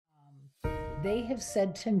They have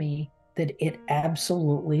said to me that it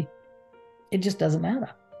just doesn't matter.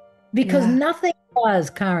 Because nothing does,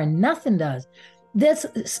 Karen, nothing does. This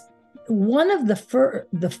is one of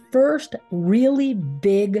the first really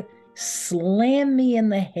big slam me in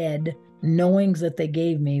the head knowings that they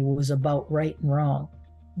gave me was about right and wrong,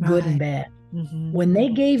 good and bad. Mm-hmm. When they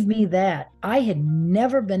gave me that, I had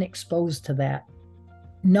never been exposed to that.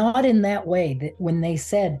 Not in that way. That when they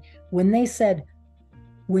said,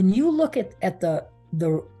 when you look at the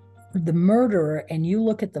murderer and you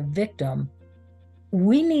look at the victim,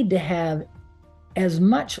 we need to have as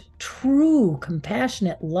much true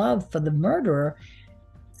compassionate love for the murderer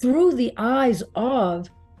through the eyes of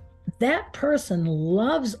that person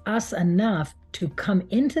loves us enough to come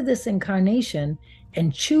into this incarnation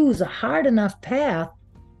and choose a hard enough path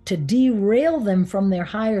to derail them from their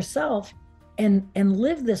higher self and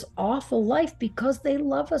live this awful life because they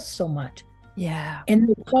love us so much. Yeah.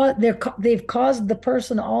 And they've caused the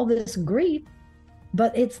person all this grief,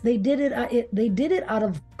 but they did it out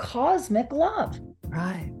of cosmic love.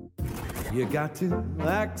 Right. You got to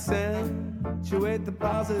accentuate the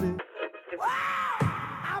positive. Wow,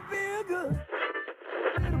 I feel good.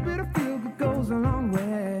 A little bit of feel good goes a long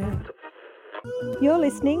way. You're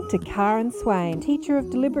listening to Karen Swain, teacher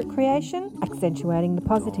of deliberate creation, accentuating the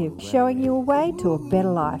positive, showing you a way to a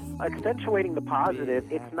better life. Accentuating the positive,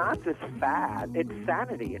 it's not just fad, it's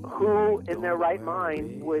sanity. Who in their right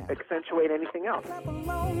mind would accentuate anything else?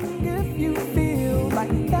 If you feel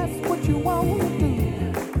like that's what you want to do.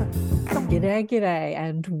 G'day,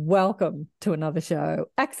 and welcome to another show,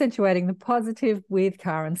 Accentuating the Positive with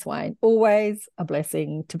Karen Swain. Always a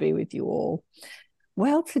blessing to be with you all.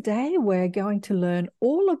 Well, today we're going to learn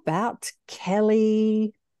all about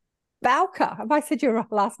Kelly Bowker. Have I said your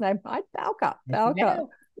last name right? Bowker. Yeah.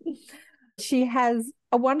 She has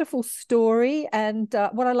a wonderful story, and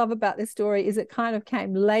what I love about this story is it kind of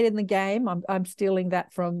came late in the game. I'm stealing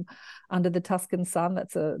that from Under the Tuscan Sun.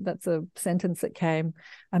 That's a sentence that came.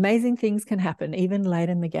 Amazing things can happen even late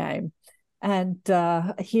in the game, and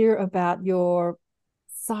hear about your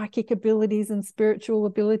psychic abilities and spiritual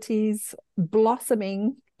abilities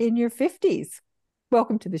blossoming in your 50s.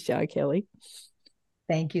 Welcome to the show, Kelly.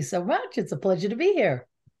 Thank you so much. It's a pleasure to be here.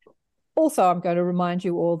 Also, I'm going to remind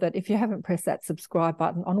you all that if you haven't pressed that subscribe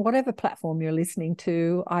button on whatever platform you're listening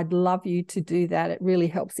to, I'd love you to do that. It really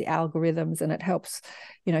helps the algorithms, and it helps,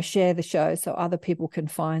 share the show so other people can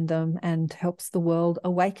find them, and helps the world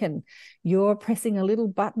awaken. You're pressing a little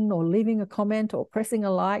button or leaving a comment or pressing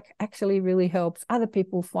a like actually really helps other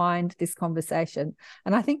people find this conversation.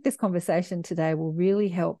 And I think this conversation today will really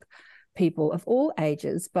help people of all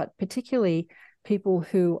ages, but particularly people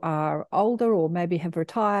who are older or maybe have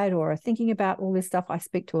retired or are thinking about all this stuff. I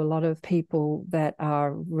speak to a lot of people that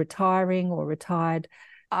are retiring or retired,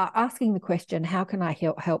 are asking the question, how can I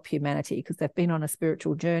help humanity? Because they've been on a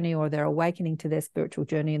spiritual journey, or they're awakening to their spiritual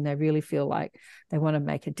journey, and they really feel like they want to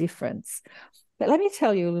make a difference. But let me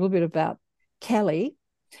tell you a little bit about Kelly.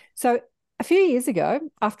 So a few years ago,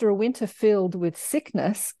 after a winter filled with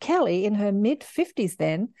sickness, Kelly, in her mid-50s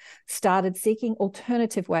then, started seeking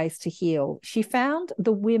alternative ways to heal. She found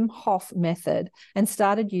the Wim Hof method and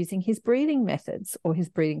started using his breathing methods, or his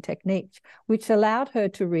breathing technique, which allowed her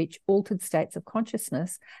to reach altered states of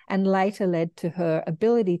consciousness and later led to her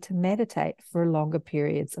ability to meditate for longer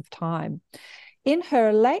periods of time. In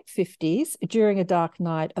her late 50s, during a dark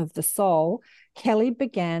night of the soul, Kelly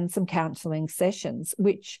began some counselling sessions,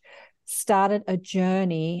 which started a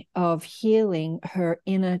journey of healing her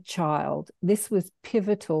inner child. This was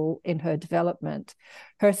pivotal in her development.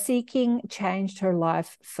 Her seeking changed her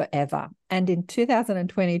life forever. And in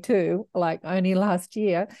 2022, like only last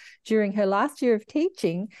year, during her last year of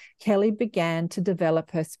teaching, Kelly began to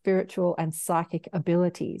develop her spiritual and psychic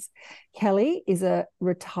abilities. Kelly is a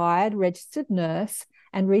retired registered nurse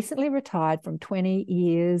and recently retired from 20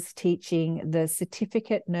 years teaching the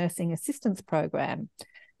Certificate Nursing Assistance Program.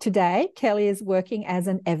 Today, Kelly is working as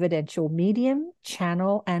an evidential medium,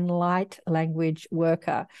 channel, and light language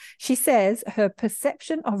worker. She says her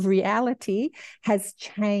perception of reality has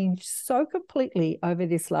changed so completely over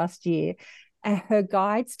this last year. And her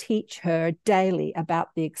guides teach her daily about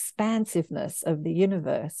the expansiveness of the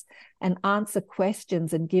universe and answer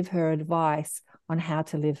questions and give her advice on how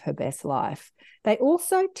to live her best life. They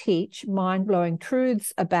also teach mind-blowing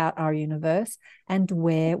truths about our universe and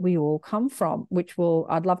where we all come from,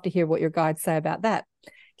 I'd love to hear what your guides say about that.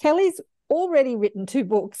 Kelly's already written 2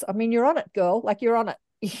 books. I mean, you're on it, girl, like you're on it.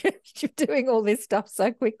 You're doing all this stuff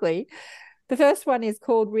so quickly. The first one is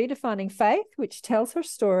called Redefining Faith, which tells her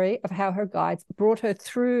story of how her guides brought her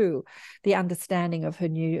through the understanding of her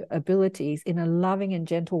new abilities in a loving and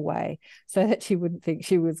gentle way so that she wouldn't think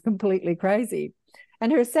she was completely crazy.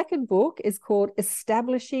 And her second book is called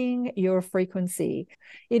Establishing Your Frequency.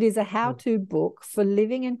 It is a how-to book for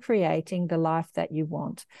living and creating the life that you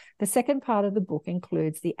want. The second part of the book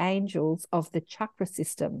includes the angels of the chakra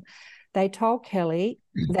system. They told Kelly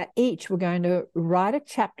that each were going to write a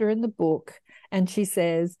chapter in the book, and she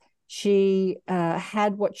says she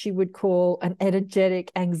had what she would call an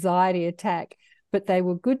energetic anxiety attack, but they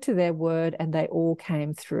were good to their word and they all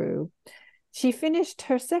came through. She finished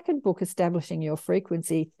her second book, Establishing Your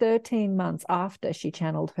Frequency, 13 months after she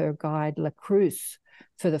channeled her guide, La Cruz,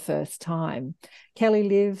 for the first time. Kelly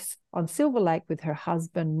lives on Silver Lake with her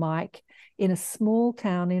husband, Mike, in a small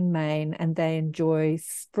town in Maine, and they enjoy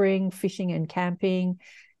spring fishing and camping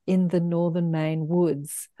in the northern Maine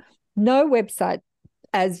woods. No website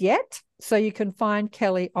as yet, so you can find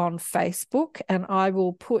Kelly on Facebook, and I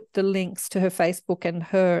will put the links to her Facebook and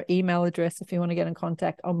her email address if you want to get in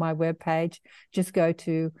contact on my webpage. Just go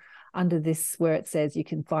to under this where it says you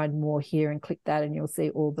can find more here and click that and you'll see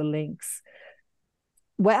all the links.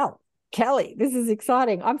 Well, Kelly, this is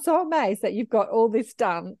exciting. I'm so amazed that you've got all this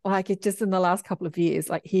done, like it just in the last couple of years.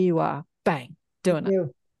 Like here you are, bang, doing it.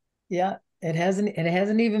 Yeah, it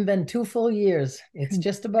hasn't even been 2 full years. It's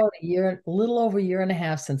just about a little over a year and a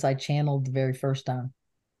half since I channeled the very first time.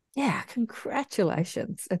 Yeah,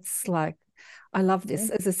 congratulations. It's like, I love this.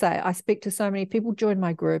 As I say, I speak to so many people join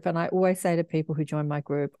my group, and I always say to people who join my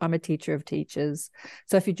group, I'm a teacher of teachers.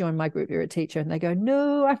 So if you join my group, you're a teacher. And they go,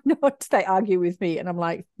 no, I'm not. They argue with me. And I'm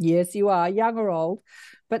like, yes, you are, young or old.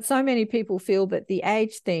 But so many people feel that the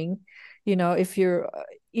age thing, if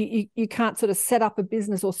you can't sort of set up a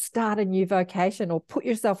business or start a new vocation or put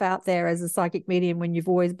yourself out there as a psychic medium when you've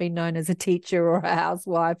always been known as a teacher or a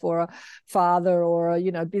housewife or a father or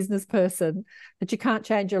a business person, that you can't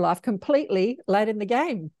change your life completely late in the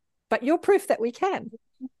game. But you're proof that we can.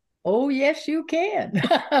 Oh, yes, you can.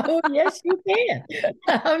 Oh, yes, you can.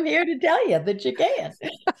 I'm here to tell you that you can.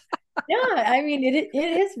 Yeah, I mean, it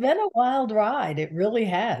has been a wild ride. It really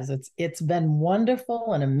has. It's been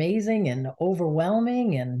wonderful and amazing and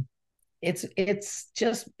overwhelming, and it's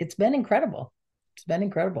been incredible. It's been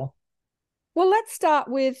incredible. Well, let's start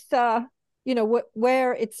with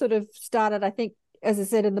where it sort of started. I think, as I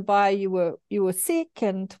said in the bio, you were sick,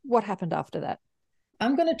 and what happened after that?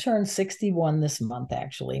 I'm going to turn 61 this month,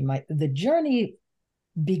 actually. The journey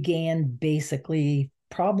began basically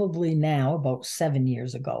probably now about 7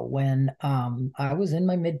 years ago when I was in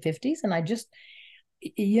my mid-50s, and I just,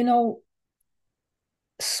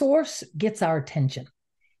 Source gets our attention,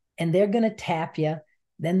 and they're going to tap you,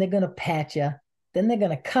 then they're going to pat you, then they're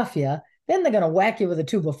going to cuff you, then they're going to whack you with a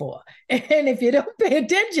 2x4. And if you don't pay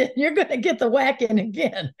attention, you're going to get the whacking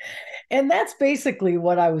again. And that's basically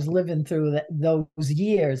what I was living through those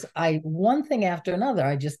years. One thing after another,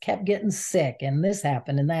 I just kept getting sick, and this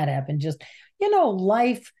happened and that happened. Just,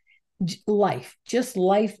 just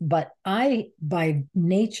life. But by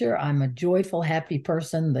nature, I'm a joyful, happy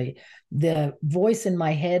person. The voice in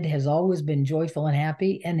my head has always been joyful and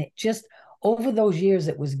happy. And it just, over those years,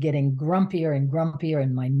 it was getting grumpier and grumpier.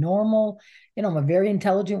 And my normal, I'm a very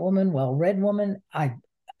intelligent woman, well-read woman.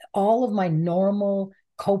 All of my normal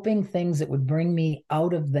coping things that would bring me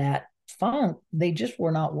out of that funk, they just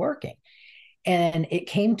were not working. And it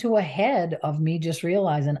came to a head of me just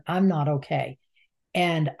realizing I'm not okay.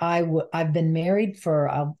 And I've been married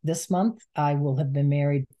for this month. I will have been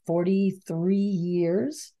married 43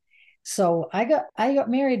 years. So I got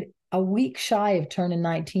married a week shy of turning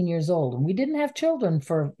 19 years old. And we didn't have children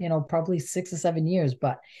for, probably 6 or 7 years,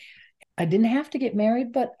 but I didn't have to get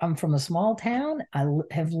married. But I'm from a small town. I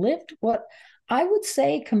have lived what I would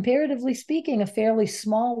say, comparatively speaking, a fairly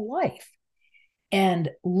small life. And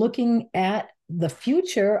looking at the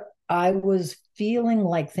future, I was feeling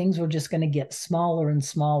like things were just going to get smaller and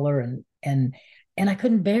smaller, and I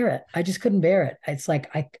couldn't bear it. I just couldn't bear it. It's like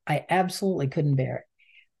I absolutely couldn't bear it.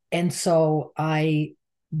 And so I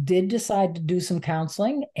did decide to do some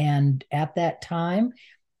counseling. And at that time,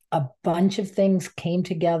 a bunch of things came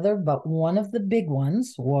together, but one of the big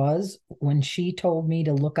ones was when she told me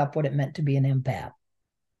to look up what it meant to be an empath.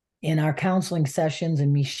 In our counseling sessions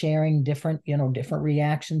and me sharing different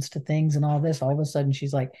reactions to things and all this, all of a sudden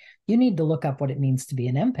she's like, you need to look up what it means to be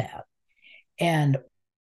an empath. And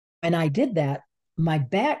I did that. My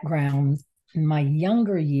background in my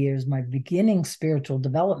younger years, my beginning spiritual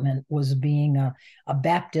development was being a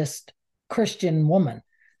Baptist Christian woman.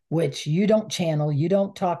 which you don't channel, you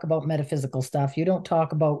don't talk about metaphysical stuff, you don't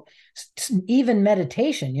talk about even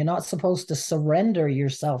meditation. You're not supposed to surrender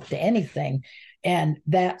yourself to anything. And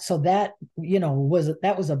that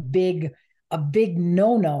was a big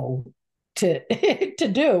no-no to to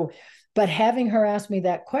do. But having her ask me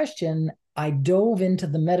that question, I dove into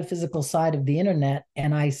the metaphysical side of the internet,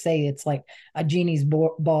 and I say it's like a genie's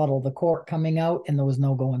bottle, the cork coming out, and there was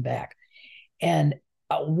no going back. And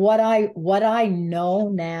what I know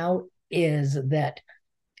now is that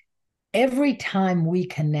every time we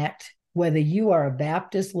connect, whether you are a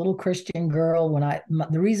Baptist little Christian girl,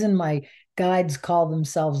 the reason my guides call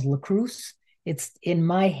themselves Lacrosse, it's in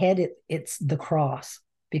my head, it's the cross.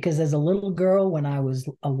 Because as a little girl, when I was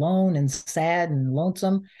alone and sad and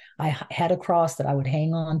lonesome, I had a cross that I would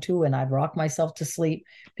hang on to, and I'd rock myself to sleep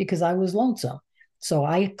because I was lonesome. So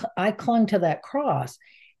I clung to that cross.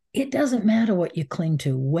 It doesn't matter what you cling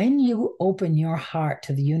to. When you open your heart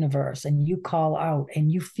to the universe and you call out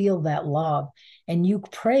and you feel that love and you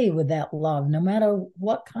pray with that love, no matter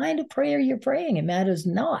what kind of prayer you're praying, it matters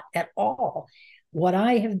not at all. What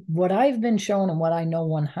I've been shown and what I know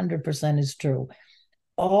 100% is true,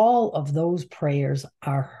 all of those prayers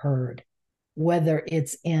are heard, whether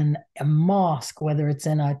it's in a mosque, whether it's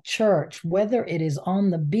in a church, whether it is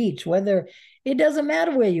on the beach, it doesn't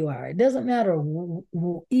matter where you are. It doesn't matter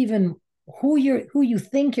even who you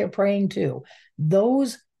think you're praying to.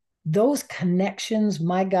 Those connections,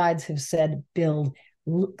 my guides have said, build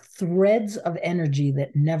threads of energy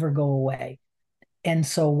that never go away. And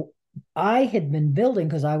so I had been building,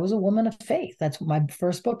 because I was a woman of faith. That's my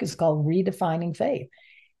first book is called Redefining Faith.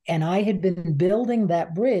 And I had been building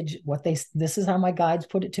that bridge. This is how my guides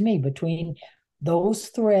put it to me: between those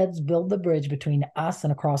threads, build the bridge between us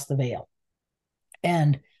and across the veil.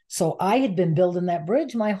 And so I had been building that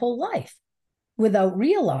bridge my whole life without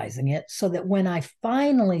realizing it, so that when I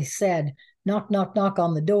finally said, knock, knock, knock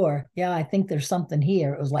on the door, yeah, I think there's something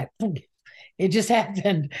here, it was like, it just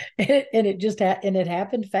happened. And it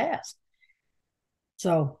happened fast.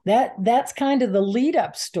 So that's kind of the lead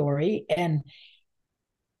up story. And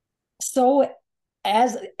so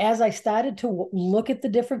as I started to look at the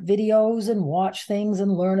different videos and watch things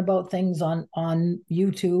and learn about things on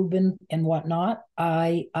YouTube and whatnot,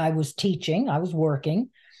 I was teaching, I was working.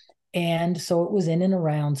 And so it was in and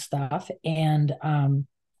around stuff. And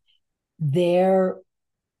there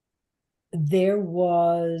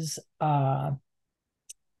was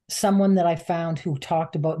someone that I found who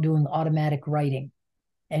talked about doing automatic writing.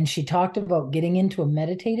 And she talked about getting into a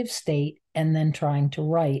meditative state and then trying to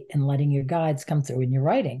write and letting your guides come through in your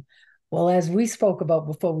writing. Well, as we spoke about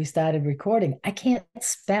before we started recording, I can't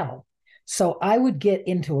spell. So I would get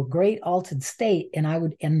into a great altered state, and I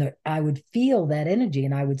would feel that energy,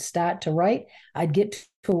 and I would start to write. I'd get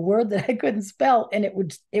to a word that I couldn't spell, and it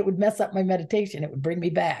would mess up my meditation. It would bring me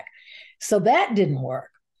back. So that didn't work.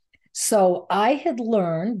 So I had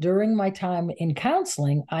learned during my time in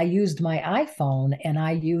counseling, I used my iPhone and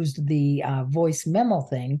I used the voice memo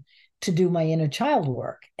thing to do my inner child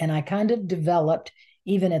work. And I kind of developed,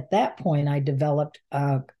 even at that point, I developed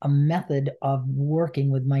a method of working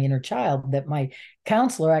with my inner child that my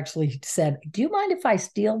counselor actually said, do you mind if I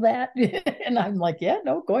steal that? And I'm like, yeah,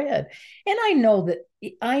 no, go ahead. And I know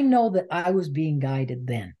that I was being guided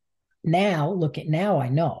then. Now I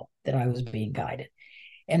know that I was being guided.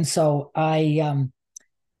 And so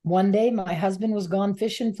one day my husband was gone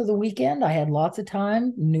fishing for the weekend. I had lots of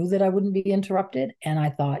time, knew that I wouldn't be interrupted. And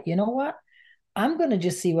I thought, you know what? I'm going to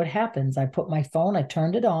just see what happens. I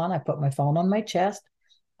turned it on. I put my phone on my chest.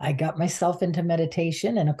 I got myself into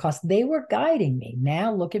meditation. And of course, they were guiding me.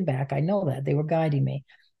 Now, looking back, I know that they were guiding me.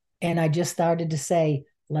 And I just started to say,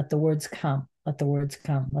 let the words come, let the words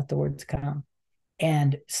come, let the words come.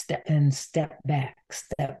 And step back.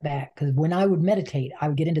 Because when I would meditate, I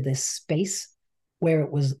would get into this space where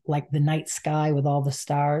it was like the night sky with all the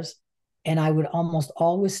stars. And I would almost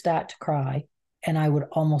always start to cry. And I would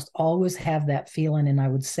almost always have that feeling. And I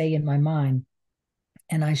would say in my mind,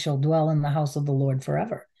 and I shall dwell in the house of the Lord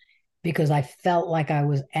forever. Because I felt like I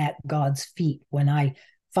was at God's feet when I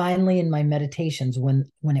finally, in my meditations,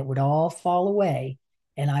 when it would all fall away,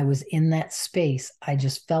 and I was in that space, I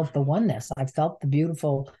just felt the oneness. I felt the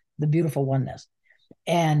beautiful oneness.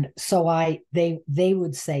 And so they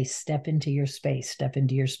would say, step into your space, step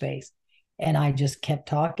into your space. And I just kept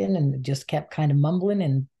talking and just kept kind of mumbling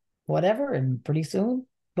and whatever. And pretty soon,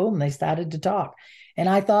 boom, they started to talk. And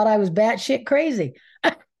I thought I was batshit crazy.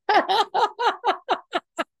 I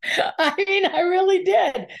mean, I really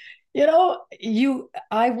did.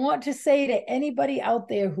 I want to say to anybody out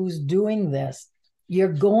there who's doing this,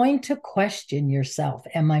 you're going to question yourself.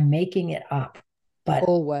 Am I making it up? But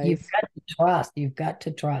Always. you've got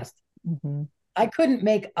to trust. Mm-hmm. I couldn't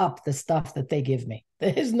make up the stuff that they give me.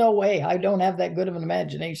 There's no way. I don't have that good of an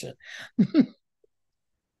imagination.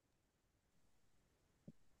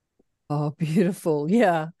 Oh, beautiful.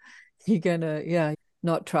 Yeah. You're gonna, yeah,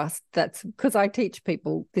 not trust. That's because I teach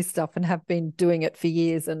people this stuff and have been doing it for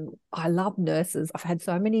years. And I love nurses. I've had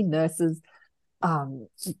so many nurses um,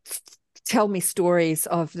 tell me stories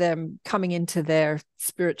of them coming into their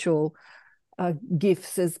spiritual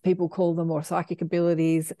gifts, as people call them, or psychic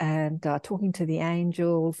abilities, and talking to the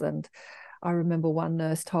angels. And I remember one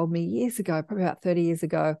nurse told me years ago, probably about 30 years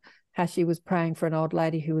ago, how she was praying for an old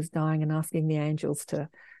lady who was dying and asking the angels to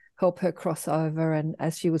help her cross over. And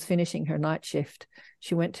as she was finishing her night shift,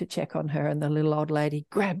 she went to check on her, and the little old lady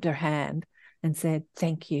grabbed her hand and said,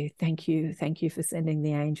 "Thank you, thank you, thank you for sending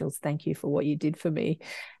the angels. Thank you for what you did for me."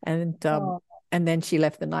 And then she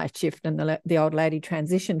left the night shift, and the old lady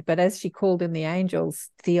transitioned. But as she called in the angels,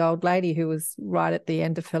 the old lady, who was right at the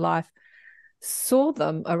end of her life, saw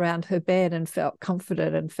them around her bed and felt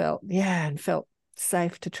comforted and felt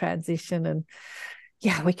safe to transition. And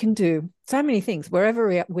yeah, we can do so many things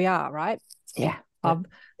wherever we are, right? Yeah. I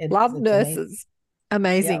love nurses.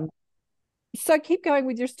 Amazing. Yeah. So keep going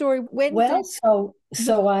with your story.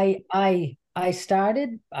 I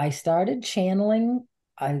started channeling.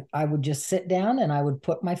 I would just sit down and I would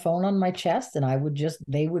put my phone on my chest, and I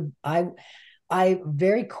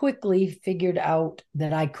very quickly figured out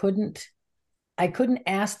that I couldn't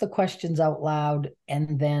ask the questions out loud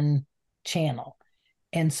and then channel.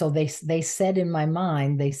 And so they said in my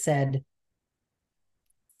mind, they said,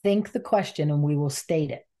 think the question and we will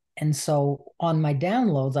state it. And so on my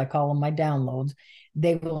downloads, I call them my downloads,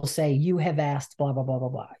 they will say, you have asked blah, blah, blah, blah,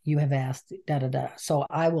 blah. You have asked da, da, da. So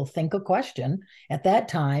I will think a question. At that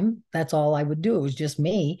time, that's all I would do. It was just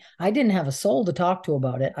me. I didn't have a soul to talk to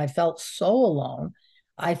about it. I felt so alone.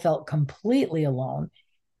 I felt completely alone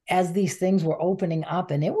as these things were opening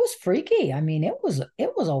up, and it was freaky. I mean, it was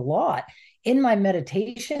a lot. In my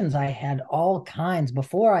meditations, I had all kinds.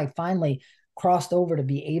 Before I finally crossed over to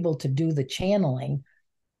be able to do the channeling,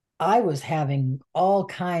 I was having all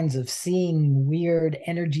kinds of seeing weird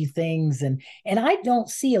energy things, and I don't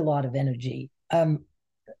see a lot of energy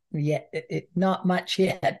yet, not much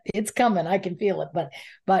yet. It's coming. I can feel it,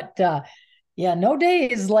 but yeah, no day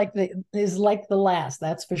is like the last,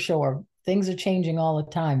 that's for sure. Things are changing all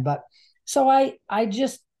the time. But so I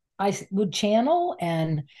would channel,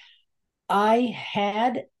 and I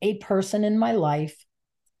had a person in my life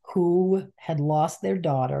who had lost their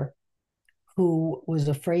daughter, who was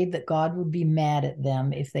afraid that God would be mad at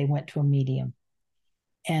them if they went to a medium.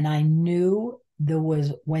 And I knew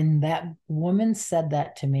when that woman said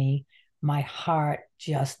that to me, my heart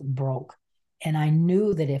just broke. And I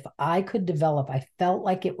knew that if I could develop, I felt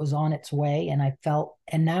like it was on its way. And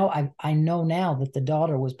now I know now that the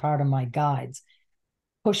daughter was part of my guides,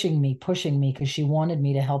 pushing me, because she wanted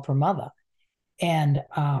me to help her mother. And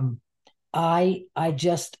I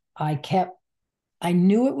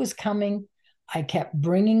knew it was coming. I kept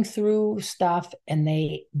bringing through stuff, and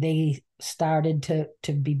they started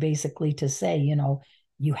to be basically to say,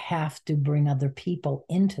 you have to bring other people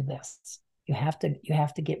into this. You have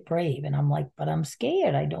to get brave. And I'm like, but I'm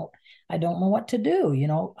scared. I don't know what to do.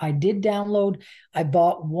 I did download. I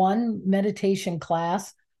bought one meditation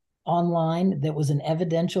class online that was an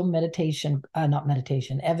evidential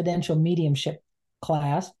evidential mediumship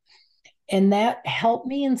class. And that helped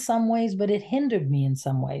me in some ways, but it hindered me in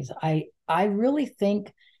some ways. I really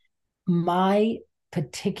think my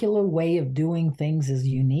particular way of doing things is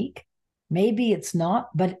unique. Maybe it's not,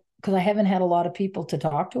 but because I haven't had a lot of people to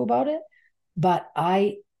talk to about it, but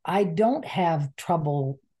I don't have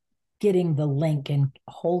trouble getting the link and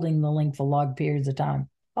holding the link for long periods of time.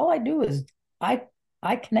 All I do is I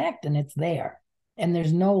connect, and it's there. And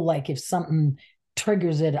there's no, like, if something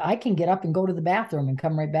triggers it, I can get up and go to the bathroom and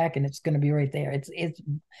come right back, and it's going to be right there.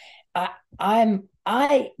 I'm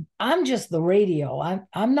just the radio.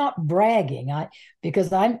 I'm not bragging.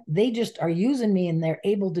 Because they just are using me, and they're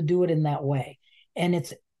able to do it in that way.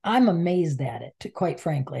 And I'm amazed at it, quite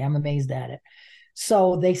frankly. I'm amazed at it.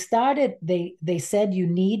 So they said you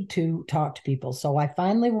need to talk to people. So I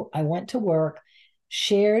went to work,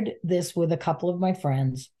 shared this with a couple of my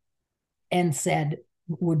friends, and said,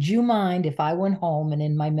 would you mind if I went home and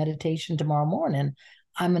in my meditation tomorrow morning,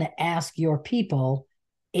 I'm going to ask your people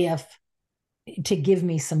to give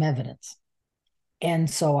me some evidence. And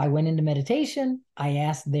so I went into meditation. I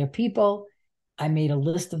asked their people. I made a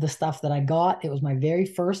list of the stuff that I got. It was my very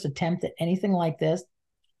first attempt at anything like this.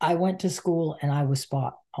 I went to school, and I was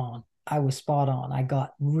spot on. I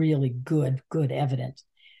got really good evidence.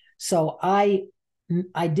 So I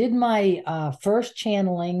I did my first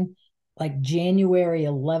channeling like January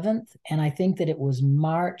 11th, and I think that it was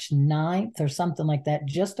March 9th or something like that.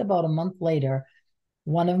 Just about a month later,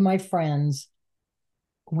 one of my friends,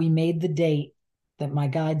 we made the date that my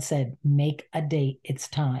guide said, make a date. It's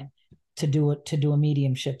time to do it, to do a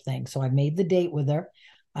mediumship thing. So I made the date with her.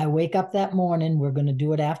 I wake up that morning. We're going to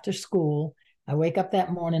do it after school. I wake up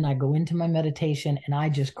that morning. I go into my meditation and I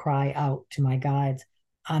just cry out to my guides.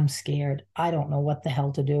 I'm scared. I don't know what the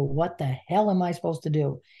hell to do. What the hell am I supposed to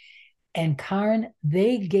do? And Karen,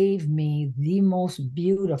 they gave me the most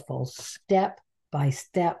beautiful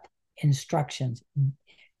step-by-step instructions.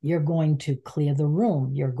 You're going to clear the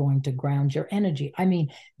room. You're going to ground your energy. I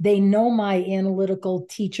mean, they know my analytical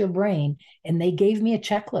teacher brain, and they gave me a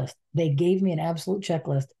checklist. They gave me an absolute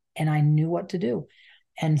checklist, and I knew what to do.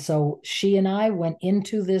 And so she and I went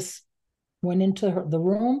into the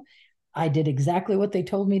room. I did exactly what they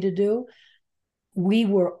told me to do. We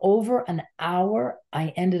were over an hour.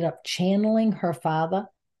 I ended up channeling her father.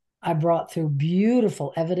 I brought through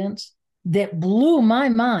beautiful evidence that blew my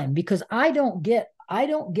mind, because I don't get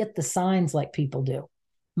the signs like people do.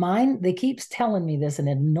 Mine, they keeps telling me this and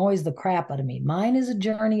it annoys the crap out of me. Mine is a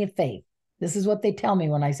journey of faith. This is what they tell me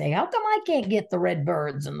when I say, how come I can't get the red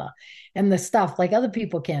birds and the stuff like other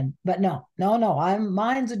people can? But no,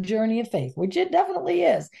 mine's a journey of faith, which it definitely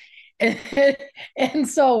is. And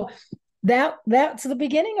so that's the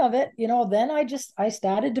beginning of it. Then I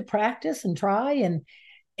started to practice and try,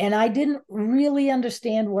 and I didn't really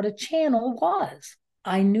understand what a channel was.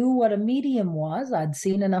 I knew what a medium was. I'd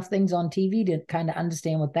seen enough things on TV to kind of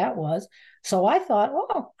understand what that was. So I thought,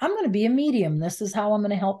 oh, I'm going to be a medium. This is how I'm going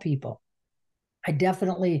to help people. I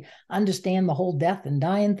definitely understand the whole death and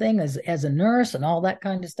dying thing as a nurse and all that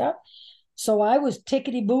kind of stuff. So I was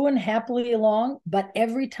tickety-booing happily along. But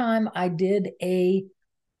every time I did a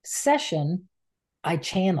session, I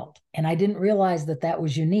channeled, and I didn't realize that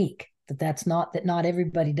was unique, that not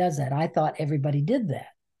everybody does that. I thought everybody did that.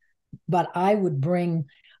 But I would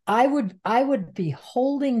be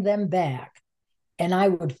holding them back, and I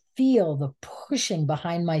would feel the pushing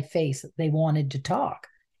behind my face that they wanted to talk.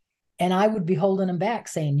 And I would be holding them back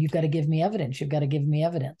saying, you've got to give me evidence. You've got to give me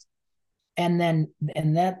evidence. And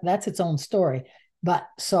that's its own story. But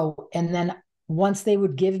and then once they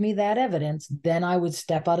would give me that evidence, then I would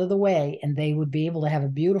step out of the way and they would be able to have a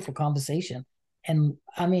beautiful conversation. And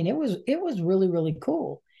I mean, it was really, really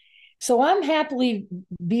cool. So I'm happily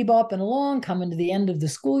bebopping along, coming to the end of the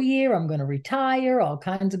school year. I'm going to retire. All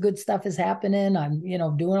kinds of good stuff is happening. I'm,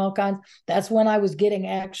 doing all kinds. That's when I was getting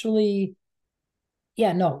actually,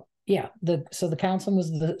 so the counseling was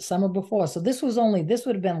the summer before. So this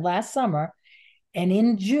would have been last summer. And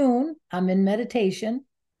in June, I'm in meditation,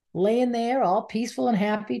 laying there all peaceful and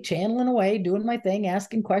happy, channeling away, doing my thing,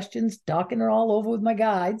 asking questions, talking her all over with my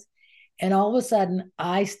guides. And all of a sudden,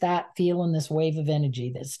 I start feeling this wave of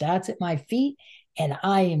energy that starts at my feet, and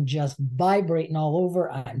I am just vibrating all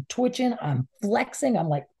over. I'm twitching, I'm flexing, I'm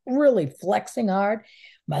like really flexing hard.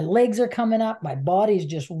 My legs are coming up, my body's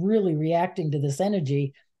just really reacting to this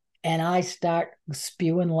energy, and I start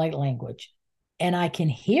spewing light language. And I can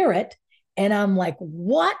hear it, and I'm like,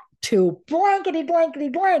 what to blankety blankety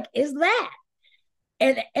blank is that?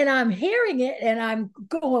 And I'm hearing it and I'm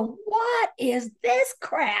going, what is this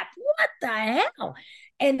crap? What the hell?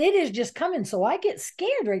 And it is just coming. So I get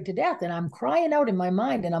scared right to death, and I'm crying out in my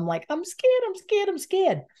mind, and I'm like, I'm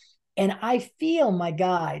scared. And I feel my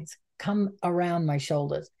guides come around my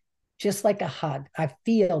shoulders, just like a hug. I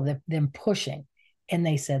feel them pushing. And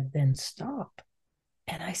they said, then stop.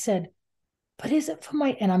 And I said, but is it for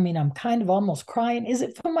and I mean, I'm kind of almost crying. Is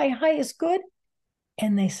it for my highest good?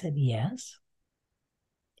 And they said, yes.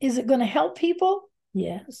 Is it going to help people?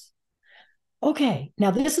 Yes. Okay. Now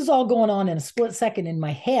this is all going on in a split second in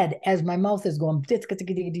my head as my mouth is going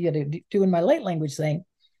doing my light language thing.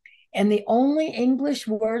 And the only English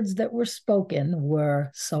words that were spoken were,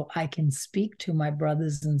 so I can speak to my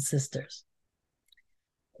brothers and sisters,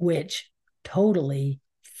 which totally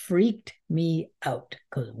freaked me out,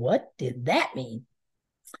 because what did that mean?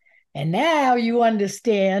 And now you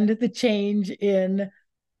understand the change in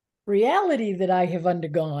reality that I have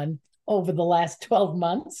undergone over the last 12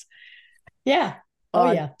 months. Yeah. Oh,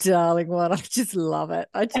 yeah. Darling one. I just love it.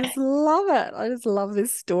 I just love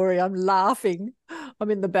this story. I'm laughing. I'm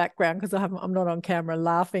in the background because I'm not on camera,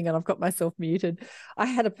 laughing, and I've got myself muted. I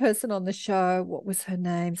had a person on the show, what was her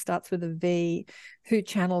name? Starts with a V, who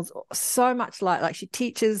channels so much like she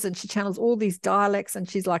teaches and she channels all these dialects, and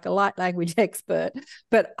she's like a light language expert.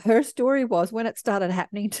 But her story was, when it started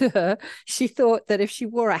happening to her, she thought that if she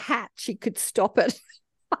wore a hat, she could stop it.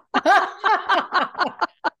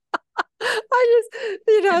 I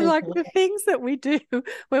just, like the things that we do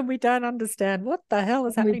when we don't understand what the hell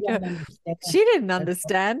is happening to her. She didn't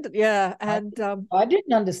understand. Yeah. And I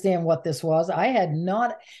didn't understand what this was. I had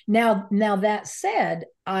not. Now that said,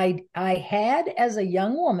 I had, as a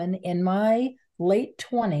young woman in my late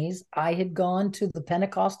 20s, I had gone to the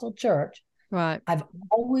Pentecostal church. right. I've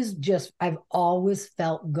always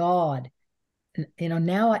felt God.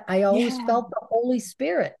 Now I always Yeah. felt the Holy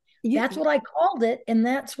Spirit. That's what I called it. And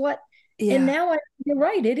that's what, and Yeah. now you're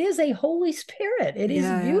right. It is a Holy Spirit. It is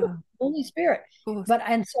a beautiful Holy Spirit. Of course. But,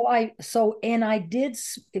 and I did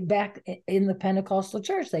back in the Pentecostal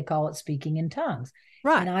church, they call it speaking in tongues.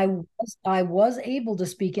 Right. And I was able to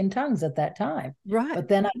speak in tongues at that time. Right. But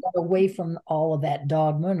then I got away from all of that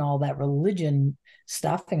dogma and all that religion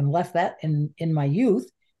stuff and left that in my youth.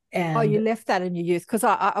 And you left that in your youth, because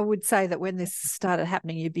I would say that when this started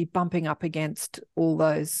happening, you'd be bumping up against all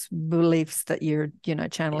those beliefs that you're,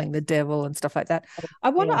 channeling the devil and stuff like that. I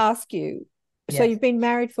want to ask you, so you've been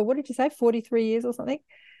married for, what did you say, 43 years or something?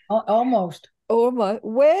 Almost.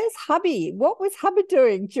 Where's hubby? What was hubby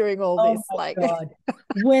doing during all this? God.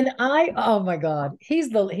 Oh my God,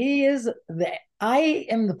 I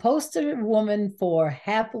am the poster woman for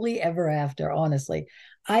happily ever after. Honestly,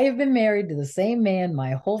 I have been married to the same man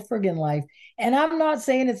my whole friggin' life. And I'm not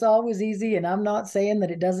saying it's always easy, and I'm not saying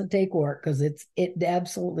that it doesn't take work, because it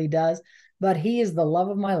absolutely does. But he is the love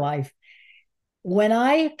of my life. When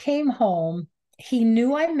I came home, he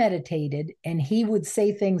knew I meditated, and he would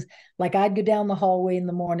say things like, I'd go down the hallway in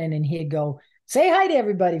the morning and he'd go, say hi to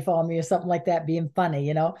everybody for me, or something like that, being funny,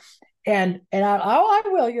 And I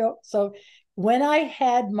will. So when I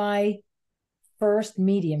had my first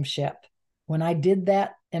mediumship, when I did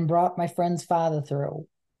that and brought my friend's father through,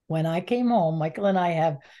 when I came home, Michael and I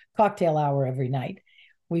have cocktail hour every night.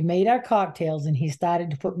 We made our cocktails and he started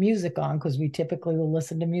to put music on, because we typically will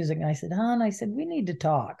listen to music. And I said, hon, we need to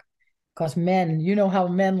talk. Because men, you know how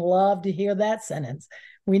men love to hear that sentence.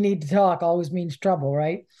 We need to talk always means trouble,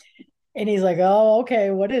 right? And he's like, oh,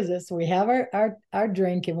 okay, what is this? So we have our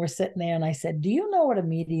drink and we're sitting there. And I said, do you know what a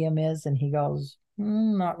medium is? And he goes,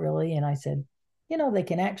 not really. And I said, they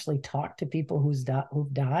can actually talk to people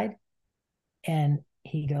who've died. And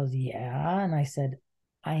he goes, yeah. And I said,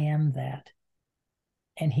 I am that.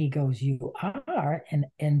 And he goes, you are. And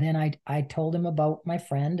then I told him about my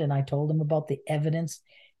friend, and I told him about the evidence.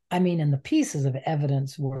 And the pieces of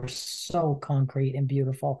evidence were so concrete and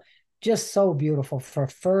beautiful, just so beautiful. For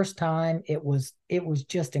first time, it was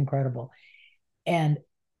just incredible. And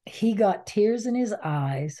he got tears in his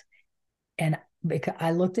eyes. And because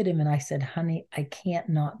I looked at him and I said, honey, I can't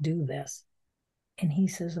not do this. And he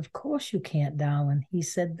says, of course you can't, darling. He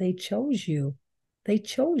said, they chose you. They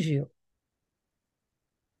chose you.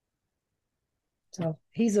 So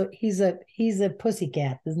he's a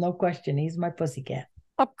pussycat. There's no question. He's my pussycat.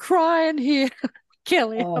 I'm crying here,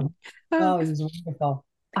 Kelly. He's wonderful.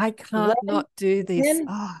 I can't not do this.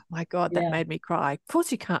 Oh my God, that made me cry. Of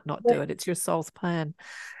course you can't not do it. It's your soul's plan.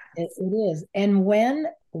 It is. And when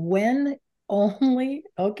only,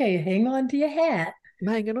 okay, hang on to your hat.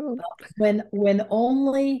 Hanging on. When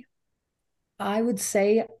only, I would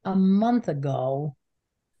say, a month ago,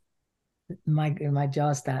 my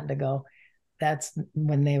jaw's starting to go. That's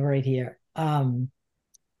when they were right here.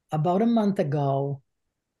 About a month ago,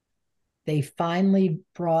 they finally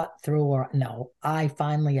brought through, I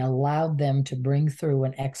finally allowed them to bring through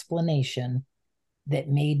an explanation that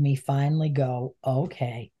made me finally go,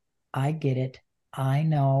 okay, I get it. I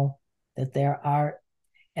know that there are,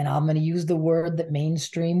 and I'm going to use the word that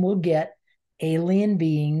mainstream will get, alien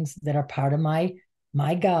beings that are part of my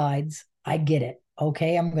guides. I get it.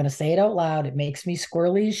 Okay, I'm going to say it out loud. It makes me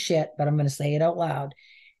squirrely as shit, but I'm going to say it out loud.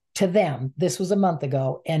 To them, this was a month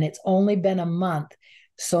ago, and it's only been a month.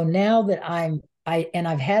 So now that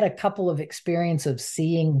I've had a couple of experiences of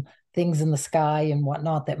seeing things in the sky and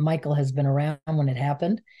whatnot, that Michael has been around when it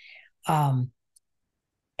happened.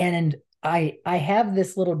 And I have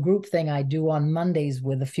this little group thing I do on Mondays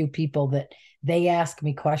with a few people that they ask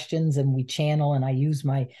me questions and we channel, and I use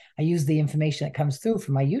the information that comes through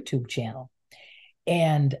from my YouTube channel.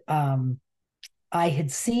 And I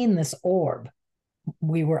had seen this orb.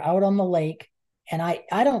 We were out on the lake, and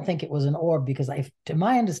I don't think it was an orb, because to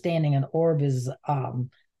my understanding, an orb is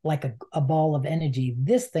like a ball of energy.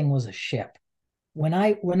 This thing was a ship. When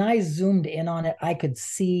I zoomed in on it, I could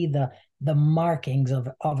see the markings of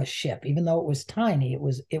a ship. Even though it was tiny,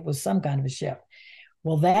 it was some kind of a ship.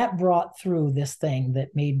 Well, that brought through this thing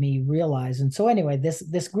that made me realize. And so anyway,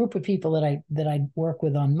 this group of people that I work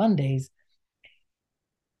with on Mondays,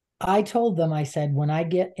 I told them, I said, when I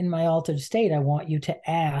get in my altered state, I want you to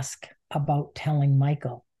ask about telling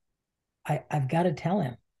Michael. I've got to tell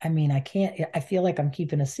him. I mean, I feel like I'm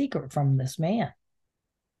keeping a secret from this man.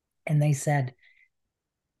 And they said,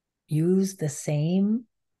 use the same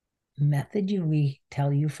method we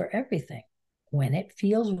tell you for everything. When it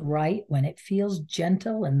feels right, when it feels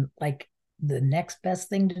gentle and like the next best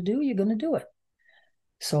thing to do, you're going to do it.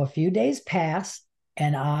 So a few days pass,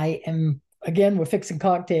 and I am again, we're fixing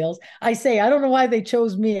cocktails. I say, I don't know why they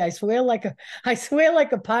chose me. I swear like a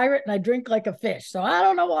pirate and I drink like a fish. So I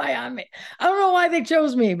don't know why I don't know why they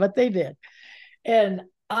chose me, but they did. And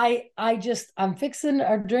I'm fixing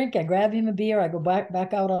a drink. I grab him a beer. I go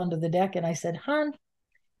back out onto the deck, and I said, hon,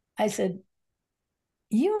 I said,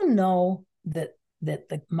 you know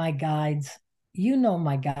my guides,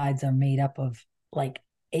 my guides are made up of like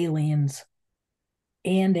aliens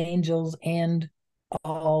and angels and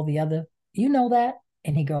all the other, you know that?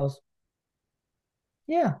 And he goes,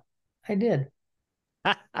 yeah, I did.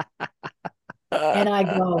 And I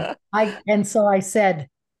go, and so I said,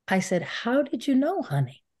 how did you know,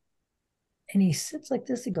 honey? And he sits like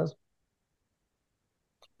this. He goes,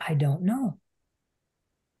 I don't know.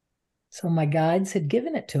 So my guides had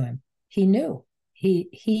given it to him. He knew. He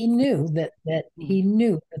knew that he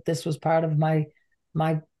knew that this was part of my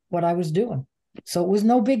what I was doing. So it was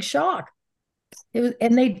no big shock. It was,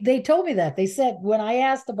 and they told me that. They said when I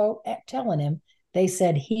asked about telling him, they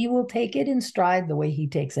said he will take it in stride the way he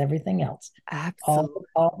takes everything else. Absolutely.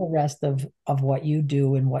 All the rest of what you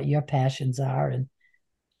do and what your passions are. And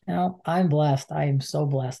I'm blessed. I am so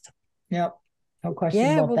blessed. Yep. No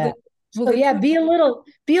question about that. So yeah, be a little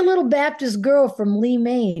Baptist girl from Lee,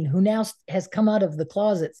 Maine, who now has come out of the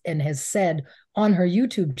closets and has said on her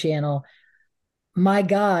YouTube channel, my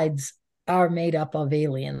guides are made up of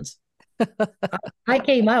aliens. I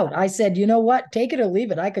came out. I said, you know what? Take it or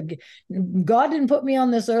leave it. God didn't put me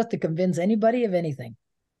on this earth to convince anybody of anything,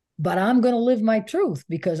 but I'm going to live my truth,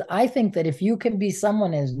 because I think that if you can be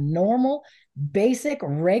someone as normal, basic,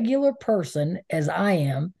 regular person as I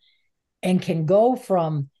am, and can go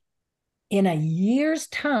from in a year's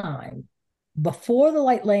time, before the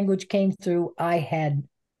light language came through, I had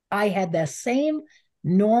the same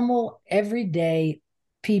normal, everyday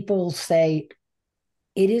people say,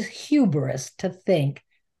 it is hubris to think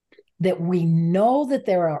that we know that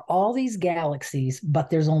there are all these galaxies, but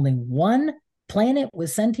there's only one planet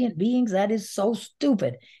with sentient beings. That is so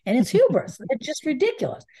stupid. And it's hubris. It's just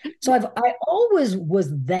ridiculous. So I always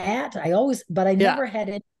was that. But I never had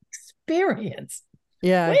any experience.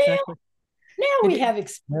 Yeah, exactly. Now we have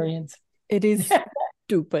experience. It is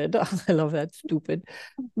stupid. I love that, stupid.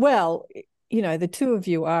 Well, the two of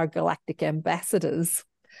you are galactic ambassadors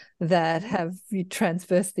that have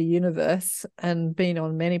traversed the universe and been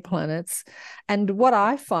on many planets. And what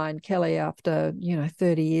I find, Kelly, after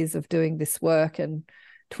 30 years of doing this work and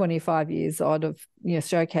 25 years odd of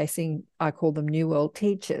showcasing, I call them New World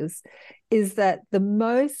teachers, is that the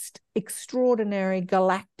most extraordinary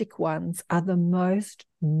galactic ones are the most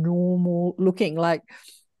normal looking. Like,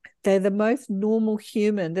 they're the most normal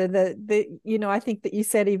human. They're I think that you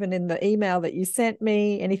said, even in the email that you sent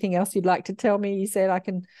me, anything else you'd like to tell me, you said I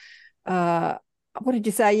can, what did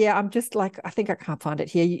you say? Yeah, I'm just like, I think I can't find it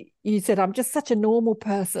here. You said, I'm just such a normal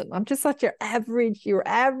person. I'm just such your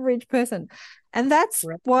average person. And that's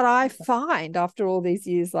what I find after all these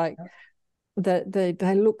years, like they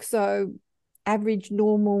look so average,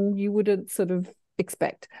 normal, you wouldn't sort of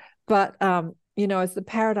expect. But, as the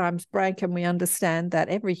paradigms break and we understand that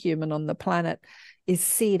every human on the planet is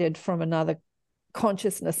seeded from another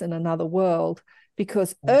consciousness in another world,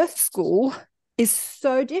 because Earth School is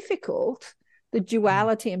so difficult, the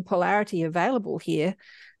duality and polarity available here,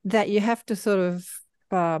 that you have to sort of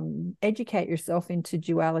educate yourself into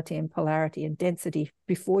duality and polarity and density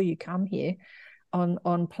before you come here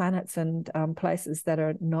on planets and places that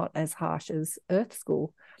are not as harsh as Earth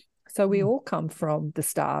School. So we all come from the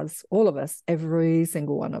stars, all of us, every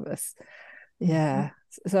single one of us. Yeah.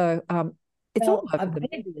 So it's all over the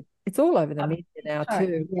media. It's all over the media now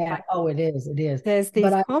too. Yeah. It is. It is. There's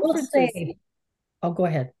these conferences. Go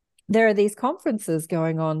ahead. There are these conferences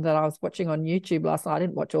going on that I was watching on YouTube last night. I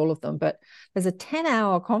didn't watch all of them, but there's a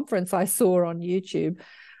 10-hour conference I saw on YouTube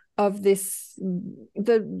of this,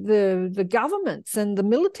 the governments and the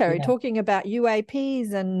military talking about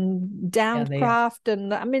UAPs and downed craft,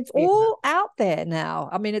 and I mean, it's all out there now.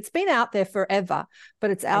 I mean, it's been out there forever,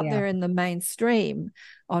 but it's out there in the mainstream,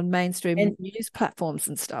 on mainstream news platforms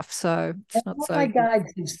and stuff. So it's not so. What my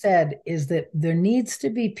guides have said is that there needs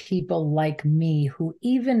to be people like me who,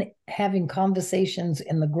 even having conversations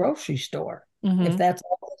in the grocery store, if that's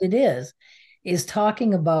all it is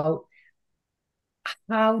talking about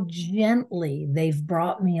how gently they've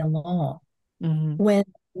brought me along. When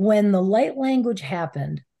when the light language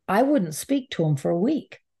happened, I wouldn't speak to them for a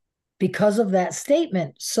week because of that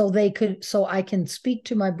statement. So I can speak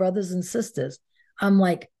to my brothers and sisters. I'm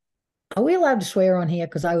like, are we allowed to swear on here?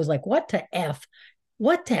 Because I was like, what to F?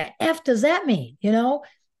 What to F does that mean?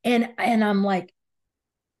 And I'm like,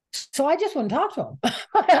 so I just wouldn't talk to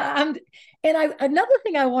him. Another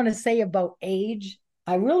thing I want to say about age,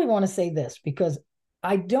 I really want to say this because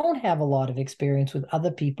I don't have a lot of experience with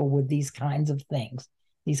other people with these kinds of things,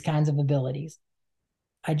 these kinds of abilities.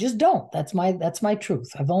 I just don't. That's my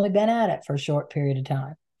truth. I've only been at it for a short period of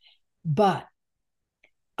time. But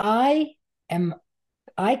I am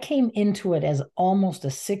I came into it as almost a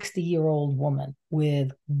 60-year-old woman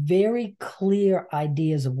with very clear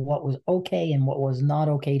ideas of what was okay and what was not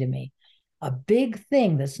okay to me. A big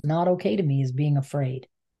thing that's not okay to me is being afraid.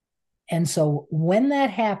 And so when that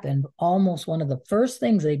happened, almost one of the first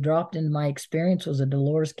things they dropped into my experience was a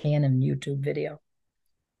Dolores Cannon YouTube video.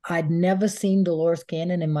 I'd never seen Dolores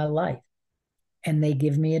Cannon in my life. And they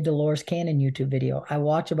give me a Dolores Cannon YouTube video. I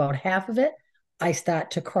watch about half of it. I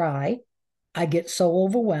start to cry. I get so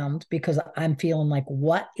overwhelmed because I'm feeling like,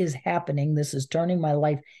 what is happening? This is turning my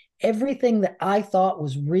life. Everything that I thought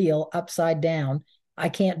was real upside down. I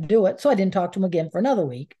can't do it. So I didn't talk to them again for another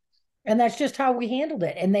week. And that's just how we handled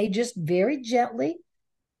it. And they just very gently,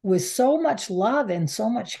 with so much love and so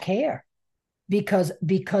much care, because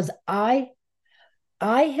I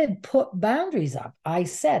had put boundaries up. I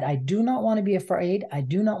said, I do not want to be afraid. I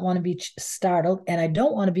do not want to be startled. And I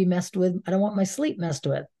don't want to be messed with. I don't want my sleep messed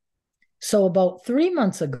with. So about 3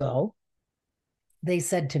 months ago, they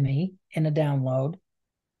said to me in a download,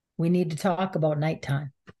 we need to talk about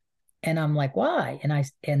nighttime. And I'm like, why?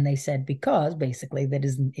 And they said, because basically, that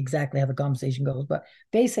isn't exactly how the conversation goes, but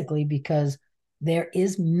basically because there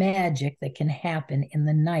is magic that can happen in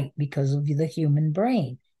the night because of the human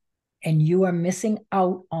brain. And you are missing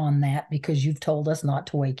out on that because you've told us not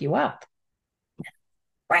to wake you up.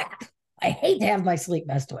 Crap. I hate to have my sleep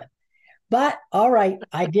messed with. But all right,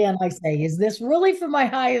 again, I say, is this really for my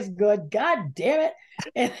highest good? God damn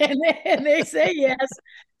it. And they say yes.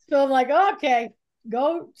 So I'm like, okay,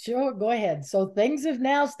 go ahead. So things have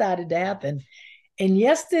now started to happen. And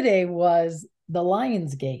yesterday was the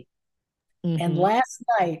Lionsgate. Mm-hmm. And last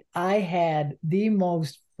night I had the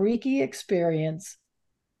most freaky experience.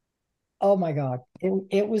 Oh my God.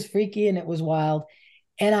 It was freaky and it was wild.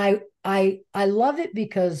 And I love it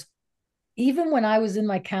because even when I was in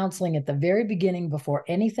my counseling at the very beginning, before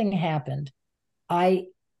anything happened, I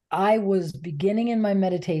was beginning in my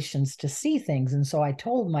meditations to see things. And so I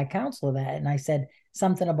told my counselor that, and I said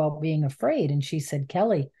something about being afraid. And she said,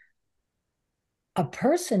 Kelly, a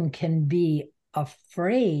person can be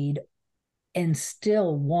afraid and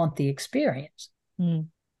still want the experience. Mm.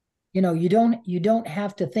 You don't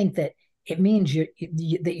have to think that it means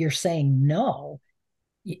that you're saying no.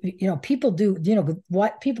 People do,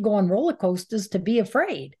 what people go on roller coasters to be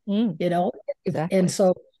afraid, exactly. And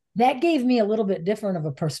so that gave me a little bit different of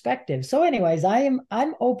a perspective. So anyways, I'm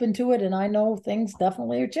open to it. And I know things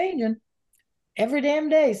definitely are changing every damn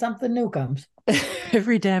day. Something new comes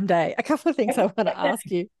every damn day. A couple of things I want to ask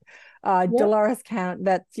you. Yep. Dolores Cannon,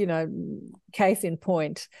 that's, case in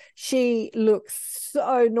point. She looks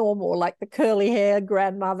so normal, like the curly hair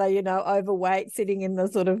grandmother, overweight, sitting in the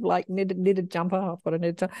sort of like knitted jumper. I've got a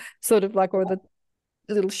knitted sort of like, or the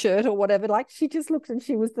little shirt or whatever. Like she just looks, and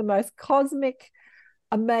she was the most cosmic,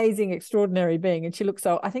 amazing, extraordinary being. And she looked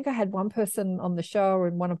so, I think I had one person on the show or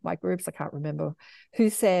in one of my groups, I can't remember, who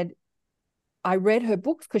said, I read her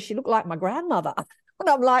books because she looked like my grandmother. And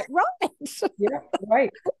I'm like, right. Yeah, right.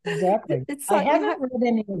 Exactly. It's like I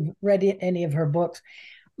haven't read any of her books.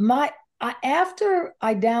 After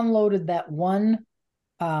I downloaded that one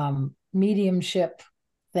mediumship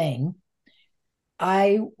thing,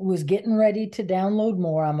 I was getting ready to download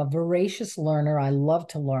more. I'm a voracious learner. I love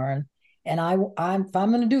to learn. And if I'm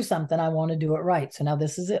going to do something, I want to do it right. So now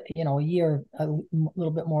this is a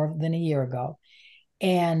little bit more than a year ago.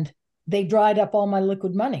 And they dried up all my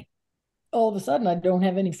liquid money. All of a sudden, I don't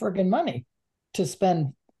have any friggin' money to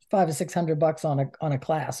spend $500 or $600 on a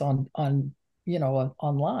class on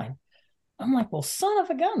online. I'm like, well, son of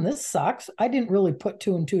a gun, this sucks. I didn't really put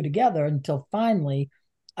two and two together until finally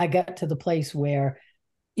I got to the place where,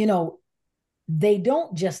 they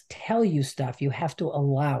don't just tell you stuff. You have to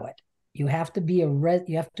allow it. You have to be a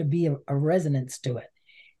resonance to it.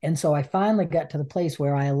 And so I finally got to the place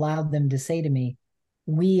where I allowed them to say to me,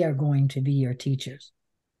 we are going to be your teachers.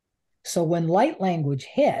 So when light language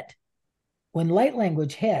hit,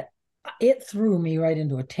 it threw me right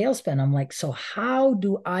into a tailspin. I'm like, so how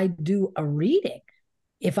do I do a reading?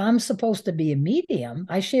 if I'm supposed to be a medium,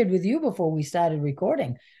 I shared with you before we started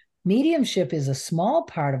recording, mediumship is a small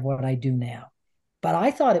part of what I do now. But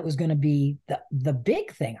I thought it was going to be the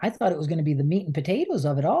big thing. I thought it was going to be the meat and potatoes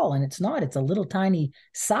of it all. And it's not. It's a little tiny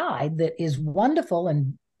side that is wonderful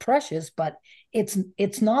and precious, but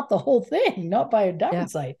it's not the whole thing, not by a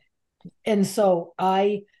downside. Yeah. And so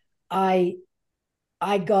I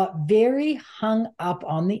got very hung up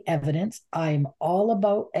on the evidence. I'm all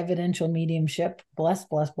about evidential mediumship. Bless,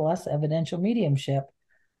 bless, bless, evidential mediumship.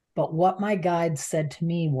 But what my guide said to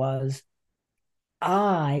me was,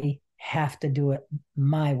 I have to do it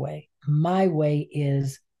my way. My way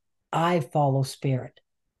is I follow spirit.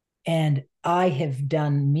 And I have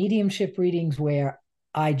done mediumship readings where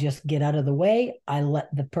I just get out of the way. I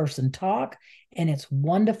let the person talk, and it's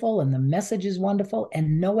wonderful, and the message is wonderful,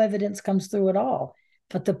 and no evidence comes through at all.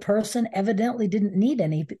 But the person evidently didn't need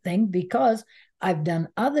anything, because I've done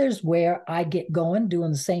others where I get going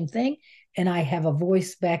doing the same thing, and I have a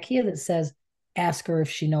voice back here that says, ask her if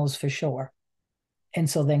she knows for sure. And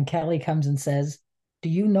so then Kelly comes and says, do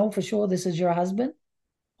you know for sure this is your husband?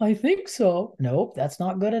 I think so. Nope, that's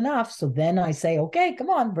not good enough. So then I say, okay, come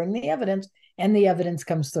on, bring the evidence. And the evidence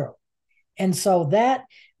comes through. And so that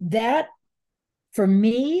for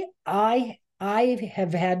me, I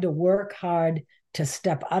have had to work hard to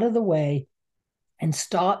step out of the way and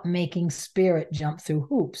stop making spirit jump through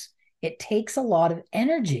hoops. It takes a lot of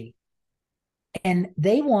energy. And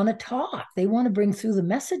they want to talk. They want to bring through the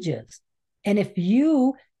messages. And if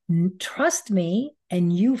you trust me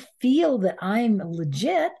and you feel that I'm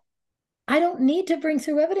legit, I don't need to bring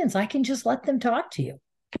through evidence. I can just let them talk to you.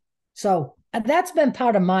 So that's been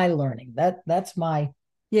part of my learning. That's my...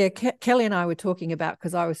 Yeah, Kelly and I were talking about,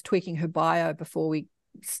 because I was tweaking her bio before we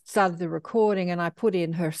started the recording, and I put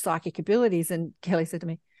in her psychic abilities, and Kelly said to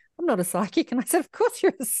me, I'm not a psychic. And I said, of course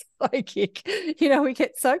you're a psychic. You know, we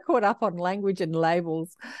get so caught up on language and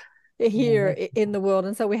labels here in the world.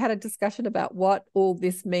 And so we had a discussion about what all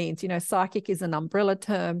this means. You know, psychic is an umbrella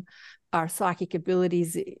term. Our psychic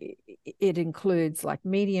abilities, it includes like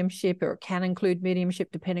mediumship, or it can include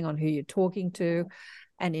mediumship depending on who you're talking to,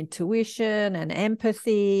 and intuition and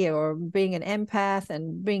empathy, or being an empath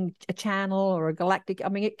and being a channel or a galactic. I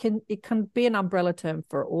mean, it can be an umbrella term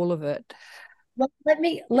for all of it. Well,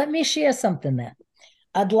 let me share something then.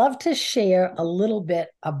 I'd love to share a little bit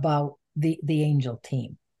about the angel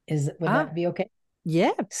team. Would that be okay?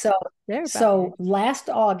 Yeah. So last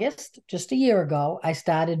August, just a year ago, I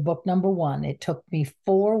started book number 1. It took me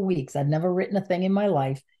 4 weeks. I'd never written a thing in my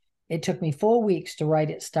life. It took me 4 weeks to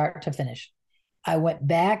write it start to finish. I went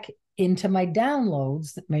back into my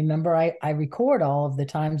downloads. Remember, I record all of the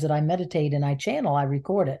times that I meditate and I channel, I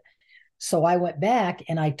record it. So I went back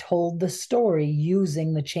and I told the story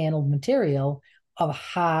using the channeled material of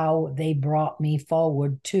how they brought me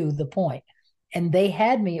forward to the point. And they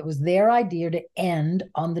had me, it was their idea to end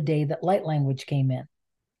on the day that light language came in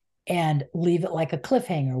and leave it like a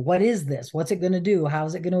cliffhanger. What is this? What's it going to do? How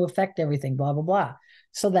is it going to affect everything? Blah, blah, blah.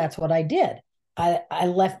 So that's what I did. I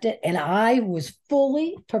left it, and I was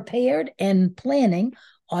fully prepared and planning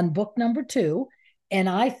on book number 2. And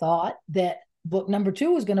I thought that book number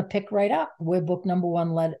 2 was going to pick right up where book number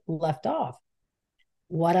 1 left off.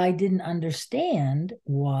 What I didn't understand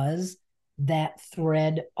was that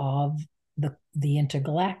thread of the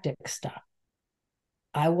intergalactic stuff.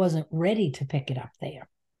 I wasn't ready to pick it up there.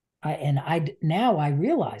 Now I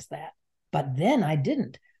realize that, but then I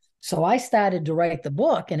didn't. So I started to write the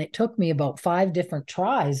book, and it took me about 5 different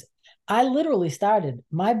tries. I literally started,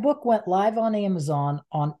 my book went live on Amazon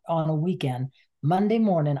on a weekend. Monday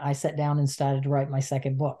morning, I sat down and started to write my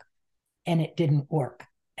second book, and it didn't work.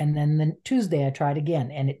 And then Tuesday, I tried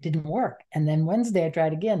again, and it didn't work. And then Wednesday, I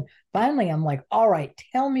tried again. Finally, I'm like, all right,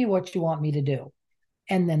 tell me what you want me to do.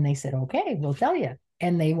 And then they said, okay, we'll tell you.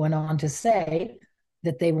 And they went on to say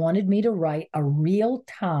that they wanted me to write a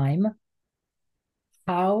real-time,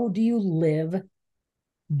 how do you live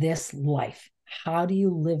this life? How do you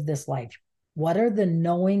live this life? What are the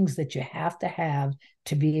knowings that you have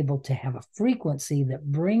to be able to have a frequency that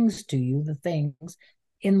brings to you the things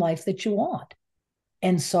in life that you want?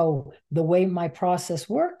 And so the way my process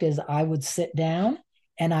worked is I would sit down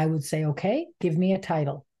and I would say, okay, give me a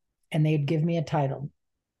title. And they'd give me a title,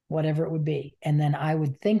 whatever it would be. And then I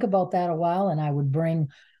would think about that a while, and I would bring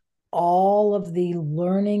all of the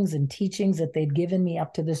learnings and teachings that they'd given me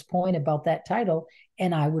up to this point about that title,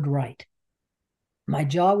 and I would write. My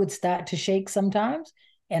jaw would start to shake sometimes,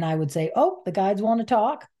 and I would say, oh, the guides want to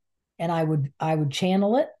talk. And I would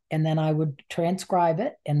channel it, and then I would transcribe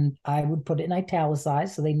it, and I would put it in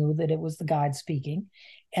italicized so they knew that it was the guide speaking.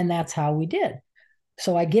 And that's how we did.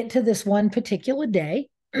 So I get to this one particular day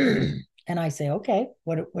and I say, okay,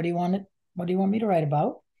 what do you want what do you want me to write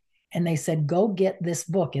about? And they said, go get this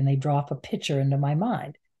book. And they drop a picture into my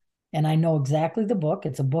mind. And I know exactly the book.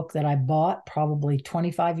 It's a book that I bought probably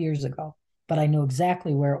 25 years ago, but I knew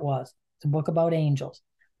exactly where it was. It's a book about angels.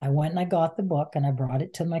 I went and I got the book and I brought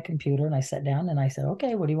it to my computer and I sat down and I said,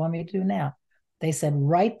 okay, what do you want me to do now? They said,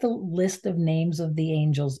 write the list of names of the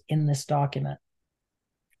angels in this document.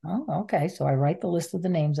 Oh, okay. So I write the list of the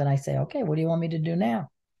names and I say, okay, what do you want me to do now?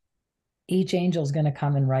 Each angel is going to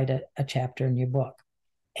come and write a chapter in your book.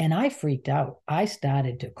 And I freaked out. I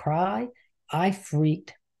started to cry. I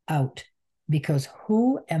freaked out because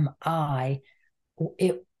who am I?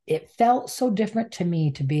 It felt so different to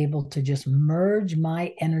me to be able to just merge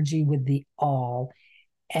my energy with the all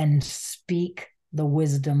and speak the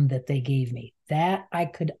wisdom that they gave me. That I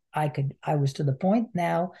was to the point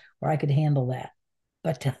now where I could handle that.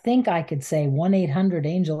 But to think I could say 1-800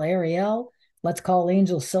 Angel Ariel, let's call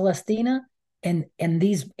Angel Celestina, and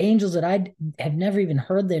these angels that I have never even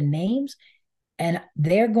heard their names, and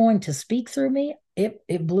they're going to speak through me,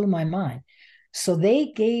 it blew my mind. So they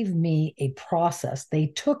gave me a process. They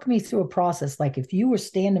took me through a process like if you were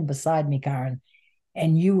standing beside me, Karen,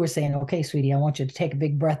 and you were saying, okay, sweetie, I want you to take a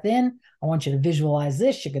big breath in. I want you to visualize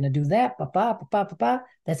this. You're going to do that.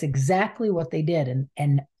 That's exactly what they did.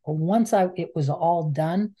 And once it was all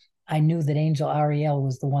done, I knew that Angel Ariel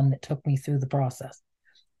was the one that took me through the process.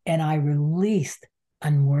 And I released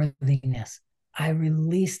unworthiness. I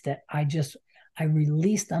released it. I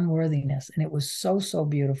released unworthiness. And it was so, so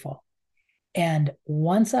beautiful. And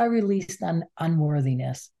once I released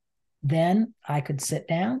unworthiness, then I could sit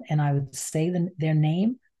down and I would say their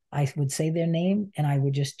name. I would say their name and I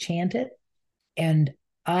would just chant it. And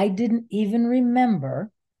I didn't even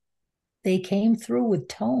remember they came through with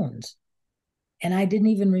tones. And I didn't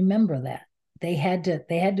even remember that. They had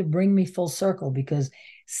to bring me full circle because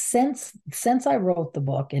since I wrote the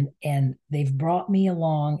book and they've brought me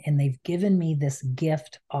along and they've given me this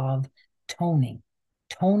gift of toning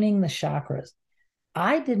the chakras.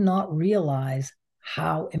 I did not realize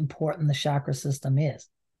how important the chakra system is.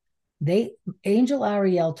 Angel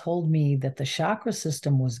Ariel told me that the chakra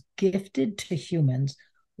system was gifted to humans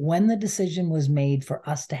when the decision was made for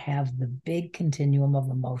us to have the big continuum of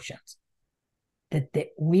emotions. That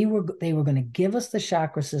they were going to give us the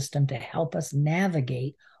chakra system to help us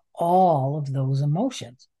navigate all of those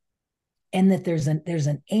emotions. And that there's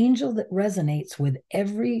an angel that resonates with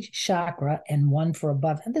every chakra and one for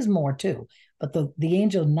above. And there's more too. But the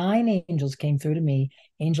 9 angels came through to me,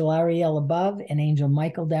 Angel Ariel above and Angel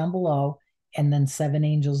Michael down below, and then 7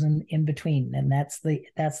 angels in between. And that's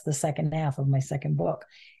the second half of my second book.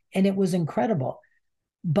 And it was incredible.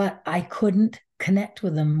 But I couldn't connect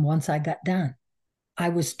with them once I got done. I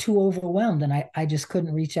was too overwhelmed and I just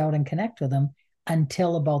couldn't reach out and connect with them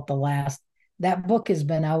until about that book has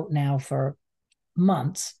been out now for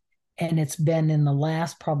months. And it's been in the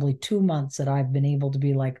last probably 2 months that I've been able to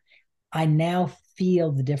be like, I now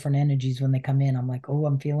feel the different energies when they come in. I'm like, oh,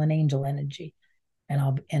 I'm feeling angel energy. And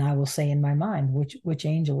I will say in my mind, which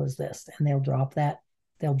angel is this? And they'll drop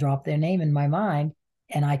their name in my mind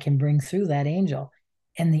and I can bring through that angel.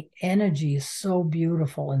 And the energy is so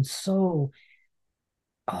beautiful and so,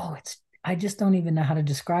 I just don't even know how to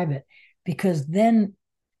describe it, because then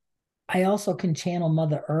I also can channel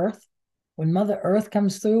Mother Earth. When Mother Earth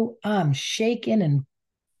comes through, I'm shaking and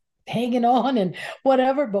hanging on and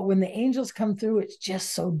whatever. But when the angels come through, it's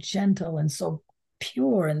just so gentle and so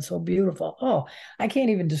pure and so beautiful. Oh, I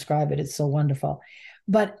can't even describe it. It's so wonderful.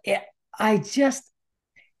 But I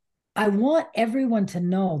want everyone to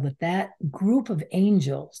know that group of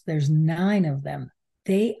angels, there's 9 of them.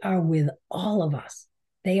 They are with all of us.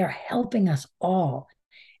 They are helping us all.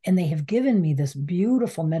 And they have given me this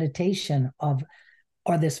beautiful meditation or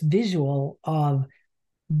this visual of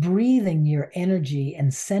breathing your energy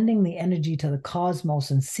and sending the energy to the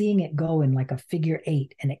cosmos and seeing it go in like a figure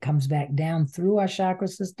 8. And it comes back down through our chakra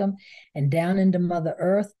system and down into Mother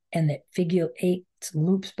Earth. And that figure 8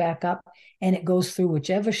 loops back up and it goes through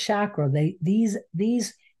whichever chakra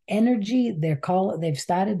these energy, they've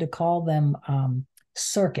started to call them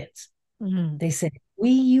circuits. Mm-hmm. They said, we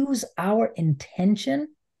use our intention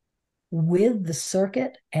with the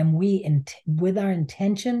circuit and with our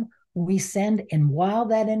intention, we send, and while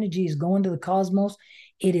that energy is going to the cosmos,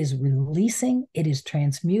 it is releasing, it is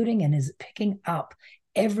transmuting, and is picking up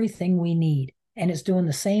everything we need. And it's doing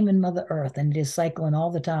the same in Mother Earth, and it is cycling all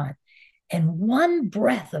the time. And one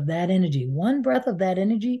breath of that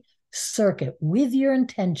energy circuit with your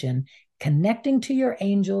intention, connecting to your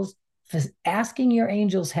angels, asking your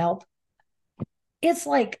angels help, it's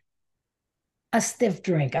like a stiff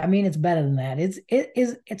drink. I mean, it's better than that.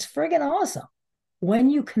 It's friggin' awesome when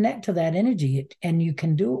you connect to that energy, and you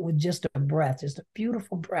can do it with just a breath, just a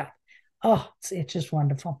beautiful breath. Oh, it's just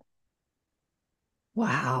wonderful.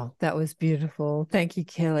 Wow, that was beautiful. Thank you,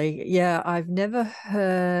 Kelly. Yeah, I've never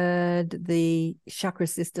heard the chakra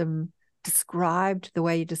system described the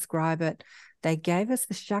way you describe it. They gave us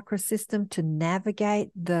the chakra system to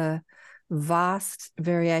navigate the vast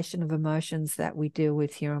variation of emotions that we deal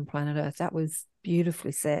with here on planet Earth. That was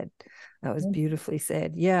beautifully said. That was beautifully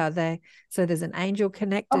said. Yeah, so there's an angel Oh,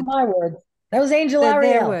 connected. my word. That was Angel Their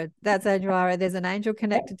Ariel. word. That's Angel Ariel. There's an angel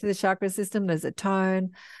connected to the chakra system. There's a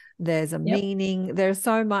tone. There's a meaning. There's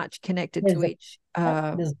so much connected to each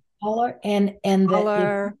there's color, and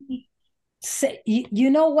color. You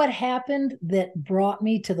know what happened that brought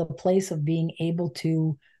me to the place of being able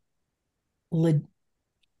to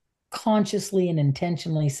consciously and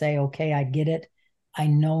intentionally say, okay, I get it. I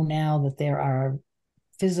know now that there are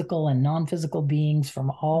physical and non-physical beings from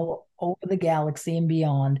all over the galaxy and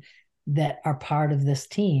beyond that are part of this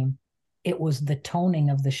team. It was the toning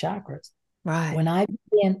of the chakras. Right.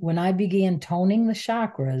 When I began toning the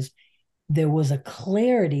chakras, there was a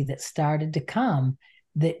clarity that started to come,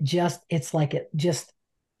 that it's like it just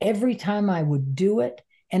every time I would do it.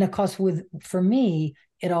 And of course, for me,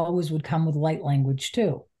 it always would come with light language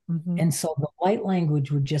too. Mm-hmm. And so the light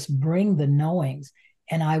language would just bring the knowings.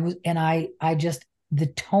 And I just, the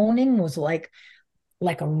toning was like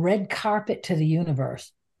a red carpet to the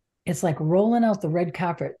universe. It's like rolling out the red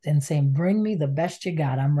carpet and saying, bring me the best you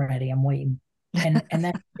got. I'm ready. I'm waiting. And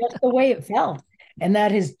that's just the way it felt. And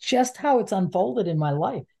that is just how it's unfolded in my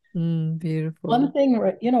life. Beautiful. One thing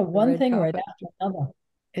right after another.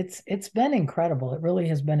 It's been incredible. It really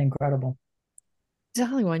has been incredible.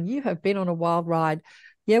 Darling one, you have been on a wild ride.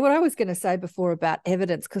 Yeah, what I was going to say before about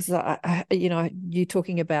evidence, because you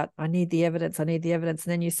talking about I need the evidence, and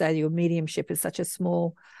then you say your mediumship is such a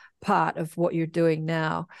small part of what you're doing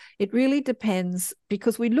now. It really depends,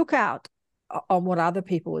 because we look out on what other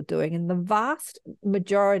people are doing, and the vast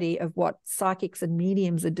majority of what psychics and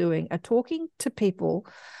mediums are doing are talking to people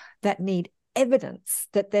that need evidence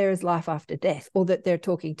that there is life after death, or that they're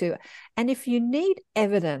talking to. And if you need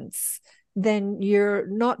evidence, then you're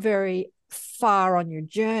not very far on your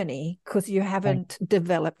journey, because you haven't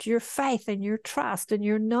developed your faith and your trust and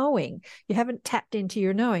your knowing. You haven't tapped into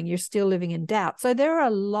your knowing. You're still living in doubt. So there are a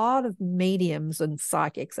lot of mediums and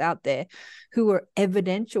psychics out there who are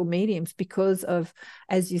evidential mediums because of,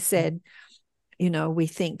 as you said, we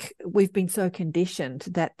think we've been so conditioned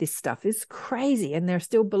that this stuff is crazy, and they're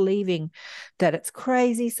still believing that it's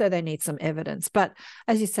crazy, so they need some evidence. But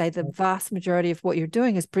as you say, the vast majority of what you're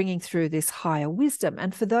doing is bringing through this higher wisdom.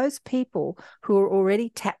 And for those people who are already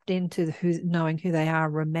tapped into knowing who they are,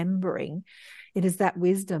 remembering, it is that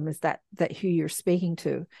wisdom, is that who you're speaking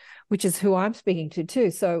to, which is who I'm speaking to too.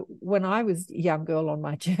 So when I was a young girl on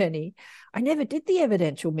my journey, I never did the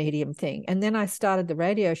evidential medium thing. And then I started the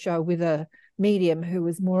radio show with a medium who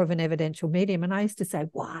was more of an evidential medium. And I used to say,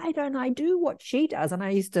 why don't I do what she does? And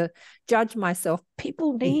I used to judge myself.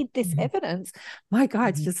 People need this evidence. My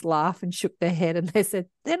guides just laughed and shook their head, and they said,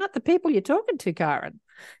 they're not the people you're talking to, Karen.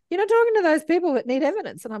 You're not talking to those people that need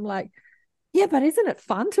evidence. And I'm like, yeah, but isn't it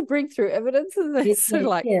fun to bring through evidence? And they sort of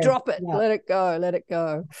like, drop it, let it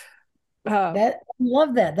go. I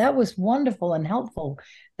love that. That was wonderful and helpful.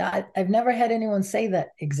 I've never had anyone say that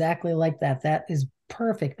exactly like that. That is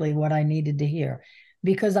perfectly what I needed to hear,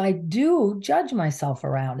 because I do judge myself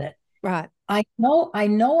around it. Right. I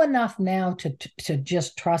know enough now to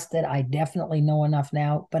just trust it. I definitely know enough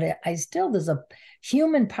now, but I still, there's a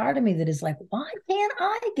human part of me that is like, why can't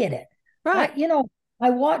I get it? Right. I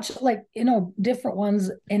watch different ones,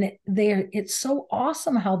 and it's so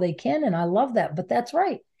awesome how they can, and I love that. But that's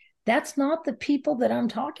right. That's not the people that I'm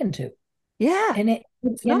talking to. Yeah. And it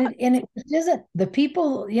isn't the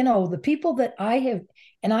people, the people that I have,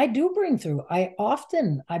 and I do bring through. I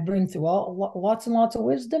bring through lots and lots of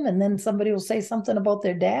wisdom, and then somebody will say something about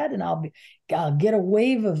their dad, and I'll get a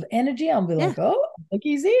wave of energy. I'll be like, oh, I think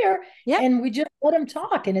he's here. Yeah. And we just let him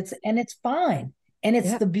talk, and it's fine. And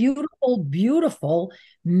it's the beautiful, beautiful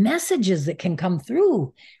messages that can come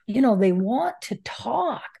through. They want to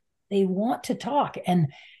talk. And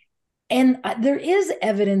there is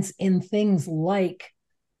evidence in things like,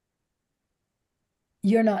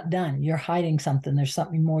 you're not done. You're hiding something. There's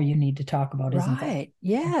something more you need to talk about, isn't there? Right.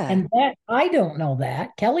 Yeah. And that, I don't know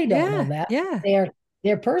that. Kelly don't know that. Yeah.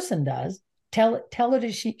 Their person does. Tell her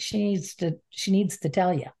that she needs to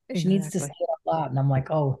tell you. Exactly. She needs to say it out loud. And I'm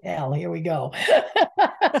like, oh hell, here we go.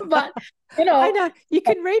 But, I know you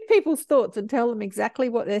can read people's thoughts and tell them exactly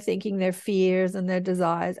what they're thinking, their fears and their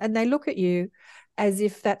desires, and they look at you as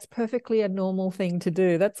if that's perfectly a normal thing to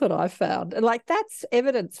do. That's what I found. And like, that's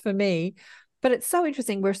evidence for me. But it's so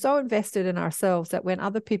interesting. We're so invested in ourselves that when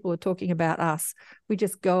other people are talking about us, we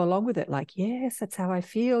just go along with it. Like, yes, that's how I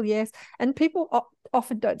feel. Yes. And people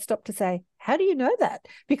often don't stop to say, how do you know that?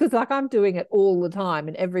 Because like I'm doing it all the time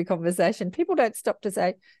in every conversation. People don't stop to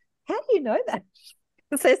say, how do you know that?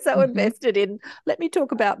 Because they're so invested in, let me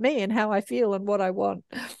talk about me and how I feel and what I want.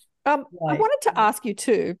 I wanted to ask you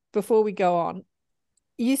too, before we go on,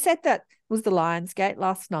 you said that was the Lionsgate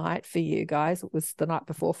last night for you guys. It was the night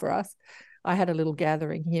before for us. I had a little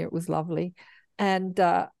gathering here. It was lovely. And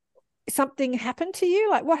something happened to you?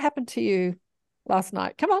 Like, what happened to you last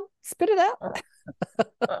night? Come on, spit it out.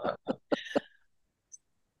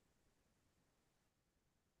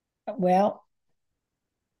 Well,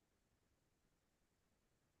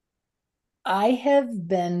 I have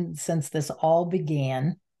been, since this all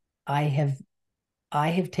began, I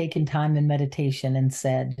have taken time in meditation and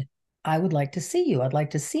said, I would like to see you. I'd like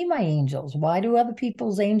to see my angels. Why do other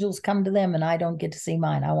people's angels come to them and I don't get to see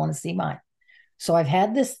mine? I want to see mine. So I've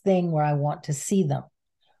had this thing where I want to see them.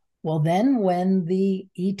 Well, then when the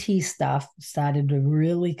ET stuff started to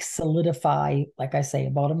really solidify, like I say,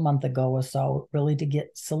 about a month ago or so, really to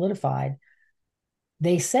get solidified,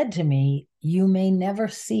 they said to me, you may never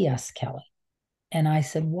see us, Kelly. And I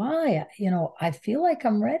said, why? I feel like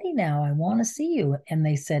I'm ready now. I want to see you. And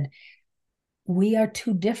they said, we are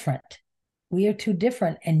too different. We are too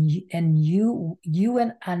different. And you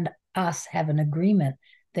and us have an agreement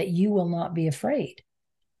that you will not be afraid.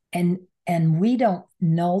 And we don't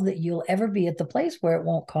know that you'll ever be at the place where it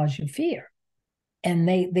won't cause you fear. And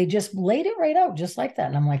they just laid it right out just like that.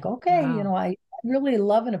 And I'm like, okay, Wow. I really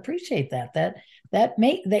love and appreciate that.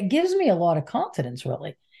 That gives me a lot of confidence,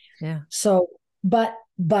 really. Yeah. So, but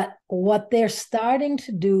what they're starting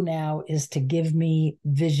to do now is to give me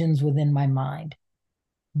visions within my mind,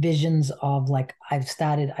 visions of, like,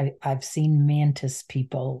 I've seen mantis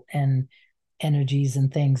people and energies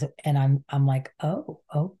and things, and I'm like, oh,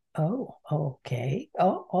 okay, yeah,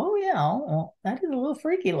 oh, that is a little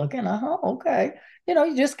freaky looking, okay,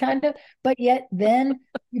 you just kind of, but yet then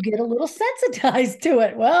you get a little sensitized to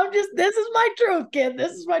it. Well, this is my truth, kid,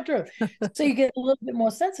 this is my truth. So you get a little bit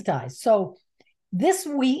more sensitized. So this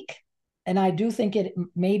week, and I do think it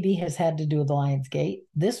maybe has had to do with the Lionsgate,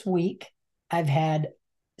 this week I've had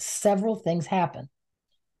several things happen.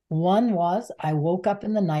 One was I woke up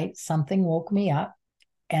in the night, something woke me up,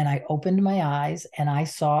 and I opened my eyes and I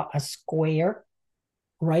saw a square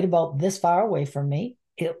right about this far away from me.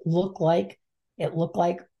 It looked like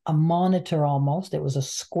a monitor almost. It was a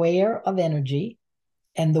square of energy,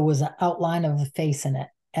 and there was an outline of a face in it.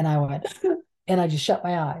 And I went, and I just shut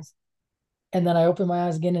my eyes. And then I opened my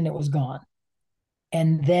eyes again and it was gone.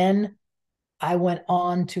 And then I went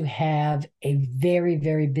on to have a very,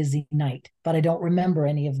 very busy night, but I don't remember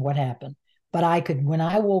any of what happened. But when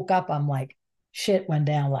I woke up, I'm like, shit went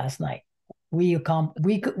down last night. We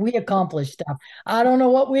accomplished stuff. I don't know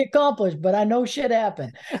what we accomplished, but I know shit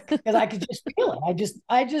happened because I could just feel it.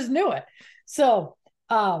 I just knew it. So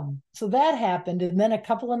that happened. And then a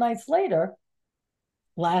couple of nights later,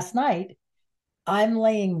 last night, I'm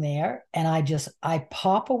laying there and I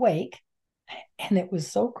pop awake, and it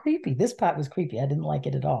was so creepy. This part was creepy. I didn't like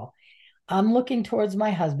it at all. I'm looking towards my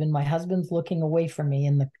husband. My husband's looking away from me,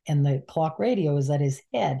 and the clock radio is at his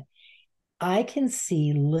head. I can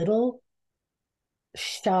see little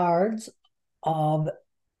shards of,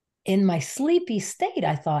 in my sleepy state,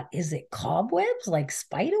 I thought, is it cobwebs, like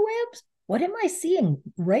spider webs? What am I seeing?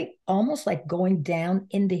 Right, almost like going down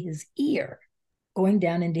into his ear.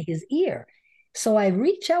 So I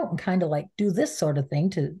reach out and kind of like do this sort of thing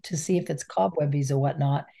to see if it's cobwebbies or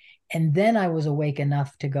whatnot. And then I was awake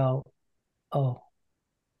enough to go, oh,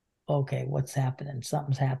 okay, what's happening?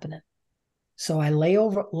 Something's happening. So I lay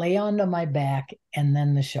onto my back, and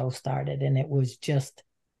then the show started. And it was just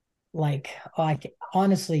like,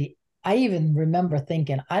 honestly, I even remember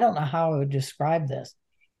thinking, I don't know how I would describe this.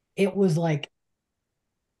 It was like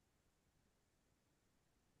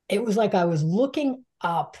I was looking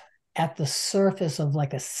up at the surface of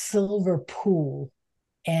like a silver pool,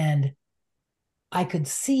 and I could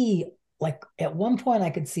see, like, at one point I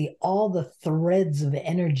could see all the threads of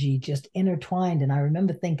energy just intertwined. And I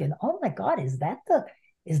remember thinking, oh my God, is that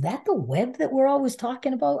the web that we're always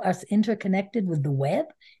talking about, us interconnected with the web?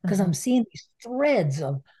 Because I'm seeing these threads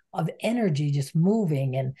of energy just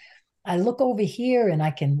moving. And I look over here and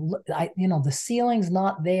the ceiling's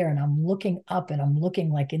not there, and I'm looking up and I'm looking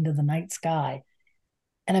like into the night sky.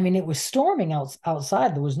 And I mean, it was storming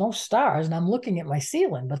outside. There was no stars. And I'm looking at my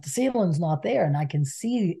ceiling, but the ceiling's not there. And I can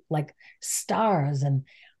see like stars. And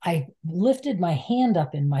I lifted my hand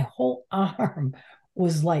up and my whole arm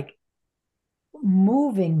was like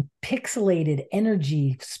moving pixelated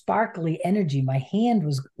energy, sparkly energy. My hand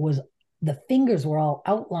was the fingers were all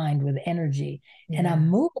outlined with energy. And I'm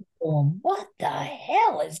moving going, what the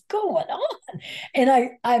hell is going on?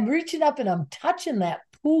 And I'm reaching up and I'm touching that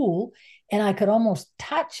pool, and I could almost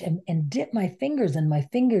touch and dip my fingers, and my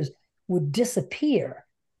fingers would disappear.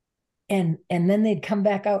 And then they'd come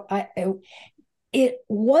back out. It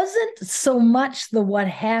wasn't so much the what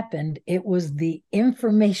happened, it was the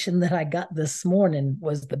information that I got this morning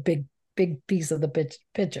was the big piece of the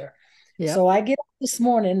picture. Yep. So I get up this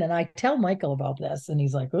morning and I tell Michael about this, and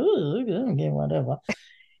he's like, oh, okay, whatever.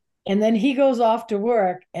 And then he goes off to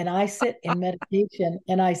work, and I sit in meditation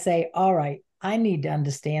and I say, all right, I need to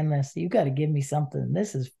understand this. You got to give me something.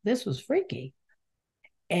 This was freaky.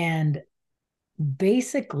 And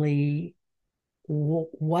basically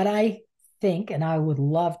what I think, and I would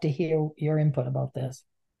love to hear your input about this,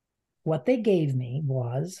 what they gave me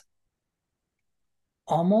was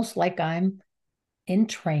almost like I'm in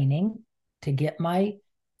training to get my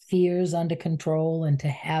fears under control and to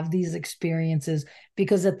have these experiences.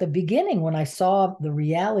 Because at the beginning, when I saw the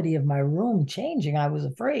reality of my room changing, I was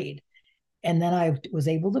afraid. And then I was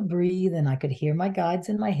able to breathe, and I could hear my guides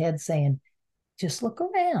in my head saying, just look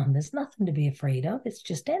around. There's nothing to be afraid of. It's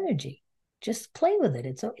just energy. Just play with it.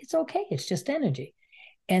 It's okay. It's just energy.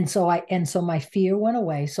 And so my fear went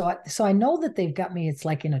away. So I know that they've got me. It's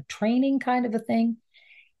like in a training kind of a thing.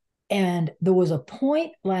 And there was a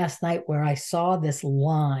point last night where I saw this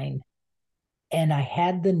line, and I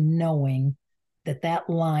had the knowing that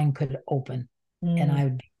line could open,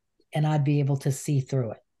 and I'd be able to see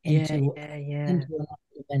through it into another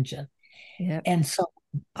dimension. Yeah. And so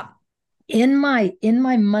in my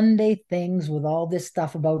Monday things with all this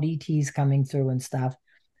stuff about ETs coming through and stuff,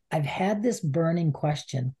 I've had this burning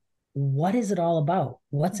question. What is it all about?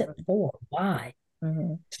 What's it for? Why?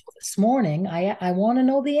 So this morning, I want to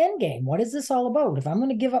know the end game. What is this all about? If I'm going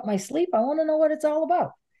to give up my sleep, I want to know what it's all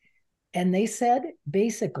about. And they said,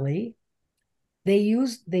 basically,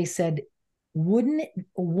 they said,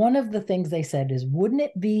 one of the things they said is, wouldn't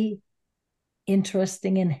it be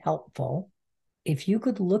interesting and helpful if you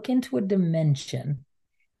could look into a dimension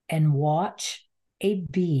and watch a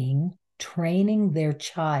being training their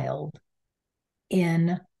child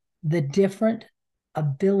in the different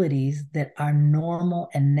abilities that are normal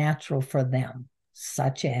and natural for them,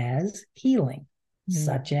 such as healing,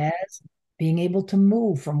 such as being able to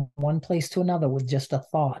move from one place to another with just a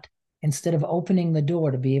thought, instead of opening the door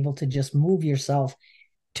to be able to just move yourself,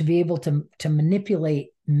 to be able to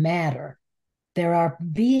manipulate matter. There are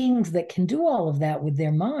beings that can do all of that with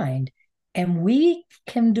their mind, and we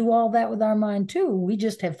can do all that with our mind too. We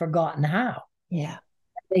just have forgotten how. Yeah.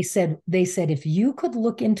 They said, if you could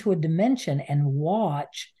look into a dimension and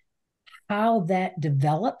watch how that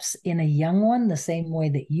develops in a young one, the same way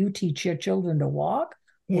that you teach your children to walk,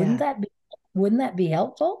 wouldn't that be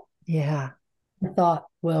helpful? Yeah. I thought,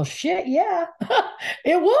 well, shit, yeah,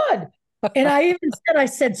 it would. And I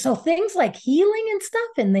said, so things like healing and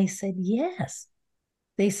stuff? And they said, yes.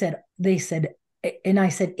 They said, and I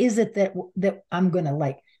said, is it that I'm going to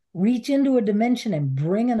like reach into a dimension and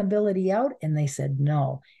bring an ability out? And they said,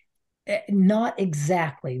 no, not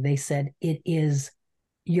exactly. They said, it is,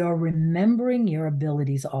 you're remembering your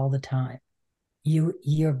abilities all the time.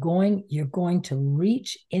 You're going to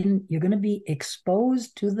reach in, you're going to be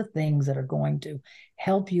exposed to the things that are going to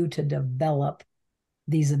help you to develop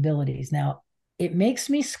these abilities. Now, it makes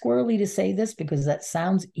me squirrely to say this because that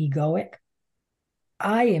sounds egoic.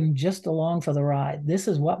 I am just along for the ride. This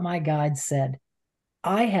is what my guide said.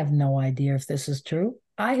 I have no idea if this is true.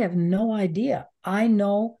 I have no idea. I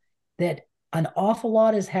know that an awful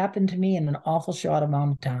lot has happened to me in an awful short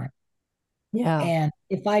amount of time. Yeah. And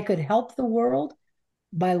if I could help the world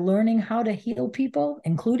by learning how to heal people,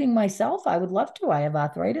 including myself, I would love to. I have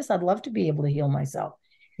arthritis. I'd love to be able to heal myself.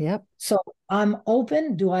 Yep. So I'm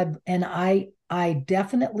open. I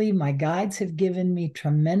definitely, my guides have given me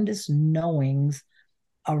tremendous knowings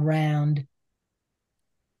around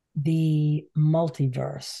the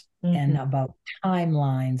multiverse and about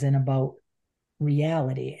timelines and about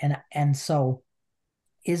reality. And so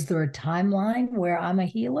is there a timeline where I'm a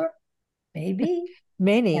healer? Maybe.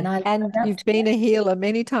 Many. And you've been a healer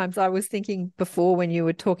many times. I was thinking before when you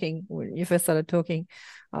were talking, when you first started talking,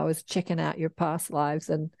 I was checking out your past lives,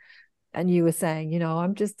 and and you were saying, you know,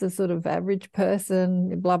 I'm just a sort of average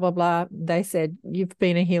person, blah, blah, blah. They said, you've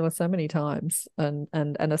been a healer so many times and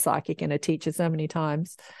a psychic and a teacher so many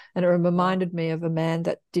times. And it reminded me of a man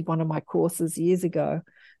that did one of my courses years ago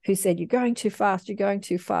who said, you're going too fast, you're going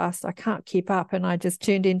too fast. I can't keep up. And I just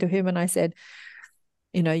tuned into him and I said,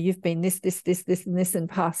 you know, you've been this, and this in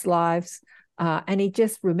past lives. And he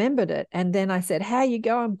just remembered it. And then I said, how are you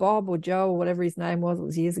going, Bob or Joe or whatever his name was? It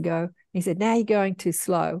was years ago. He said, now you're going too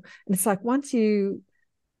slow. And it's like, once you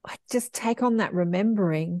just take on that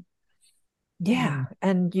remembering,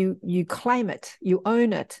 and you claim it, you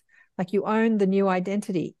own it. Like you own the new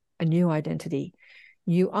identity, a new identity.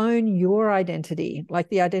 You own your identity, like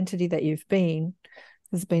the identity that you've been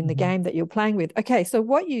has been the game that you're playing with. Okay, so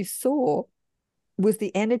what you saw was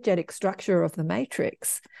the energetic structure of the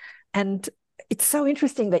matrix. And it's so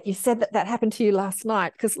interesting that you said that happened to you last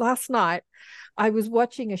night, because last night I was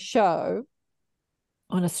watching a show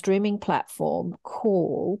on a streaming platform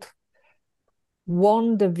called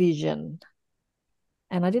WandaVision.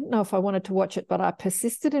 And I didn't know if I wanted to watch it, but I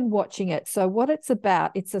persisted in watching it. So what it's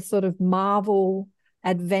about, it's a sort of Marvel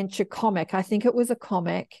adventure comic. I think it was a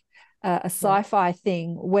comic, a sci-fi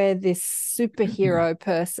thing where this superhero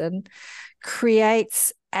person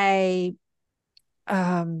creates a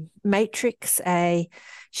matrix.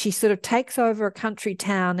 She sort of takes over a country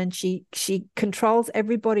town and she controls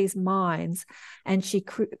everybody's minds, and she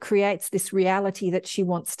creates this reality that she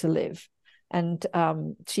wants to live. And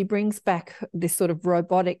she brings back this sort of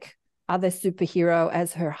robotic other superhero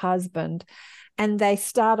as her husband, and they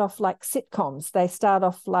start off like sitcoms. They start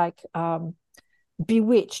off like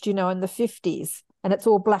Bewitched, you know, in the 50s. And it's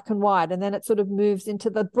all black and white, and then it sort of moves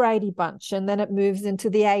into the Brady Bunch, and then it moves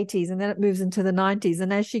into the 80s, and then it moves into the 90s.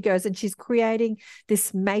 And as she goes, and she's creating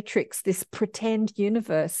this matrix, this pretend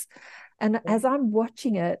universe. And as I'm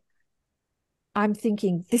watching it, I'm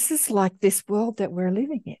thinking, this is like this world that we're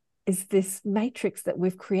living in, is this matrix that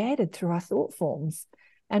we've created through our thought forms.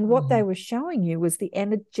 And what they were showing you was the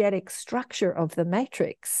energetic structure of the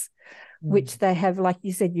matrix, which they have, like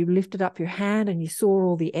you said, you lifted up your hand and you saw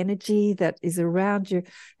all the energy that is around you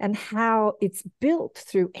and how it's built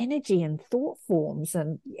through energy and thought forms.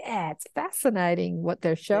 And it's fascinating what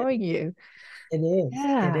they're showing you. It is.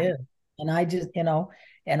 It is. And I just, you know,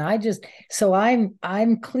 so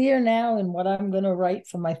I'm clear now in what I'm going to write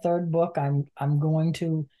for my third book. I'm going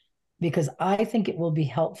to, because I think it will be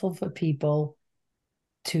helpful for people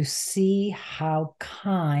to see how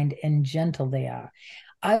kind and gentle they are.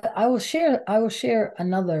 I will share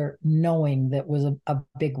another knowing that was a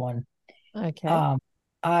big one. Okay.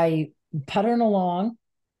 I puttering along,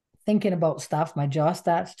 thinking about stuff. My jaw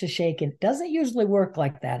starts to shake. It doesn't usually work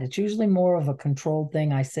like that. It's usually more of a controlled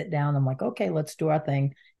thing. I sit down. I'm like, okay, let's do our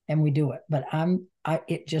thing, and we do it. But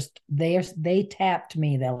they tapped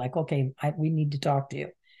me. They're like, okay, we need to talk to you.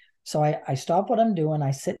 So I stop what I'm doing.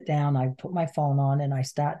 I sit down. I put my phone on, and I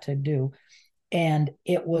start to do. And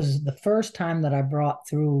it was the first time that I brought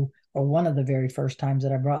through, or one of the very first times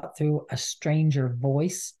that I brought through, a stranger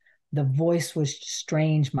voice. The voice was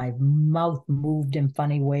strange. My mouth moved in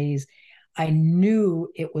funny ways. I knew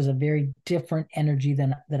it was a very different energy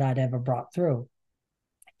than that I'd ever brought through.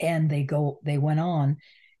 And they went on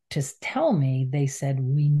to tell me, they said,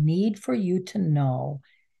 we need for you to know,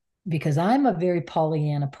 because I'm a very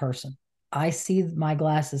Pollyanna person. I see my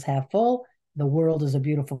glasses half full. The world is a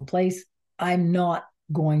beautiful place. I'm not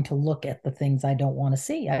going to look at the things I don't want to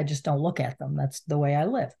see. I just don't look at them. That's the way I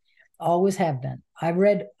live. Always have been. I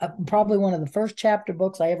read probably one of the first chapter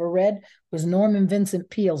books I ever read was Norman Vincent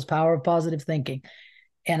Peale's Power of Positive Thinking.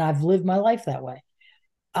 And I've lived my life that way.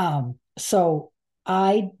 So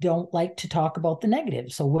I don't like to talk about the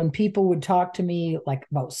negative. So when people would talk to me like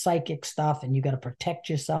about psychic stuff and you got to protect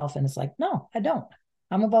yourself, and it's like, no, I don't.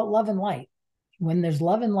 I'm about love and light. When there's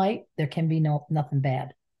love and light, there can be nothing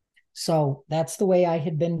bad. So that's the way I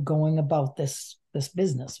had been going about this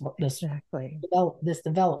business, this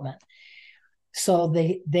development. So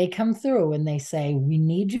they come through and they say, we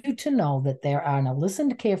need you to know that there are, now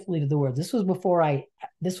listen carefully to the words. This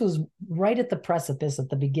was right at the precipice at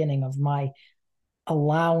the beginning of my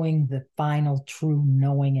allowing the final true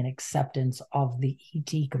knowing and acceptance of the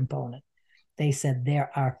ET component. They said there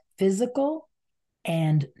are physical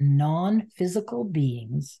and non-physical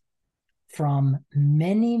beings from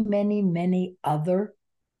many, many, many other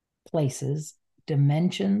places,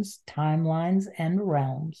 dimensions, timelines, and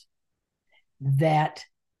realms that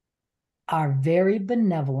are very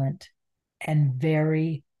benevolent and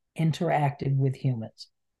very interactive with humans.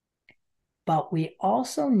 But we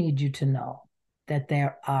also need you to know that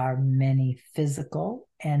there are many physical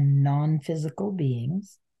and non-physical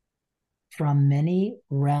beings from many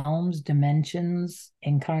realms, dimensions,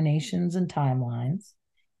 incarnations, and timelines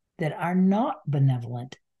that are not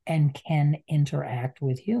benevolent and can interact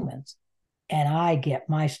with humans. And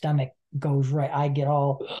my stomach goes right, I get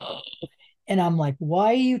all, and I'm like, why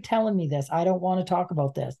are you telling me this? I don't want to talk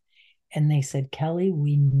about this. And they said, Kelly,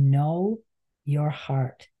 we know your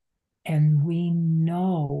heart, and we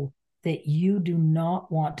know that you do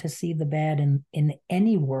not want to see the bad in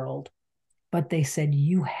any world. But they said,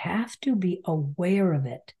 you have to be aware of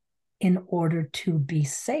it in order to be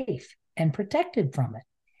safe and protected from it.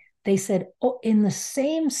 They said, oh, in the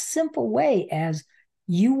same simple way as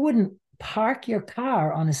you wouldn't park your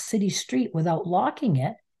car on a city street without locking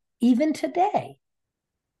it, even today,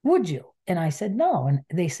 would you? And I said, no. And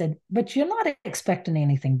they said, but you're not expecting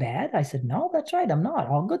anything bad. I said, no, that's right. I'm not.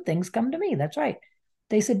 All good things come to me. That's right.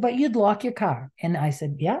 They said, but you'd lock your car. And I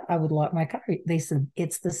said, yeah, I would lock my car. They said,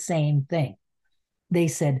 it's the same thing. They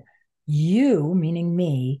said, you, meaning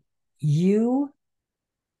me,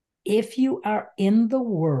 if you are in the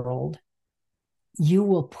world, you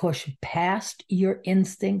will push past your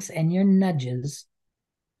instincts and your nudges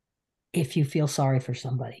if you feel sorry for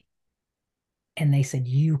somebody. And they said,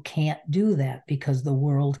 you can't do that because the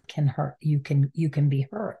world can hurt. You can be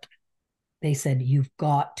hurt. They said, you've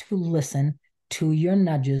got to listen to your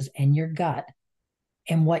nudges and your gut.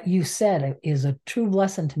 And what you said is a true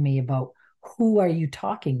lesson to me about who are you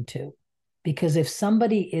talking to? Because if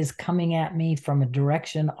somebody is coming at me from a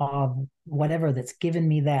direction of whatever that's given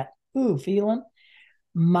me that feeling,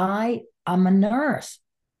 I'm a nurse,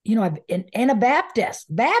 and a Baptist,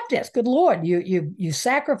 good Lord, you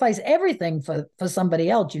sacrifice everything for somebody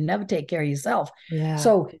else. You never take care of yourself. Yeah.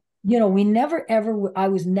 So, I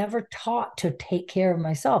was never taught to take care of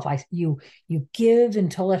myself. You give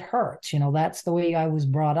until it hurts. That's the way I was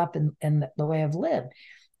brought up and the way I've lived.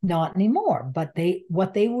 Not anymore. But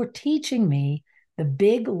what they were teaching me, the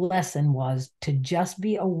big lesson was to just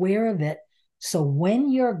be aware of it. So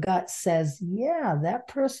when your gut says, yeah, that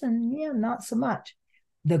person, yeah, not so much.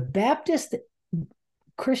 The Baptist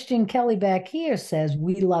Christian Kelly back here says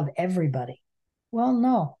we love everybody. Well,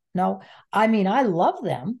 no. I mean, I love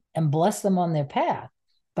them and bless them on their path.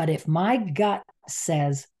 But if my gut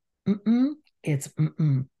says, it's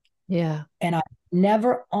Yeah. And I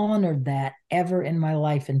never honored that ever in my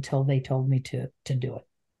life until they told me to do it.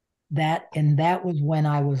 That was when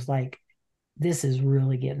I was like, this is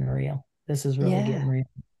really getting real. This is really getting real.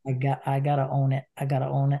 I gotta own it. I gotta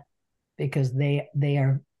own it because they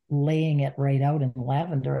are laying it right out in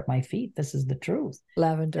lavender at my feet. This is the truth.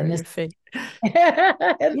 Lavender at your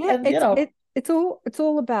feet. It's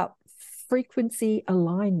all about frequency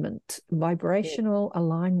alignment, vibrational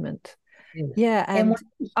alignment. Yeah. And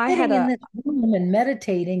I had in this room and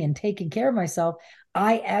meditating and taking care of myself,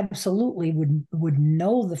 I absolutely would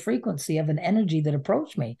know the frequency of an energy that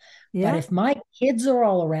approached me. Yeah. But if my kids are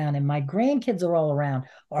all around and my grandkids are all around,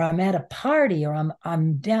 or I'm at a party, or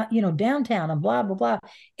I'm down, downtown and blah, blah, blah,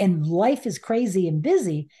 and life is crazy and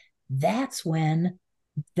busy, that's when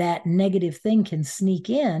that negative thing can sneak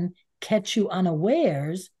in, catch you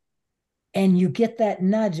unawares, and you get that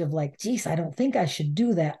nudge of like, geez, I don't think I should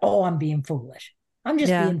do that. Oh, I'm being foolish. I'm just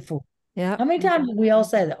being foolish. Yeah. How many times have we all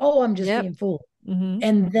said that? Oh, I'm just being foolish. Mm-hmm.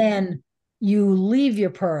 And then you leave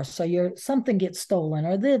your purse or something gets stolen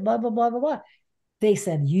or this, blah, blah, blah, blah, blah. They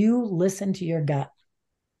said, you listen to your gut.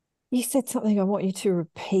 You said something, I want you to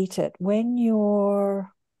repeat it. When you're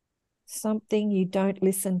something, you don't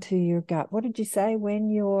listen to your gut. What did you say? When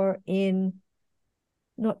you're in,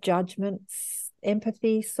 not judgments,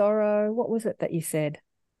 empathy, sorrow, what was it that you said?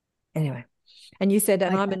 Anyway, and you said,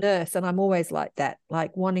 and I'm a nurse and I'm always like that,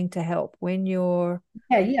 like wanting to help. When you're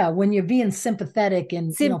when you're being sympathetic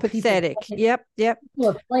and sympathetic, yep people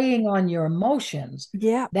are playing on your emotions.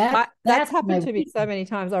 That's happened to me so many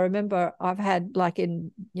times. I remember I've had, like,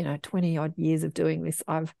 in 20 odd years of doing this,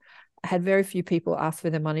 I've had very few people ask for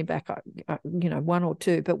their money back, one or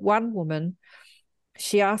two, but one woman,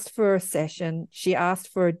 she asked for a session, she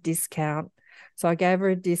asked for a discount. So I gave her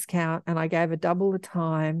a discount and I gave her double the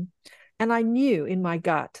time. And I knew in my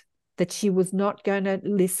gut that she was not going to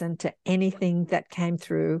listen to anything that came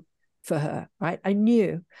through for her, right? I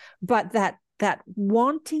knew. But that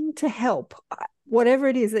wanting to help, whatever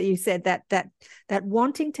it is that you said, that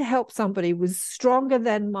wanting to help somebody was stronger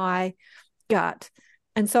than my gut.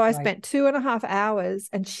 And so I spent 2.5 hours,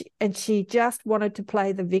 and she just wanted to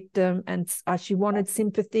play the victim, and she wanted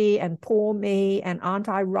sympathy and poor me, and aren't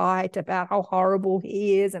I right about how horrible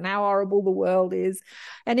he is and how horrible the world is.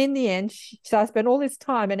 And in the end, so I spent all this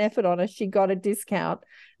time and effort on her. She got a discount,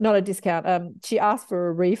 not a discount. She asked for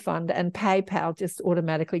a refund, and PayPal just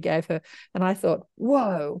automatically gave her. And I thought,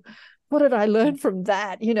 whoa. what did I learn from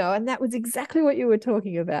that? And that was exactly what you were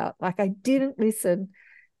talking about. Like, I didn't listen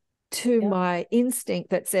to my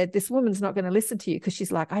instinct that said, this woman's not going to listen to you, because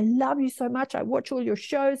she's like, I love you so much. I watch all your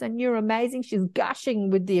shows and you're amazing. She's gushing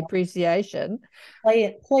with the appreciation.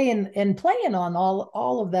 Playing on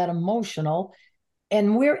all of that emotional.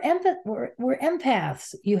 And we're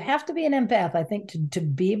empaths. You have to be an empath, I think, to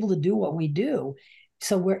be able to do what we do.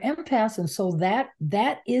 So we're empaths, and so that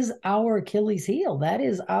is our Achilles heel. That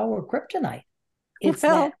is our kryptonite. It's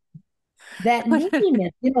that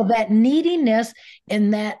neediness, that neediness,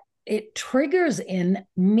 and that it triggers in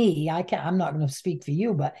me. I'm not going to speak for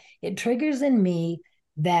you, but it triggers in me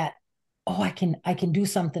that, oh, I can do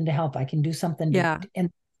something to help. I can do something. And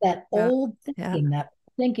that old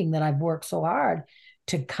thinking that I've worked so hard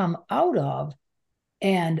to come out of.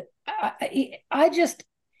 And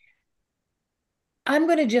I'm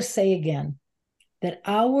going to just say again that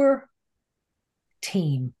our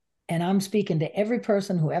team, and I'm speaking to every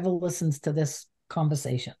person who ever listens to this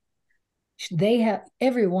conversation, they have,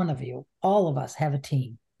 every one of you, all of us have a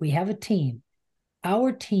team. We have a team.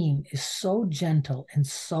 Our team is so gentle and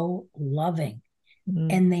so loving,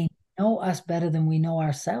 and they know us better than we know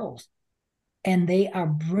ourselves. And they are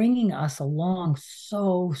bringing us along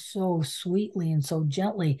so, so sweetly and so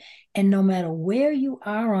gently. And no matter where you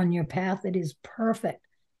are on your path, it is perfect.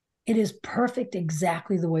 It is perfect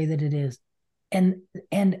exactly the way that it is. And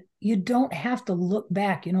you don't have to look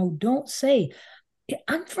back. Don't say,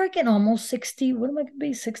 I'm freaking almost 60. What am I going to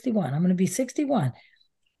be? 61. I'm going to be 61.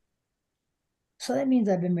 So that means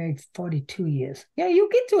I've been married 42 years. Yeah, you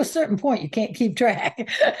get to a certain point, you can't keep track.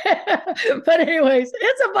 But anyways,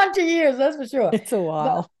 it's a bunch of years, that's for sure. It's a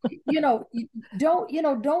while. But,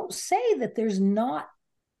 don't say that there's not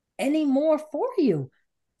any more for you.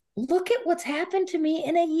 Look at what's happened to me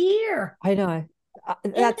in a year. I know.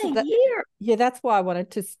 Year. Yeah, that's why I wanted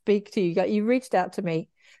to speak to you. You reached out to me,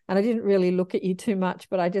 and I didn't really look at you too much,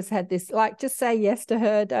 but I just had this, like, just say yes to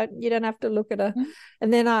her. You don't have to look at her. Mm-hmm.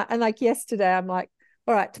 And then like yesterday, I'm like,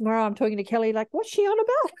 all right, tomorrow I'm talking to Kelly, like, what's she on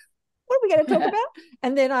about? What are we going to talk about?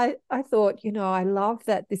 And then I thought, I love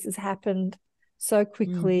that this has happened so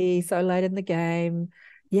quickly, so late in the game.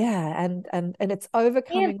 Yeah. And it's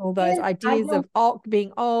overcoming all those ideas of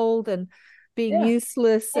being old and being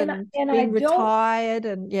useless and being retired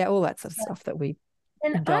and all that sort of stuff that we.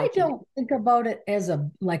 And I don't think about it as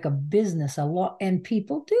like a business a lot. And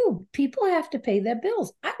people do. People have to pay their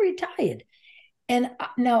bills. I retired. And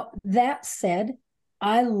now that said,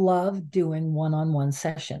 I love doing one-on-one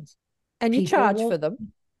sessions. And you charge for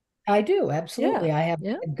them? I do, absolutely. Yeah.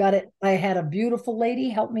 Got it. I had a beautiful lady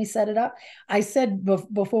help me set it up. I said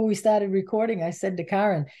before we started recording, I said to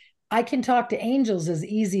Karen, I can talk to angels as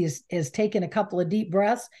easy as taking a couple of deep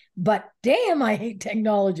breaths, but damn, I hate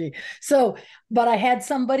technology. So, but I had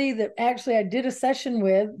somebody that actually I did a session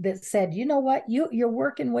with that said, you know what, you're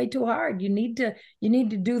working way too hard. You need to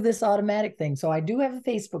do this automatic thing. So I do have a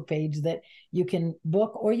Facebook page that you can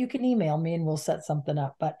book, or you can email me and we'll set something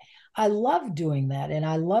up. But I love doing that. And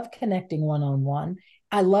I love connecting one-on-one.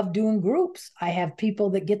 I love doing groups. I have people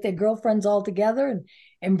that get their girlfriends all together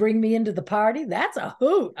and bring me into the party. That's a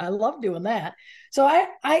hoot. I love doing that. So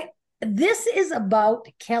this is about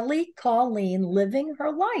Kelly Colleen living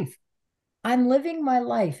her life. I'm living my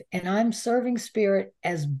life and I'm serving spirit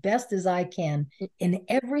as best as I can in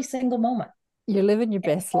every single moment. You're living your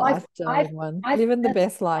best life, darling. Living the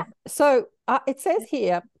best life. So it says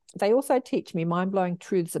here, they also teach me mind-blowing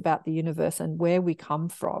truths about the universe and where we come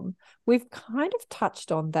from. We've kind of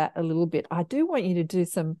touched on that a little bit. I do want you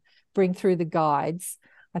to bring through the guides.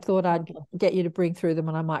 I thought I'd get you to bring through them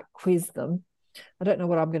and I might quiz them. I don't know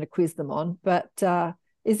what I'm going to quiz them on, but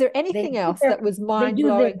is there anything else that was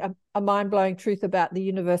mind-blowing, a mind-blowing truth about the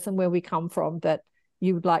universe and where we come from that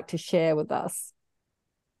you would like to share with us?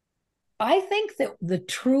 I think that the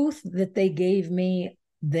truth that they gave me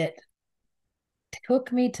that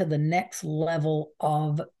took me to the next level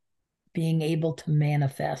of being able to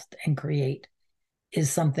manifest and create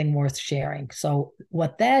is something worth sharing. So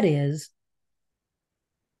what that is,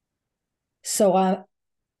 so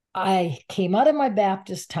I came out of my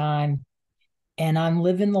Baptist time and I'm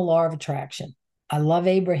living the law of attraction. I love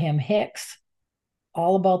Abraham Hicks,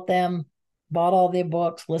 all about them, bought all their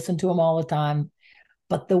books, listened to them all the time.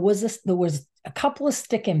 But there was a couple of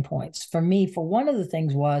sticking points for me. For one of the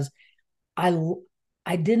things was I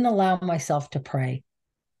didn't allow myself to pray.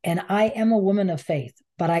 And I am a woman of faith,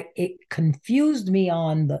 but it confused me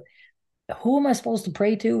on who am I supposed to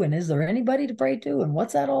pray to? And is there anybody to pray to? And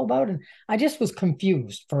what's that all about? And I just was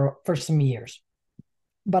confused for some years,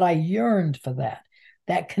 but I yearned for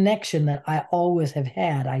that connection that I always have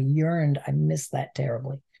had. I miss that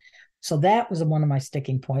terribly. So that was one of my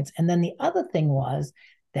sticking points. And then the other thing was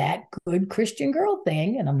that good Christian girl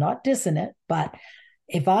thing, and I'm not dissing it, but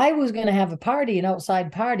if I was going to have a party, an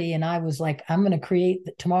outside party, and I was like, I'm going to create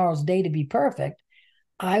tomorrow's day to be perfect,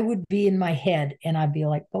 I would be in my head and I'd be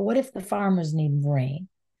like, but what if the farmers need rain?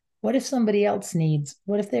 What if somebody else needs,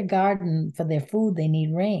 what if their garden for their food, they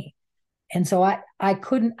need rain? And so I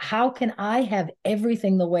couldn't, how can I have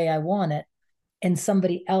everything the way I want it and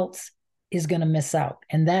somebody else is going to miss out?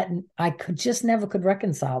 And that I could just never could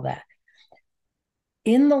reconcile that.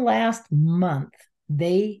 In the last month,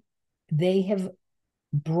 they have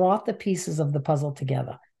brought the pieces of the puzzle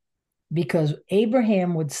together, because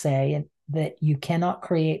Abraham would say that you cannot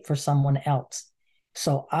create for someone else.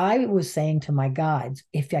 So I was saying to my guides,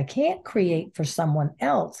 if I can't create for someone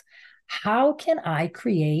else, how can I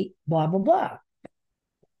create blah, blah, blah?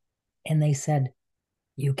 And they said,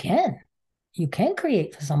 you can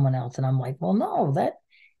create for someone else. And I'm like, well, no, that.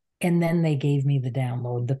 And then they gave me the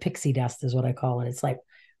download. The pixie dust is what I call it. It's like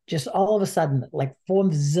just all of a sudden, like 4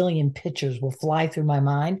 zillion pictures will fly through my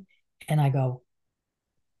mind. And I go,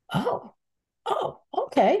 oh,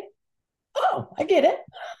 okay. Oh, I get it.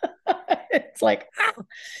 It's like, oh.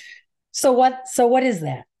 So what is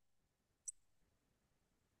that?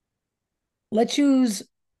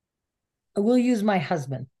 We'll use my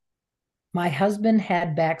husband. My husband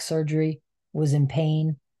had back surgery, was in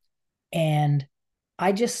pain, and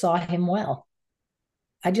I just saw him well.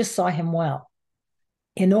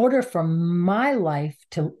 In order for my life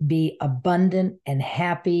to be abundant and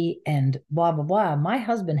happy and blah, blah, blah, my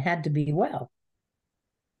husband had to be well.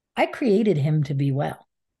 I created him to be well.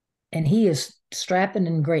 And he is strapping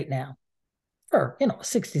and great now for, a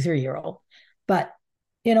 63-year-old. But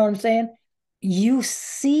you know what I'm saying? You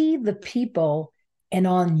see the people, and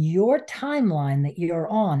on your timeline that you're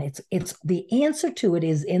on, it's the answer to it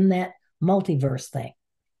is in that multiverse thing.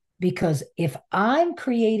 Because if I'm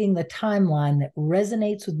creating the timeline that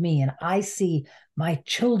resonates with me and I see my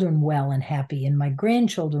children well and happy and my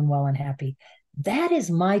grandchildren well and happy, that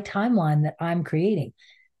is my timeline that I'm creating.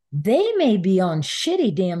 They may be on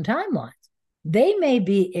shitty damn timelines. They may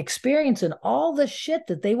be experiencing all the shit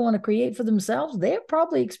that they want to create for themselves. They're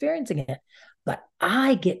probably experiencing it. But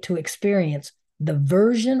I get to experience the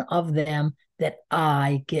version of them that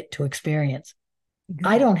I get to experience. Good.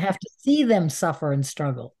 I don't have to see them suffer and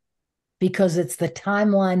struggle, because it's the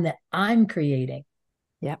timeline that I'm creating.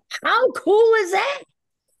 Yeah. How cool is that?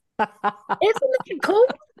 Isn't it cool?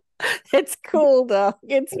 It's cool, though.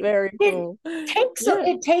 It's very cool.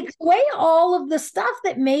 It takes away all of the stuff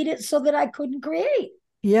that made it so that I couldn't create.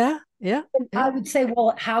 Yeah. I would say,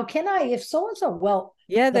 well, how can I? If so and so, well,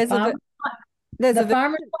 the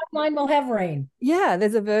farmer's timeline will have rain. Yeah,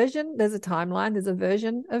 there's a timeline, there's a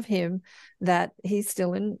version of him that he's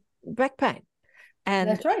still in back pain. And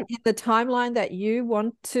that's right. In the timeline that you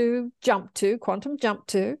want to quantum jump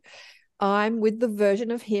to, I'm with the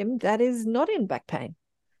version of him that is not in back pain.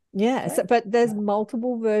 Yeah. Right. But there's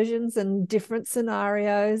multiple versions and different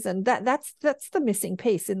scenarios, and that's the missing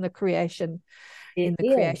piece in the creation.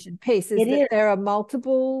 Creation piece is that there are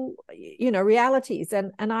multiple, realities.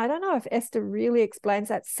 And I don't know if Esther really explains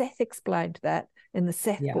that. Seth explained that in the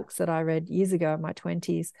Seth books that I read years ago in my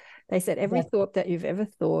 20s. They said every thought that you've ever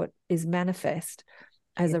thought is manifest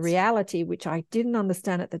as a reality, which I didn't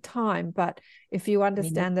understand at the time. But if you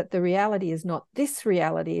understand that the reality is not this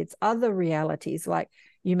reality, it's other realities. Like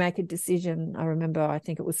you make a decision. I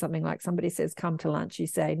think it was something like somebody says, come to lunch. You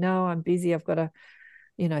say, no, I'm busy. I've got to,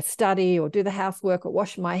 study or do the housework or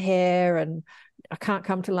wash my hair and I can't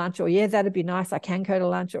come to lunch, or yeah, that'd be nice, I can go to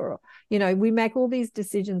lunch, or we make all these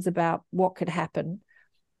decisions about what could happen,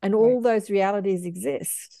 and all those realities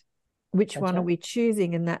exist. Which one are we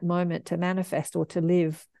choosing in that moment to manifest or to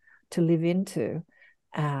live into?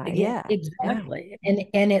 Exactly.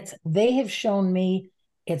 And it's, they have shown me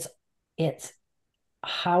it's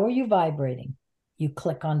how are you vibrating? You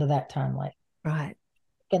click onto that timeline. Right.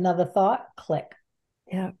 Another thought, click.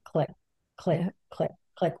 Yeah. Click.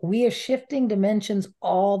 We are shifting dimensions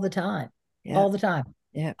all the time. Yeah. All the time.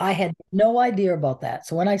 Yeah. I had no idea about that.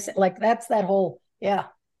 So when I say, like, that's that whole,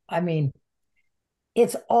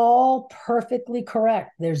 it's all perfectly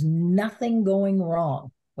correct. There's nothing going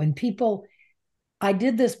wrong. I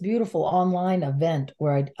did this beautiful online event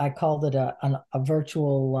where I called it a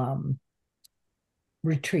virtual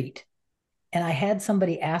retreat. And I had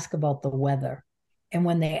somebody ask about the weather. And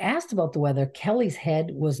when they asked about the weather, Kelly's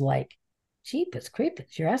head was like, Jeepers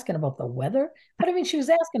creepers, you're asking about the weather? But I mean, she was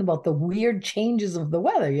asking about the weird changes of the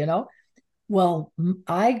weather, Well,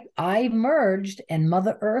 I merged, and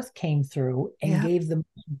Mother Earth came through and gave the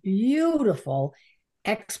beautiful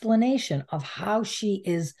explanation of how she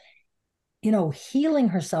is healing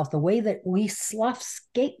herself the way that we slough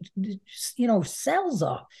cells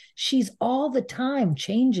off. She's all the time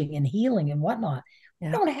changing and healing and whatnot. Yeah.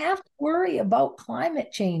 We don't have to worry about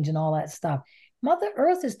climate change and all that stuff. Mother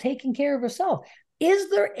Earth is taking care of herself. Is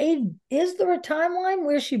there a timeline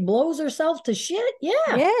where she blows herself to shit?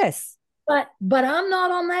 Yeah. Yes. But I'm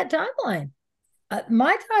not on that timeline.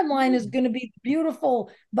 My timeline is going to be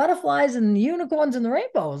beautiful butterflies and unicorns and the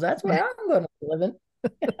rainbows. That's where I'm going to be living.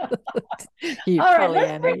 All right,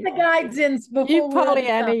 let's bring the guides in before you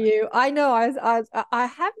Pollyanna. You, I know. I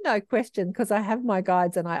have no question because I have my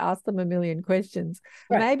guides and I ask them a million questions.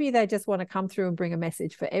 Right. Maybe they just want to come through and bring a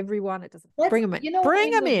message for everyone. It doesn't bring them in.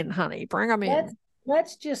 Bring them in, honey. Bring them in.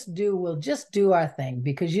 We'll just do our thing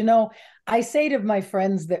because I say to my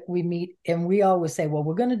friends that we meet and we always say, well,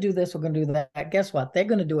 we're going to do this, we're going to do that. Guess what? They're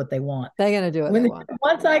going to do what they want. They're going to do what they want.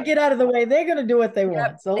 Once I get out of the way, they're going to do what they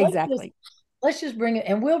want. So exactly. Let's just bring it,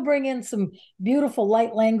 and we'll bring in some beautiful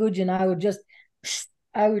light language. And I would just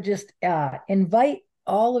invite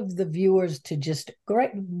all of the viewers to just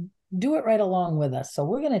do it right along with us. So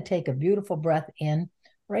we're going to take a beautiful breath in,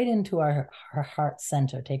 right into our heart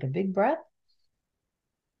center. Take a big breath.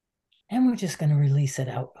 And we're just going to release it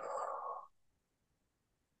out.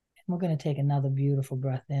 And we're going to take another beautiful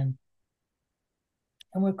breath in.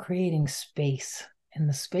 And we're creating space. And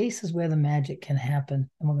the space is where the magic can happen.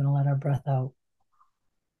 And we're going to let our breath out.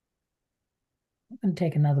 We're going to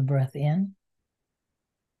take another breath in.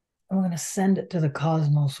 And we're going to send it to the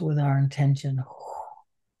cosmos with our intention.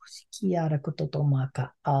 And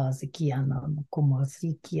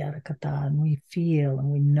we feel and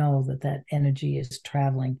we know that energy is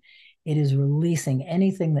traveling. It is releasing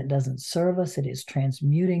anything that doesn't serve us. It is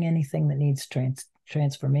transmuting anything that needs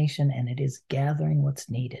transformation, and it is gathering what's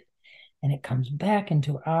needed. And it comes back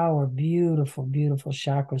into our beautiful, beautiful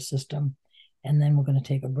chakra system. And then we're going to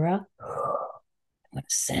take a breath. I'm going to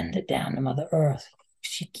send it down to Mother Earth.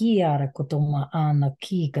 And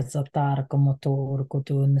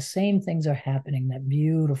the same things are happening, that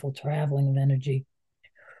beautiful traveling of energy.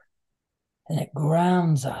 And it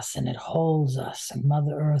grounds us and it holds us. And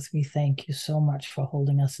Mother Earth, we thank you so much for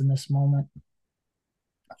holding us in this moment.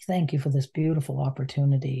 Thank you for this beautiful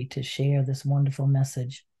opportunity to share this wonderful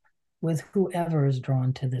message with whoever is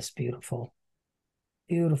drawn to this beautiful,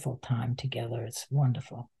 beautiful time together. It's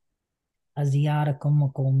wonderful. Open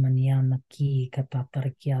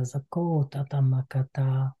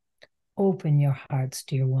your hearts,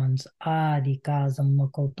 dear ones.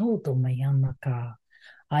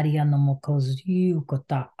 Ariana mokos you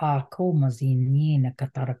kota a komazinina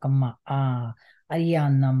katarakama a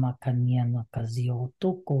Ariana makaniana kazio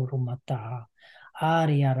toko rumata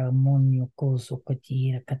Ariara monyo koso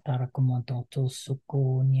katira katarakomoto to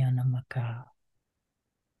suko niana maka.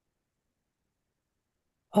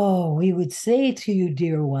 Oh, we would say to you,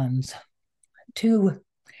 dear ones, to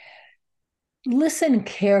listen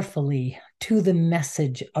carefully to the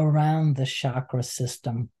message around the chakra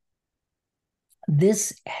system.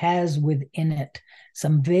 This has within it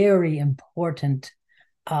some very important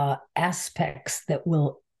aspects that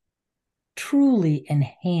will truly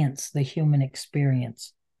enhance the human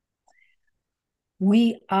experience.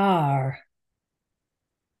 We are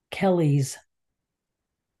Kelly's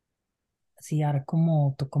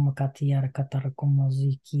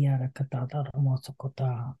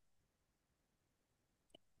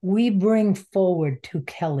we bring forward to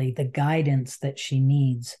Kelly the guidance that she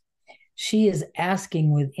needs. She is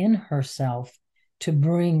asking within herself to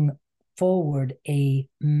bring forward a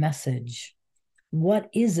message. What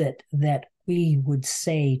is it that we would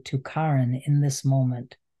say to Karen in this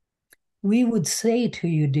moment? We would say to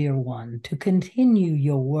you, dear one, to continue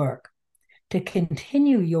your work,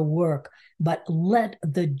 but let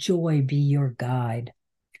the joy be your guide.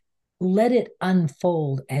 Let it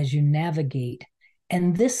unfold as you navigate.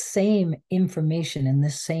 And this same information and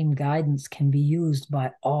this same guidance can be used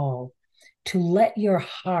by all. To let your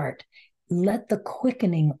heart, let the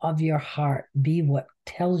quickening of your heart be what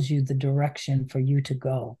tells you the direction for you to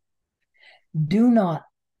go. Do not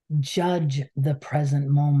judge the present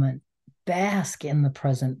moment. Bask in the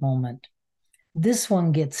present moment. This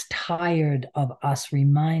one gets tired of us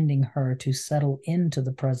reminding her to settle into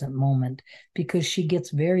the present moment because she gets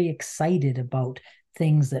very excited about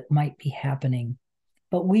things that might be happening.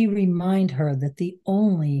 But we remind her that the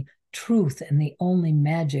only truth and the only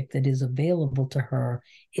magic that is available to her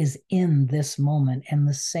is in this moment, and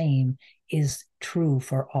the same is true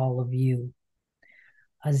for all of you.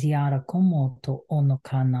 We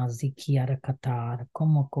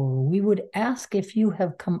would ask if you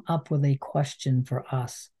have come up with a question for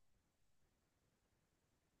us.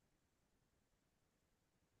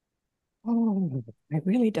 Oh, I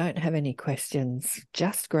really don't have any questions.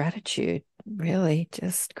 Just gratitude, really,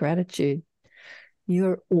 just gratitude.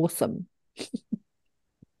 You're awesome.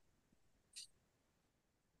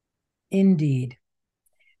 Indeed.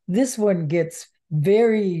 This one gets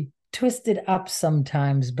very twisted up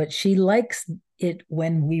sometimes, but she likes it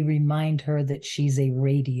when we remind her that she's a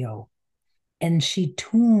radio, and she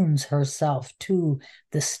tunes herself to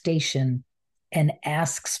the station and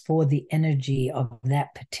asks for the energy of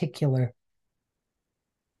that particular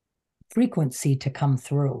frequency to come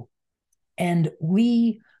through. And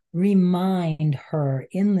we remind her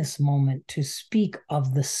in this moment to speak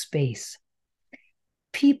of the space.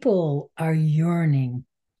 People are yearning.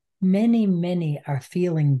 Many are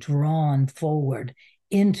feeling drawn forward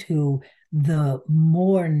into the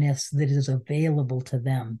moreness that is available to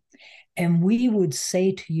them. And we would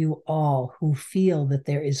say to you all who feel that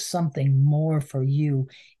there is something more for you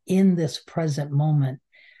in this present moment,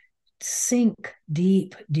 sink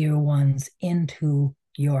deep, dear ones, into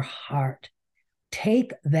your heart.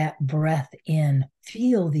 Take that breath in,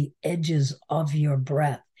 feel the edges of your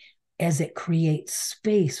breath as it creates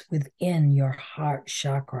space within your heart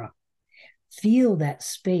chakra. Feel that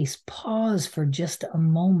space. Pause for just a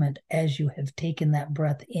moment as you have taken that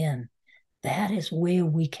breath in. That is where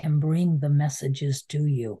we can bring the messages to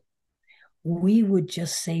you. We would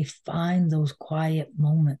just say, find those quiet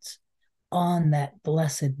moments on that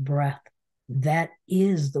blessed breath. That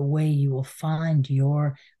is the way you will find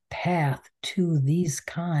your path to these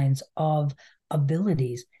kinds of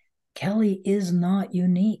abilities. Kelly is not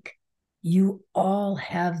unique. You all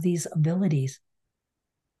have these abilities.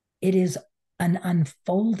 It is an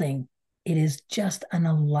unfolding. It is just an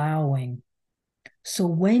allowing. So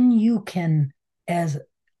when you can, as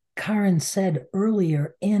Karen said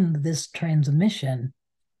earlier in this transmission,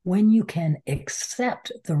 when you can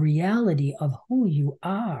accept the reality of who you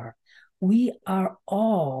are, we are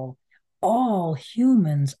all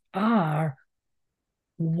humans are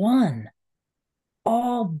one.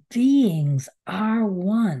 All beings are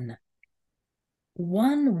one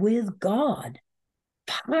with God,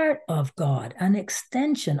 part of God, an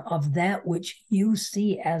extension of that which you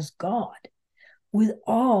see as God, with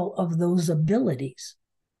all of those abilities.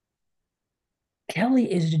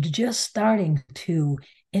 Kelly is just starting to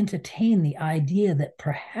entertain the idea that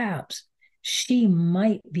perhaps she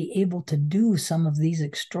might be able to do some of these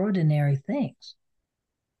extraordinary things.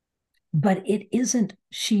 But it isn't,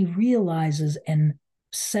 she realizes and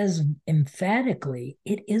says emphatically,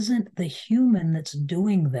 it isn't the human that's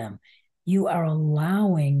doing them. You are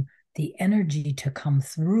allowing the energy to come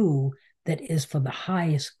through that is for the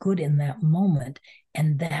highest good in that moment.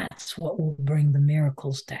 And that's what will bring the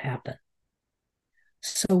miracles to happen.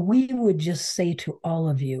 So we would just say to all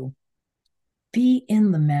of you, be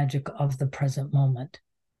in the magic of the present moment.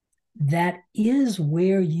 That is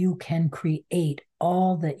where you can create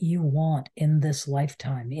all that you want in this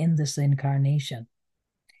lifetime, in this incarnation.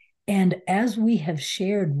 And as we have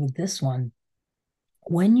shared with this one,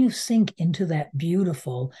 when you sink into that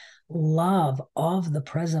beautiful love of the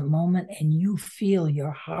present moment and you feel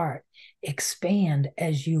your heart expand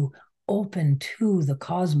as you open to the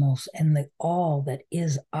cosmos and the all that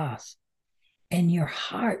is us, and your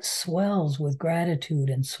heart swells with gratitude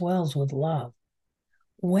and swells with love,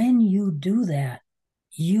 when you do that,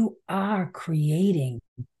 you are creating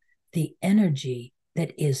the energy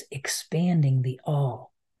that is expanding the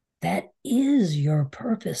all. That is your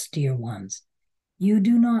purpose, dear ones. You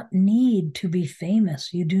do not need to be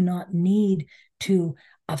famous. You do not need to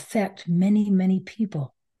affect many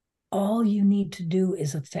people. All you need to do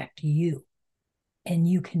is affect you. And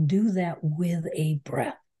you can do that with a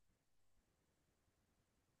breath.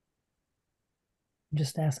 I'm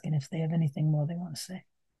just asking if they have anything more they want to say.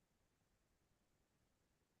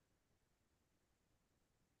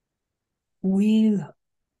 We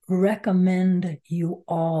recommend you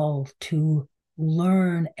all to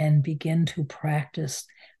learn and begin to practice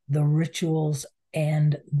the rituals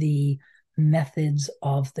and the methods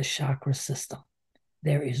of the chakra system.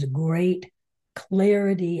 There is great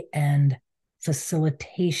clarity and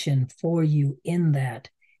facilitation for you in that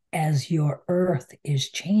as your earth is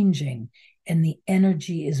changing and the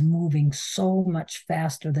energy is moving so much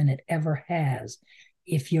faster than it ever has.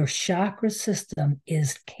 If your chakra system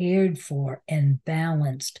is cared for and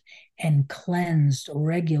balanced and cleansed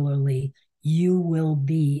regularly, you will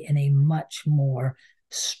be in a much more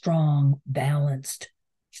strong, balanced,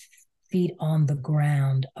 feet on the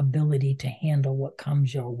ground ability to handle what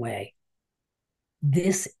comes your way.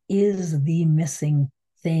 This is the missing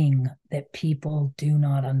thing that people do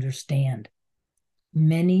not understand.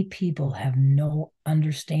 Many people have no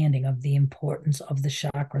understanding of the importance of the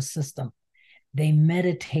chakra system. they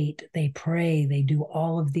meditate, they pray, they do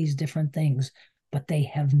all of these different things, but they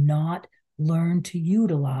have not learned to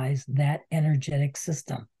utilize that energetic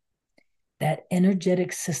system. That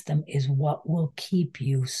energetic system is what will keep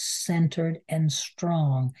you centered and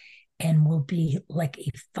strong and will be like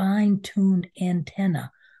a fine-tuned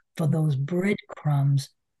antenna for those breadcrumbs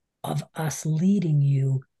of us leading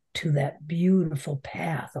you to that beautiful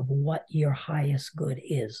path of what your highest good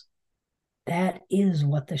is. That is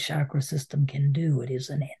what the chakra system can do. It is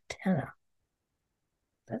an antenna.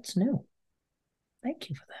 That's new. Thank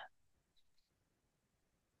you for that.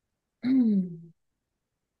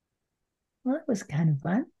 Well, that was kind of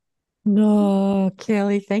fun. No,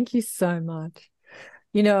 Kelly, thank you so much.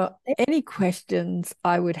 You know, any questions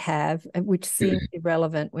I would have, which seemed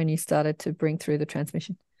irrelevant when you started to bring through the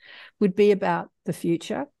transmission, would be about the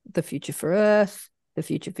future for Earth, the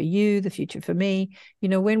future for you, the future for me. You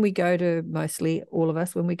know, when we go to, mostly all of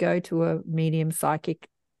us, when we go to a medium psychic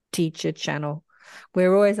teacher channel,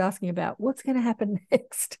 we're always asking about what's going to happen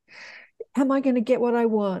next. Am I going to get what I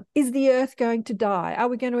want? Is the Earth going to die? Are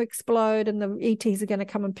we going to explode and the ETs are going to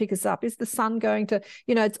come and pick us up? Is the sun going to,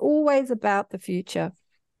 you know, it's always about the future.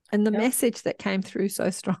 And the message that came through so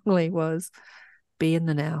strongly was be in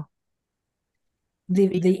the now.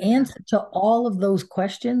 The answer to all of those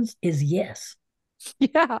questions is yes.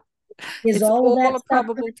 Yeah. Is all of that a stuff,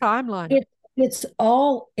 probable timeline. It's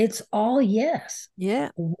all yes. Yeah.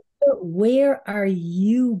 Where are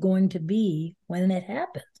you going to be when it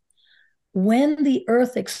happens? When the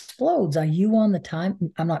Earth explodes, are you on the time?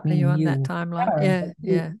 I'm not meaning on you that timeline.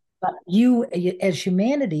 Yeah. But you, as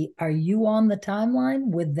humanity, are you on the timeline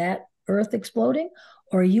with that Earth exploding?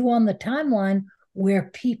 Or are you on the timeline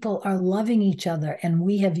where people are loving each other and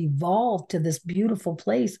we have evolved to this beautiful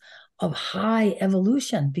place of high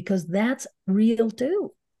evolution? Because that's real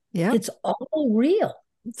too. Yeah. It's all real.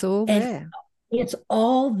 It's all there. It's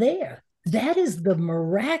all there. That is the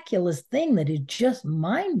miraculous thing that is just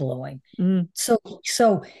mind-blowing. So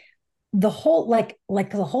the whole like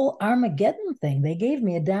the whole Armageddon thing, they gave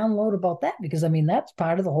me a download about that because I mean that's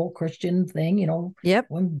part of the whole Christian thing, you know. Yep.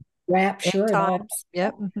 When rapture and all.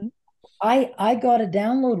 Yep. Mm-hmm. I got a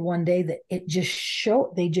download one day that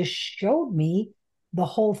they just showed me the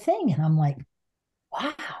whole thing, and I'm like,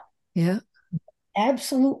 wow. Yeah.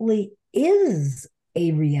 Absolutely is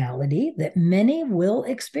a reality that many will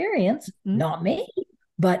experience, not me,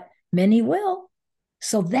 but many will.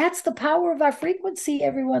 So that's the power of our frequency,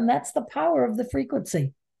 everyone. That's the power of the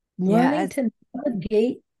frequency. Learning to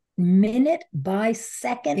navigate minute by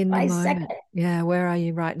second by second. Yeah, where are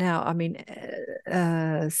you right now? I mean,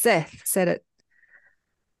 Seth said it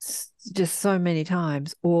just so many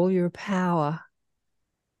times. All your power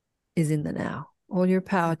is in the now. All your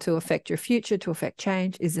power to affect your future, to affect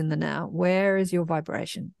change is in the now. Where is your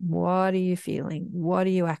vibration? What are you feeling? What are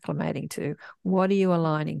you acclimating to? What are you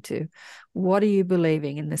aligning to? What are you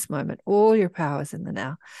believing in this moment? All your power is in the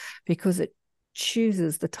now because it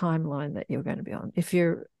chooses the timeline that you're going to be on. If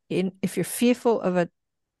you're fearful of a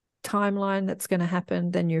timeline that's going to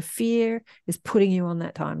happen, then your fear is putting you on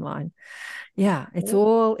that timeline. Yeah, it's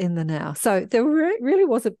all in the now. So there really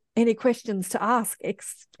wasn't any questions to ask.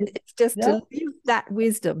 It's just to live that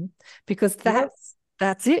wisdom because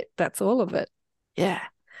that's it. That's all of it. Yeah.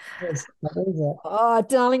 Yes, oh,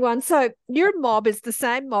 darling one. So your mob is the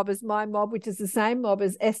same mob as my mob, which is the same mob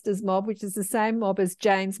as Esther's mob, which is the same mob as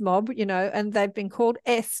Jane's mob, you know, and they've been called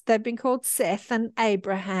they've been called Seth and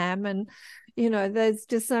Abraham, and you know, there's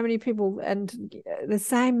just so many people and the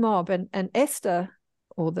same mob, and Esther,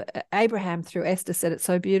 or the Abraham through Esther said it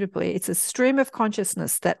so beautifully. It's a stream of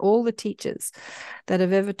consciousness that all the teachers that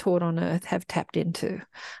have ever taught on earth have tapped into,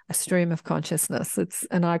 a stream of consciousness.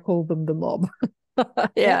 And I call them the mob.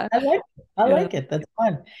 Yeah. I like it. That's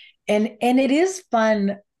fun. And it is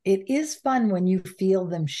fun. It is fun when you feel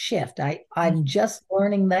them shift. I'm just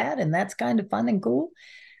learning that, and that's kind of fun and cool.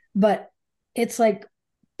 But it's like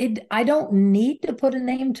I don't need to put a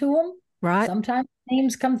name to them. Right. Sometimes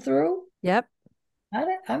names come through. Yep.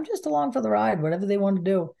 I'm just along for the ride, whatever they want to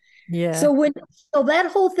do. Yeah. So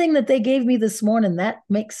that whole thing that they gave me this morning, that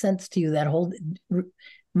makes sense to you, that whole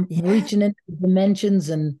reaching into dimensions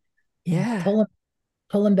and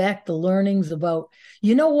pulling back the learnings about,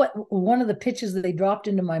 you know what, one of the pitches that they dropped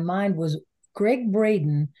into my mind was Greg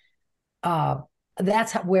Braden,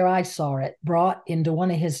 that's where I saw it, brought into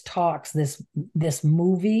one of his talks this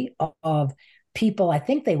movie of people, I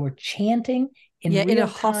think they were chanting in a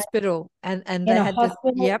hospital, and in they a had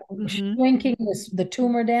hospital, shrinking the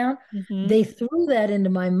tumor down. They threw that into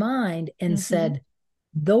my mind and said,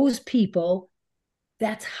 those people,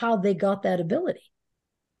 that's how they got that ability,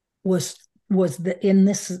 was in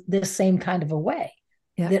this same kind of a way.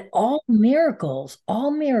 Yeah. That all miracles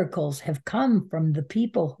have come from the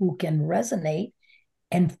people who can resonate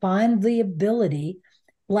and find the ability.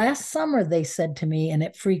 Last summer, they said to me, and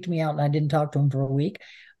it freaked me out, and I didn't talk to them for a week.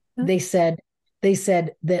 Huh? They said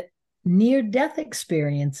that near-death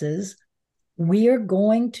experiences, we are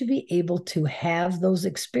going to be able to have those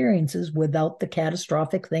experiences without the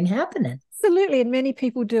catastrophic thing happening. Absolutely. And many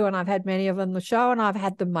people do. And I've had many of them on the show, and I've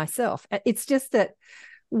had them myself. It's just that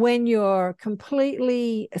when you're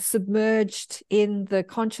completely submerged in the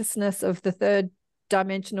consciousness of the third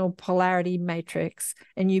dimensional polarity matrix,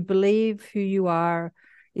 and you believe who you are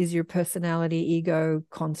is your personality ego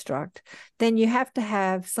construct, then you have to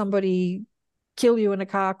have somebody kill you in a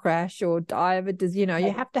car crash or die of a disease.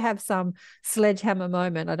 You have to have some sledgehammer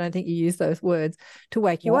moment. I don't think you use those words to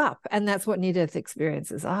wake you up. And that's what near-death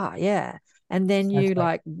experiences are. Yeah. And then you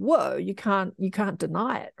whoa, you can't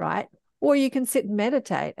deny it, right? Or you can sit and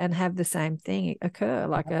meditate and have the same thing occur,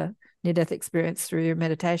 like a near-death experience through your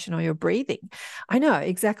meditation or your breathing. I know,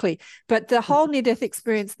 exactly. But the whole near-death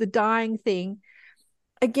experience, the dying thing,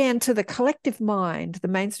 again, to the collective mind, the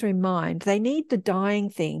mainstream mind, they need the dying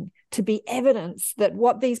thing to be evidence that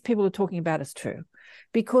what these people are talking about is true.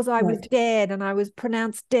 Because I was dead and I was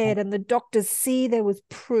pronounced dead, and the doctors see there was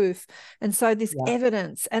proof. And so this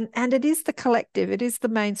evidence, and it is the collective, it is the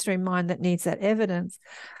mainstream mind that needs that evidence.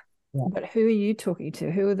 Yeah. But who are you talking to?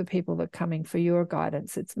 Who are the people that are coming for your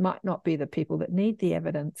guidance? It might not be the people that need the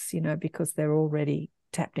evidence, because they're already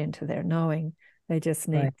tapped into their knowing. They just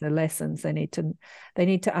need the lessons. They need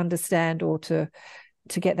to understand, or to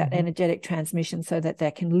get that energetic transmission so that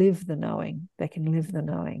they can live the knowing. They can live the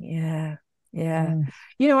knowing. Yeah. Yeah.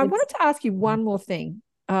 I wanted to ask you one more thing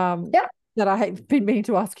that I have been meaning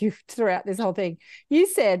to ask you throughout this whole thing. You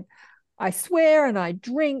said, I swear and I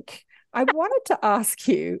drink. I wanted to ask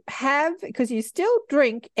you, because you still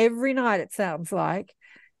drink every night, it sounds like.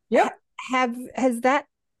 Yeah. Has that,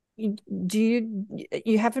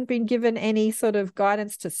 you haven't been given any sort of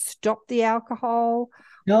guidance to stop the alcohol?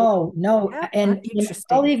 No. And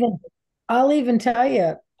interesting. I'll even tell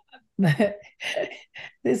you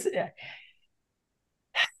this.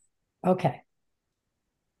 Okay.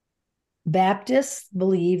 Baptists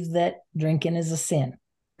believe that drinking is a sin.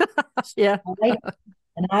 Yeah.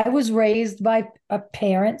 And I was raised by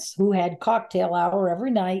parents who had cocktail hour every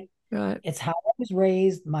night. Right. It's how I was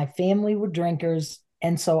raised. My family were drinkers.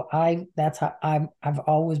 And so that's how I've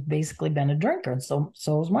always basically been a drinker. And so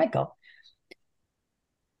was Michael.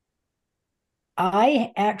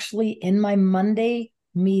 I actually, in my Monday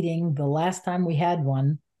meeting, the last time we had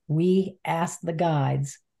one, we asked the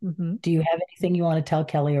guides, do you have anything you want to tell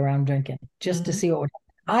Kelly around drinking? Just to see what would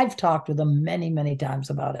happen. I've talked with them many, many times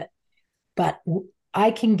about it. But I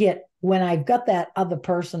can when I've got that other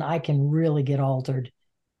person, I can really get altered.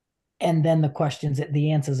 And then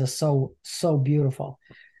the answers are so beautiful.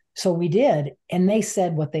 So we did. And they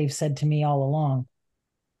said what they've said to me all along.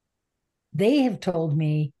 They have told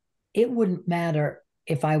me it wouldn't matter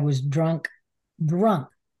if I was drunk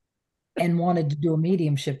and wanted to do a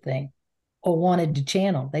mediumship thing or wanted to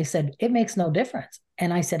channel. They said, it makes no difference.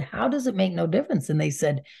 And I said, how does it make no difference? And they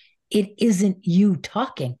said, it isn't you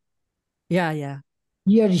talking. Yeah, yeah.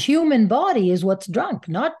 Your human body is what's drunk,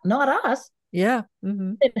 not us. Yeah.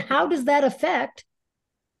 And how does that affect?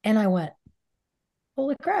 And I went,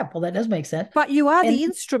 holy crap. Well, that does make sense. But you are the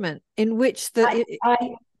instrument in which that's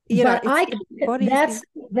the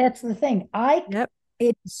thing.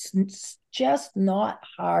 It's just not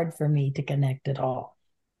hard for me to connect at all.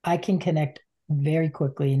 I can connect very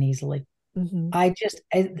quickly and easily.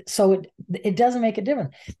 So it doesn't make a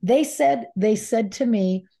difference. They said to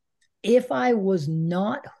me, if I was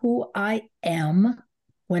not who I am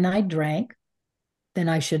when I drank, then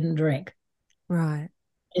I shouldn't drink. Right.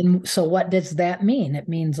 And so what does that mean? It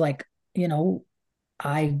means I don't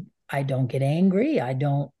get angry. I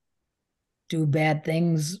don't do bad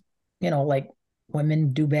things, like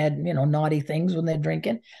women do bad, naughty things when they're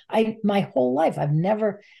drinking. My whole life,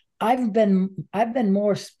 I've been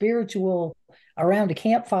more spiritual around a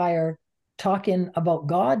campfire talking about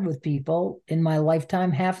God with people in my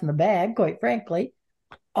lifetime, half in the bag, quite frankly,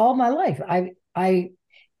 all my life.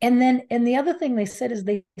 And the other thing they said is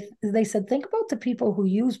they said, think about the people who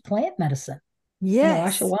use plant medicine.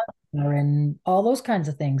 Yes. Ashwagandha and all those kinds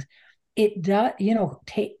of things. It does,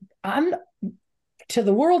 I'm to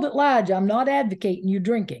the world at large, I'm not advocating you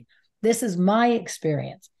drinking. This is my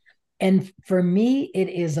experience. And for me, it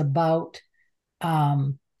is about,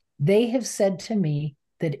 they have said to me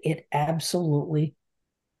that it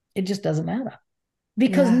just doesn't matter.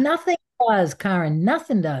 Because nothing does, Karen,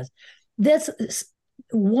 nothing does.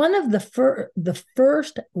 one of the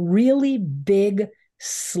first really big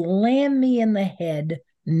slam me in the head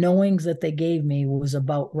knowings that they gave me was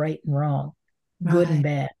about right and wrong, good and Right.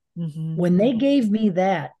 bad. Mm-hmm. When they gave me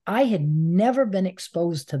that, I had never been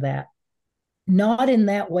exposed to that. Not in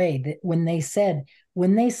that way. That when they said,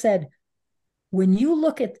 when you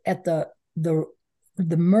look at the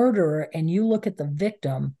murderer and you look at the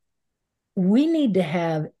victim, we need to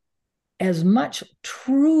have as much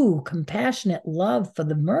true compassionate love for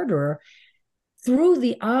the murderer through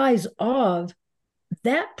the eyes of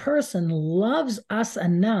that person loves us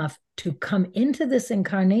enough to come into this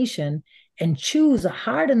incarnation and choose a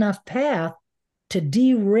hard enough path to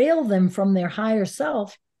derail them from their higher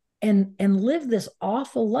self and live this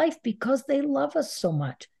awful life because they love us so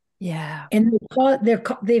much. Yeah. And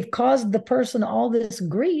they've caused the person all this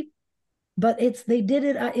grief, but they did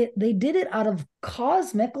it out of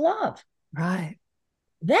cosmic love. Right.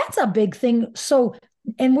 That's a big thing. So,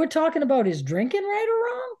 and we're talking about, is drinking right or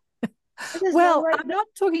wrong? Well, I'm not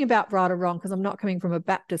talking about right or wrong because I'm not coming from a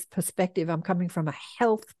Baptist perspective. I'm coming from a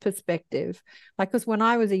health perspective. Like, because when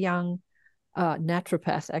I was a young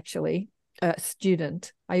naturopath, actually,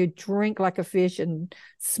 student, I would drink like a fish and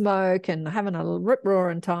smoke and having a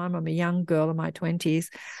rip-roaring time. I'm a young girl in my 20s.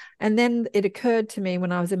 And then it occurred to me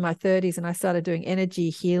when I was in my 30s and I started doing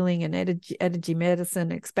energy healing and energy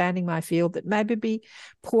medicine, expanding my field, that maybe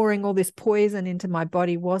pouring all this poison into my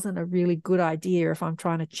body wasn't a really good idea if I'm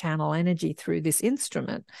trying to channel energy through this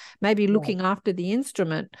instrument. Maybe looking after the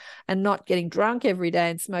instrument and not getting drunk every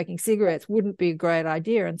day and smoking cigarettes wouldn't be a great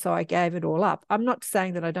idea. And so I gave it all up. I'm not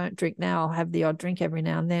saying that I don't drink now. I'll have the odd drink every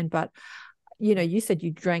now and then, but you said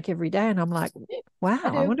you drank every day, and I'm like, wow,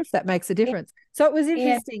 I wonder if that makes a difference. So it was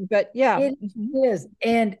interesting, but yeah, it is.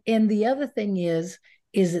 And the other thing is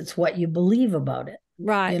it's what you believe about it,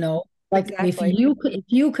 right? Like exactly. if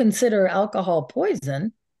you consider alcohol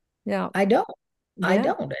poison, Yeah, I don't. I yeah.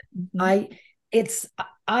 don't. Mm-hmm.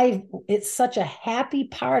 It's such a happy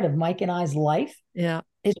part of Mike and I's life. Yeah,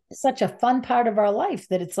 it's such a fun part of our life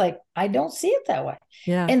that it's like, I don't see it that way.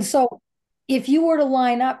 Yeah. And so if you were to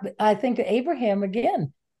line up, I think Abraham,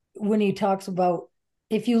 again, when he talks about,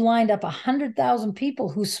 if you lined up 100,000 people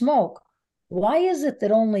who smoke, why is it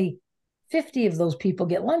that only 50 of those people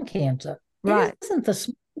get lung cancer? Right. It isn't the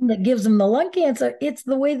smoking that gives them the lung cancer. It's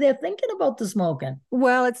the way they're thinking about the smoking.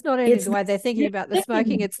 Well, it's not only It's the way they're thinking about the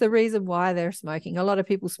smoking, it's the reason why they're smoking. A lot of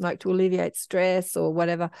people smoke to alleviate stress or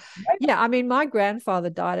whatever. Right. Yeah, I mean, my grandfather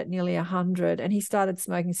died at nearly 100 and he started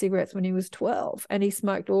smoking cigarettes when he was 12 and he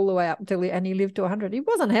smoked all the way up until he lived to 100. He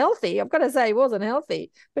wasn't healthy. I've got to say he wasn't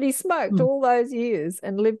healthy, but he smoked all those years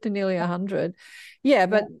and lived to nearly 100. Yeah,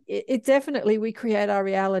 but it definitely, we create our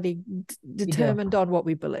reality determined on what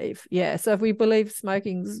we believe. Yeah, so if we believe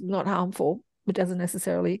smoking's not harmful, it doesn't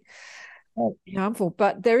necessarily be harmful,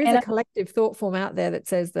 but there is a collective thought form out there that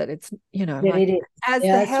says that it's, like, it is. As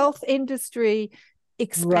the health industry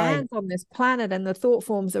expands on this planet and the thought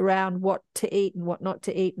forms around what to eat and what not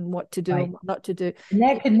to eat and what to do and what not to do, and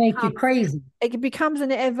that can make you crazy. It becomes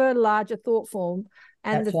an ever larger thought form.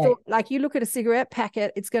 And the thought, like, you look at a cigarette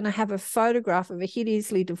packet, it's going to have a photograph of a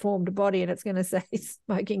hideously deformed body and it's going to say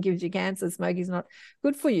smoking gives you cancer, smoking's not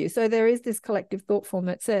good for you. So there is this collective thought form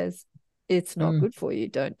that says it's not good for you,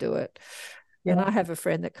 don't do it. Yeah. And I have a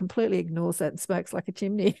friend that completely ignores that and smokes like a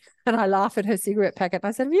chimney. And I laugh at her cigarette packet. And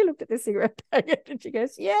I said, have you looked at this cigarette packet? And she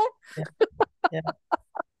goes, yeah.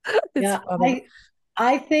 It's funny.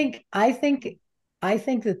 I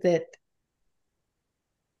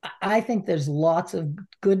think there's lots of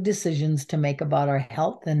good decisions to make about our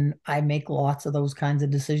health, and I make lots of those kinds of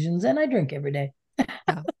decisions, and I drink every day.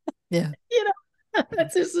 Yeah.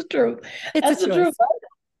 That's just the truth. That's the truth.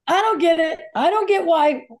 I don't get it. I don't get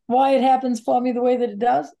why it happens for me the way that it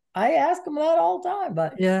does. I ask them that all the time,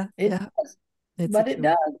 but it does. It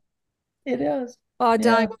does. It does. Oh,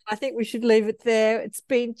 darling, I think we should leave it there. It's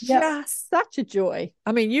been just such a joy.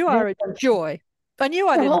 I mean, you are a joy. I knew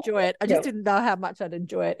I'd enjoy it. I just didn't know how much I'd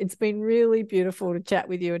enjoy it. It's been really beautiful to chat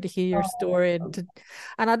with you and to hear your story. And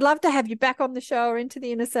I'd love to have you back on the show or into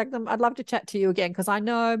the Inner Sanctum. I'd love to chat to you again because I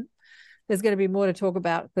know there's going to be more to talk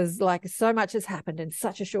about because, like, so much has happened in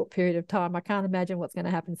such a short period of time. I can't imagine what's going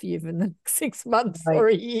to happen for you in the next 6 months or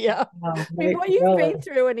a year. I mean, what you've been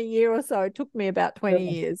through in a year or so, it took me about 20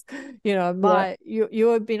 years. You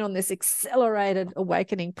have been on this accelerated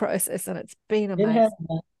awakening process and it's been amazing.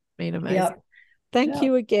 Yep. Thank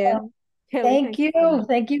you again. Kelly, thank you.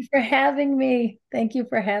 Thank you for having me.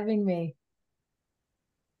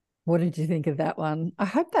 What did you think of that one? I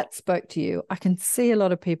hope that spoke to you. I can see a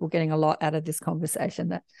lot of people getting a lot out of this conversation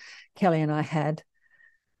that Kelly and I had.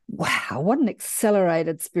 wow, what an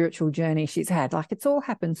accelerated spiritual journey she's had. Like, it's all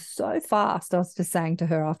happened so fast. I was just saying to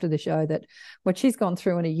her after the show that what she's gone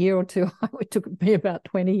through in a year or two, it took me about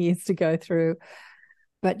 20 years to go through.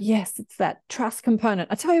 But yes, it's that trust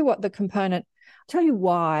component. I'll tell you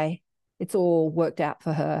why it's all worked out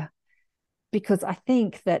for her. Because I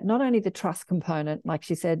think that not only the trust component, like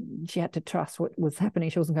she said, she had to trust what was happening,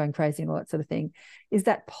 she wasn't going crazy and all that sort of thing, is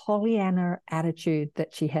that Pollyanna attitude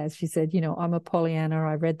that she has. She said, I'm a Pollyanna.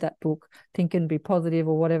 I read that book, Think and Be Positive,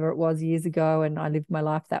 or whatever it was years ago, and I lived my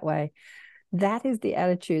life that way. That is the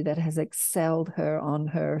attitude that has excelled her on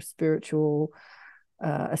her spiritual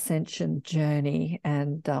ascension journey,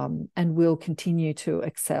 and will continue to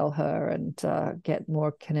excel her and get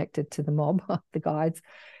more connected to the mob, the guides.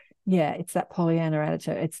 Yeah, it's that Pollyanna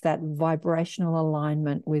attitude. It's that vibrational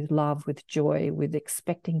alignment with love, with joy, with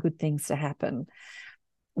expecting good things to happen,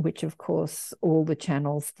 which, of course, all the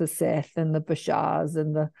channels, the Seth and the Bashars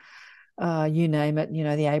and the, you name it,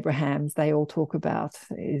 the Abrahams, they all talk about,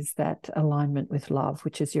 is that alignment with love,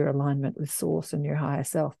 which is your alignment with source and your higher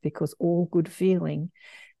self, because all good feeling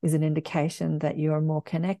is an indication that you are more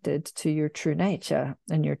connected to your true nature.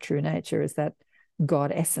 And your true nature is that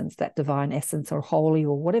God essence, that divine essence, or holy,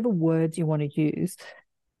 or whatever words you want to use,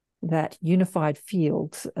 that unified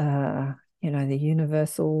field, the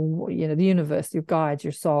universal, the universe, your guides,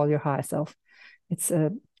 your soul, your higher self. It's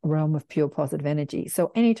a realm of pure positive energy.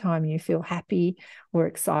 So anytime you feel happy or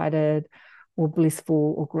excited or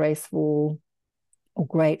blissful or graceful or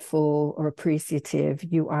grateful or appreciative,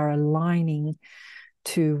 you are aligning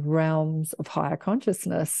to realms of higher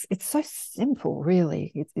consciousness. It's so simple,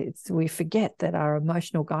 really. We forget that our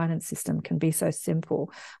emotional guidance system can be so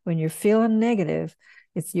simple. When you're feeling negative,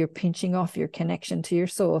 you're pinching off your connection to your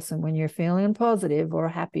source. And when you're feeling positive or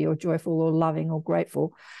happy or joyful or loving or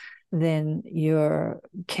grateful, then you're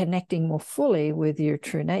connecting more fully with your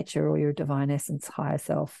true nature or your divine essence, higher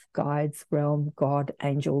self, guides, realm, God,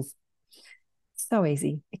 angels. So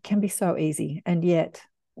easy. It can be so easy. And yet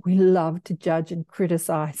we love to judge and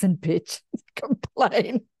criticize and bitch,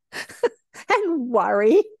 complain and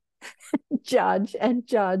worry, judge and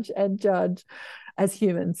judge and judge as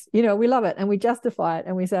humans. We love it and we justify it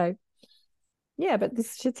and we say, yeah, but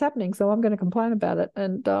this shit's happening, so I'm going to complain about it,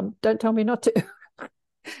 and don't tell me not to.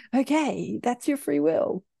 Okay, that's your free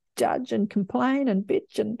will. Judge and complain and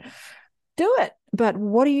bitch and do it. But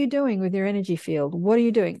what are you doing with your energy field? What are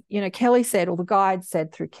you doing? Kelly said, or the guide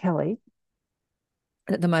said through Kelly,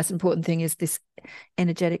 that the most important thing is this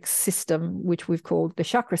energetic system, which we've called the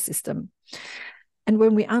chakra system. And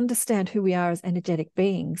when we understand who we are as energetic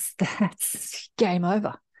beings, that's game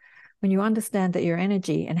over. When you understand that your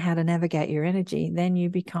energy and how to navigate your energy, then you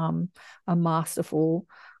become a masterful,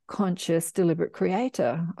 conscious, deliberate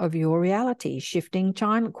creator of your reality, shifting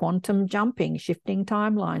quantum jumping, shifting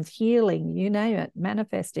timelines, healing, you name it,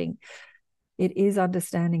 manifesting. It is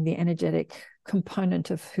understanding the energetic component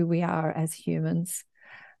of who we are as humans.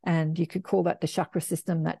 And you could call that the chakra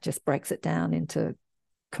system. That just breaks it down into,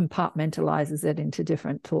 compartmentalizes it into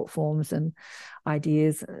different thought forms and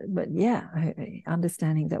ideas. But yeah,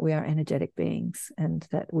 understanding that we are energetic beings and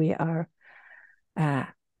that we are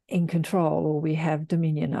in control, or we have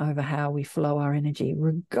dominion over how we flow our energy,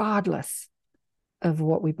 regardless of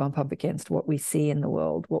what we bump up against, what we see in the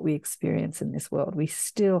world, what we experience in this world. We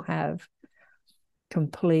still have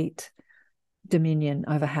complete dominion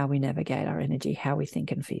over how we navigate our energy, how we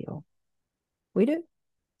think and feel. We do.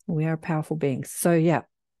 We are powerful beings. So yeah.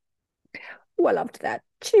 Oh, I loved that.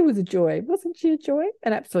 She was a joy. Wasn't she a joy?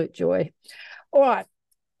 An absolute joy. All right.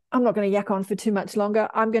 I'm not going to yak on for too much longer.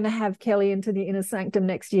 I'm going to have Kelly into the inner sanctum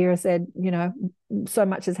next year. I said, so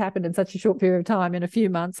much has happened in such a short period of time, in a few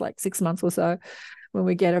months, like 6 months or so, when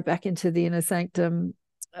we get her back into the inner sanctum.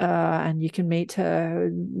 And you can meet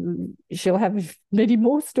her. She'll have many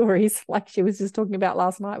more stories, like she was just talking about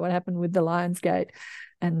last night, what happened with the Lion's Gate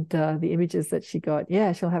and the images that she got.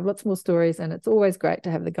 Yeah, she'll have lots more stories, and it's always great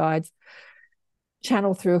to have the guides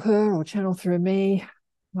channel through her or channel through me.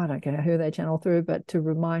 I don't care who they channel through, but to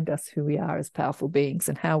remind us who we are as powerful beings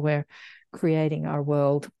and how we're creating our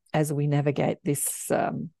world as we navigate this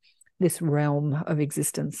realm of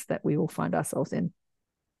existence that we all find ourselves in.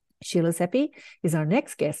 Sheila Seppi is our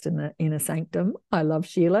next guest in the Inner Sanctum. I love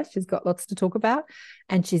Sheila. She's got lots to talk about,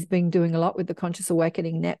 and she's been doing a lot with the Conscious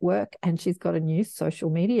Awakening Network, and she's got a new social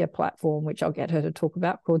media platform, which I'll get her to talk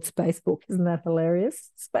about, called Spacebook. Isn't that hilarious?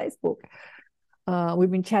 Spacebook.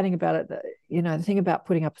 We've been chatting about it. The thing about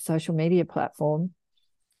putting up a social media platform,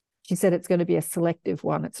 she said it's going to be a selective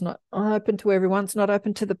one. It's not open to everyone. It's not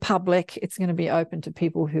open to the public. It's going to be open to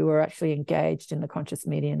people who are actually engaged in the Conscious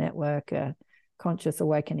Media Network, Conscious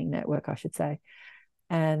Awakening Network, I should say.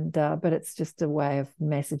 And but it's just a way of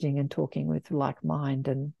messaging and talking with like mind,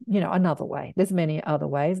 and another way. There's many other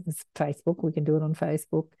ways. There's Facebook. We can do it on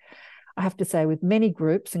Facebook. I have to say, with many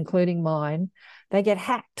groups, including mine, they get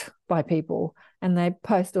hacked by people and they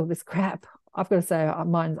post all this crap. I've got to say,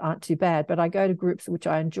 mine aren't too bad, but I go to groups which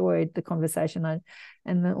I enjoyed the conversation, and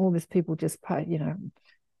then all these people just post.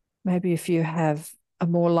 Maybe if you have a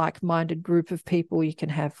more like-minded group of people, you can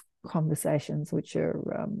have conversations which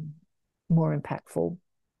are more impactful.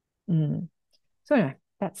 So anyway,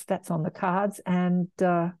 that's on the cards, and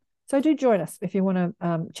so do join us if you want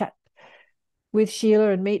to chat with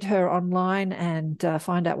Sheila and meet her online and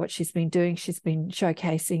find out what she's been doing. She's been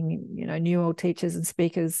showcasing new old teachers and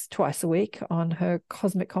speakers twice a week on her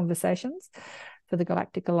Cosmic Conversations for the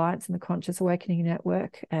Galactic Alliance and the Conscious Awakening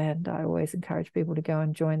Network, and I always encourage people to go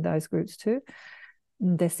and join those groups too.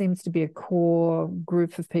 There seems to be a core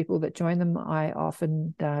group of people that join them. I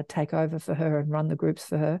often take over for her and run the groups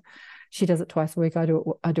for her. She does it twice a week. I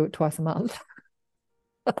do it twice a month.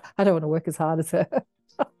 I don't want to work as hard as her.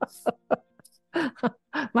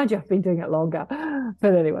 Mind you, I've been doing it longer.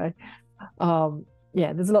 But anyway,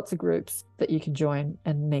 there's lots of groups that you can join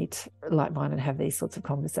and meet like mine and have these sorts of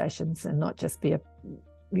conversations, and not just be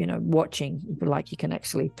watching, but like you can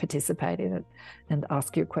actually participate in it and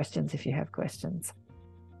ask your questions if you have questions.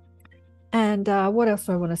 And what else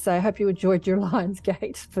do I want to say? I hope you enjoyed your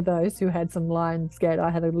Lionsgate. For those who had some Lionsgate, I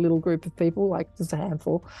had a little group of people, like just a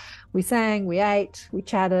handful. We sang, we ate, we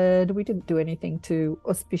chatted. We didn't do anything too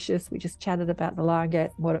auspicious. We just chatted about the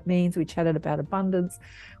Lionsgate, what it means. We chatted about abundance.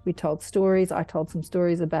 We told stories. I told some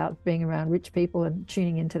stories about being around rich people and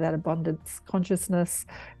tuning into that abundance consciousness.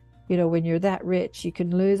 When you're that rich, you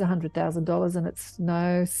can lose $100,000 and it's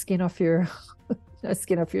no skin off your no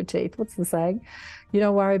skin off your teeth. What's the saying? You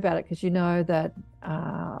don't worry about it, because you know that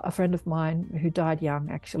a friend of mine who died young,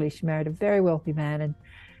 actually, she married a very wealthy man and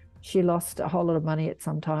she lost a whole lot of money at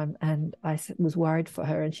some time, and I was worried for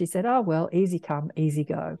her, and she said, oh, well, easy come, easy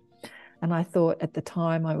go. And I thought, at the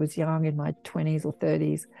time I was young, in my 20s or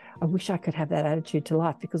 30s, I wish I could have that attitude to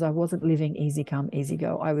life, because I wasn't living easy come, easy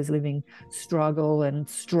go. I was living struggle and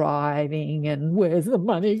striving and where's the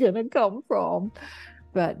money going to come from?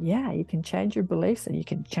 But yeah, you can change your beliefs and you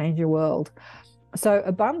can change your world. So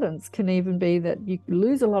abundance can even be that you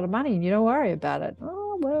lose a lot of money and you don't worry about it.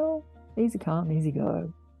 Oh, well, easy come, easy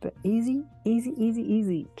go. But easy, easy, easy,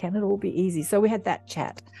 easy. Can it all be easy? So we had that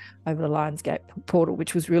chat over the Lionsgate portal,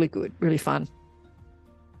 which was really good, really fun.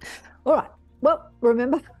 All right. Well,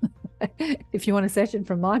 remember, if you want a session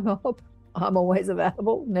from my mob, I'm always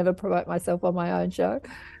available. Never promote myself on my own show,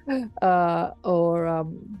 or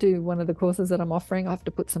do one of the courses that I'm offering. I have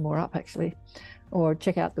to put some more up, actually. Or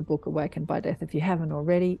check out the book Awakened by Death if you haven't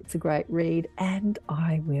already. It's a great read, and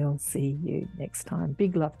I will see you next time.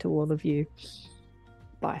 Big love to all of you.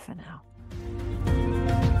 Bye for now.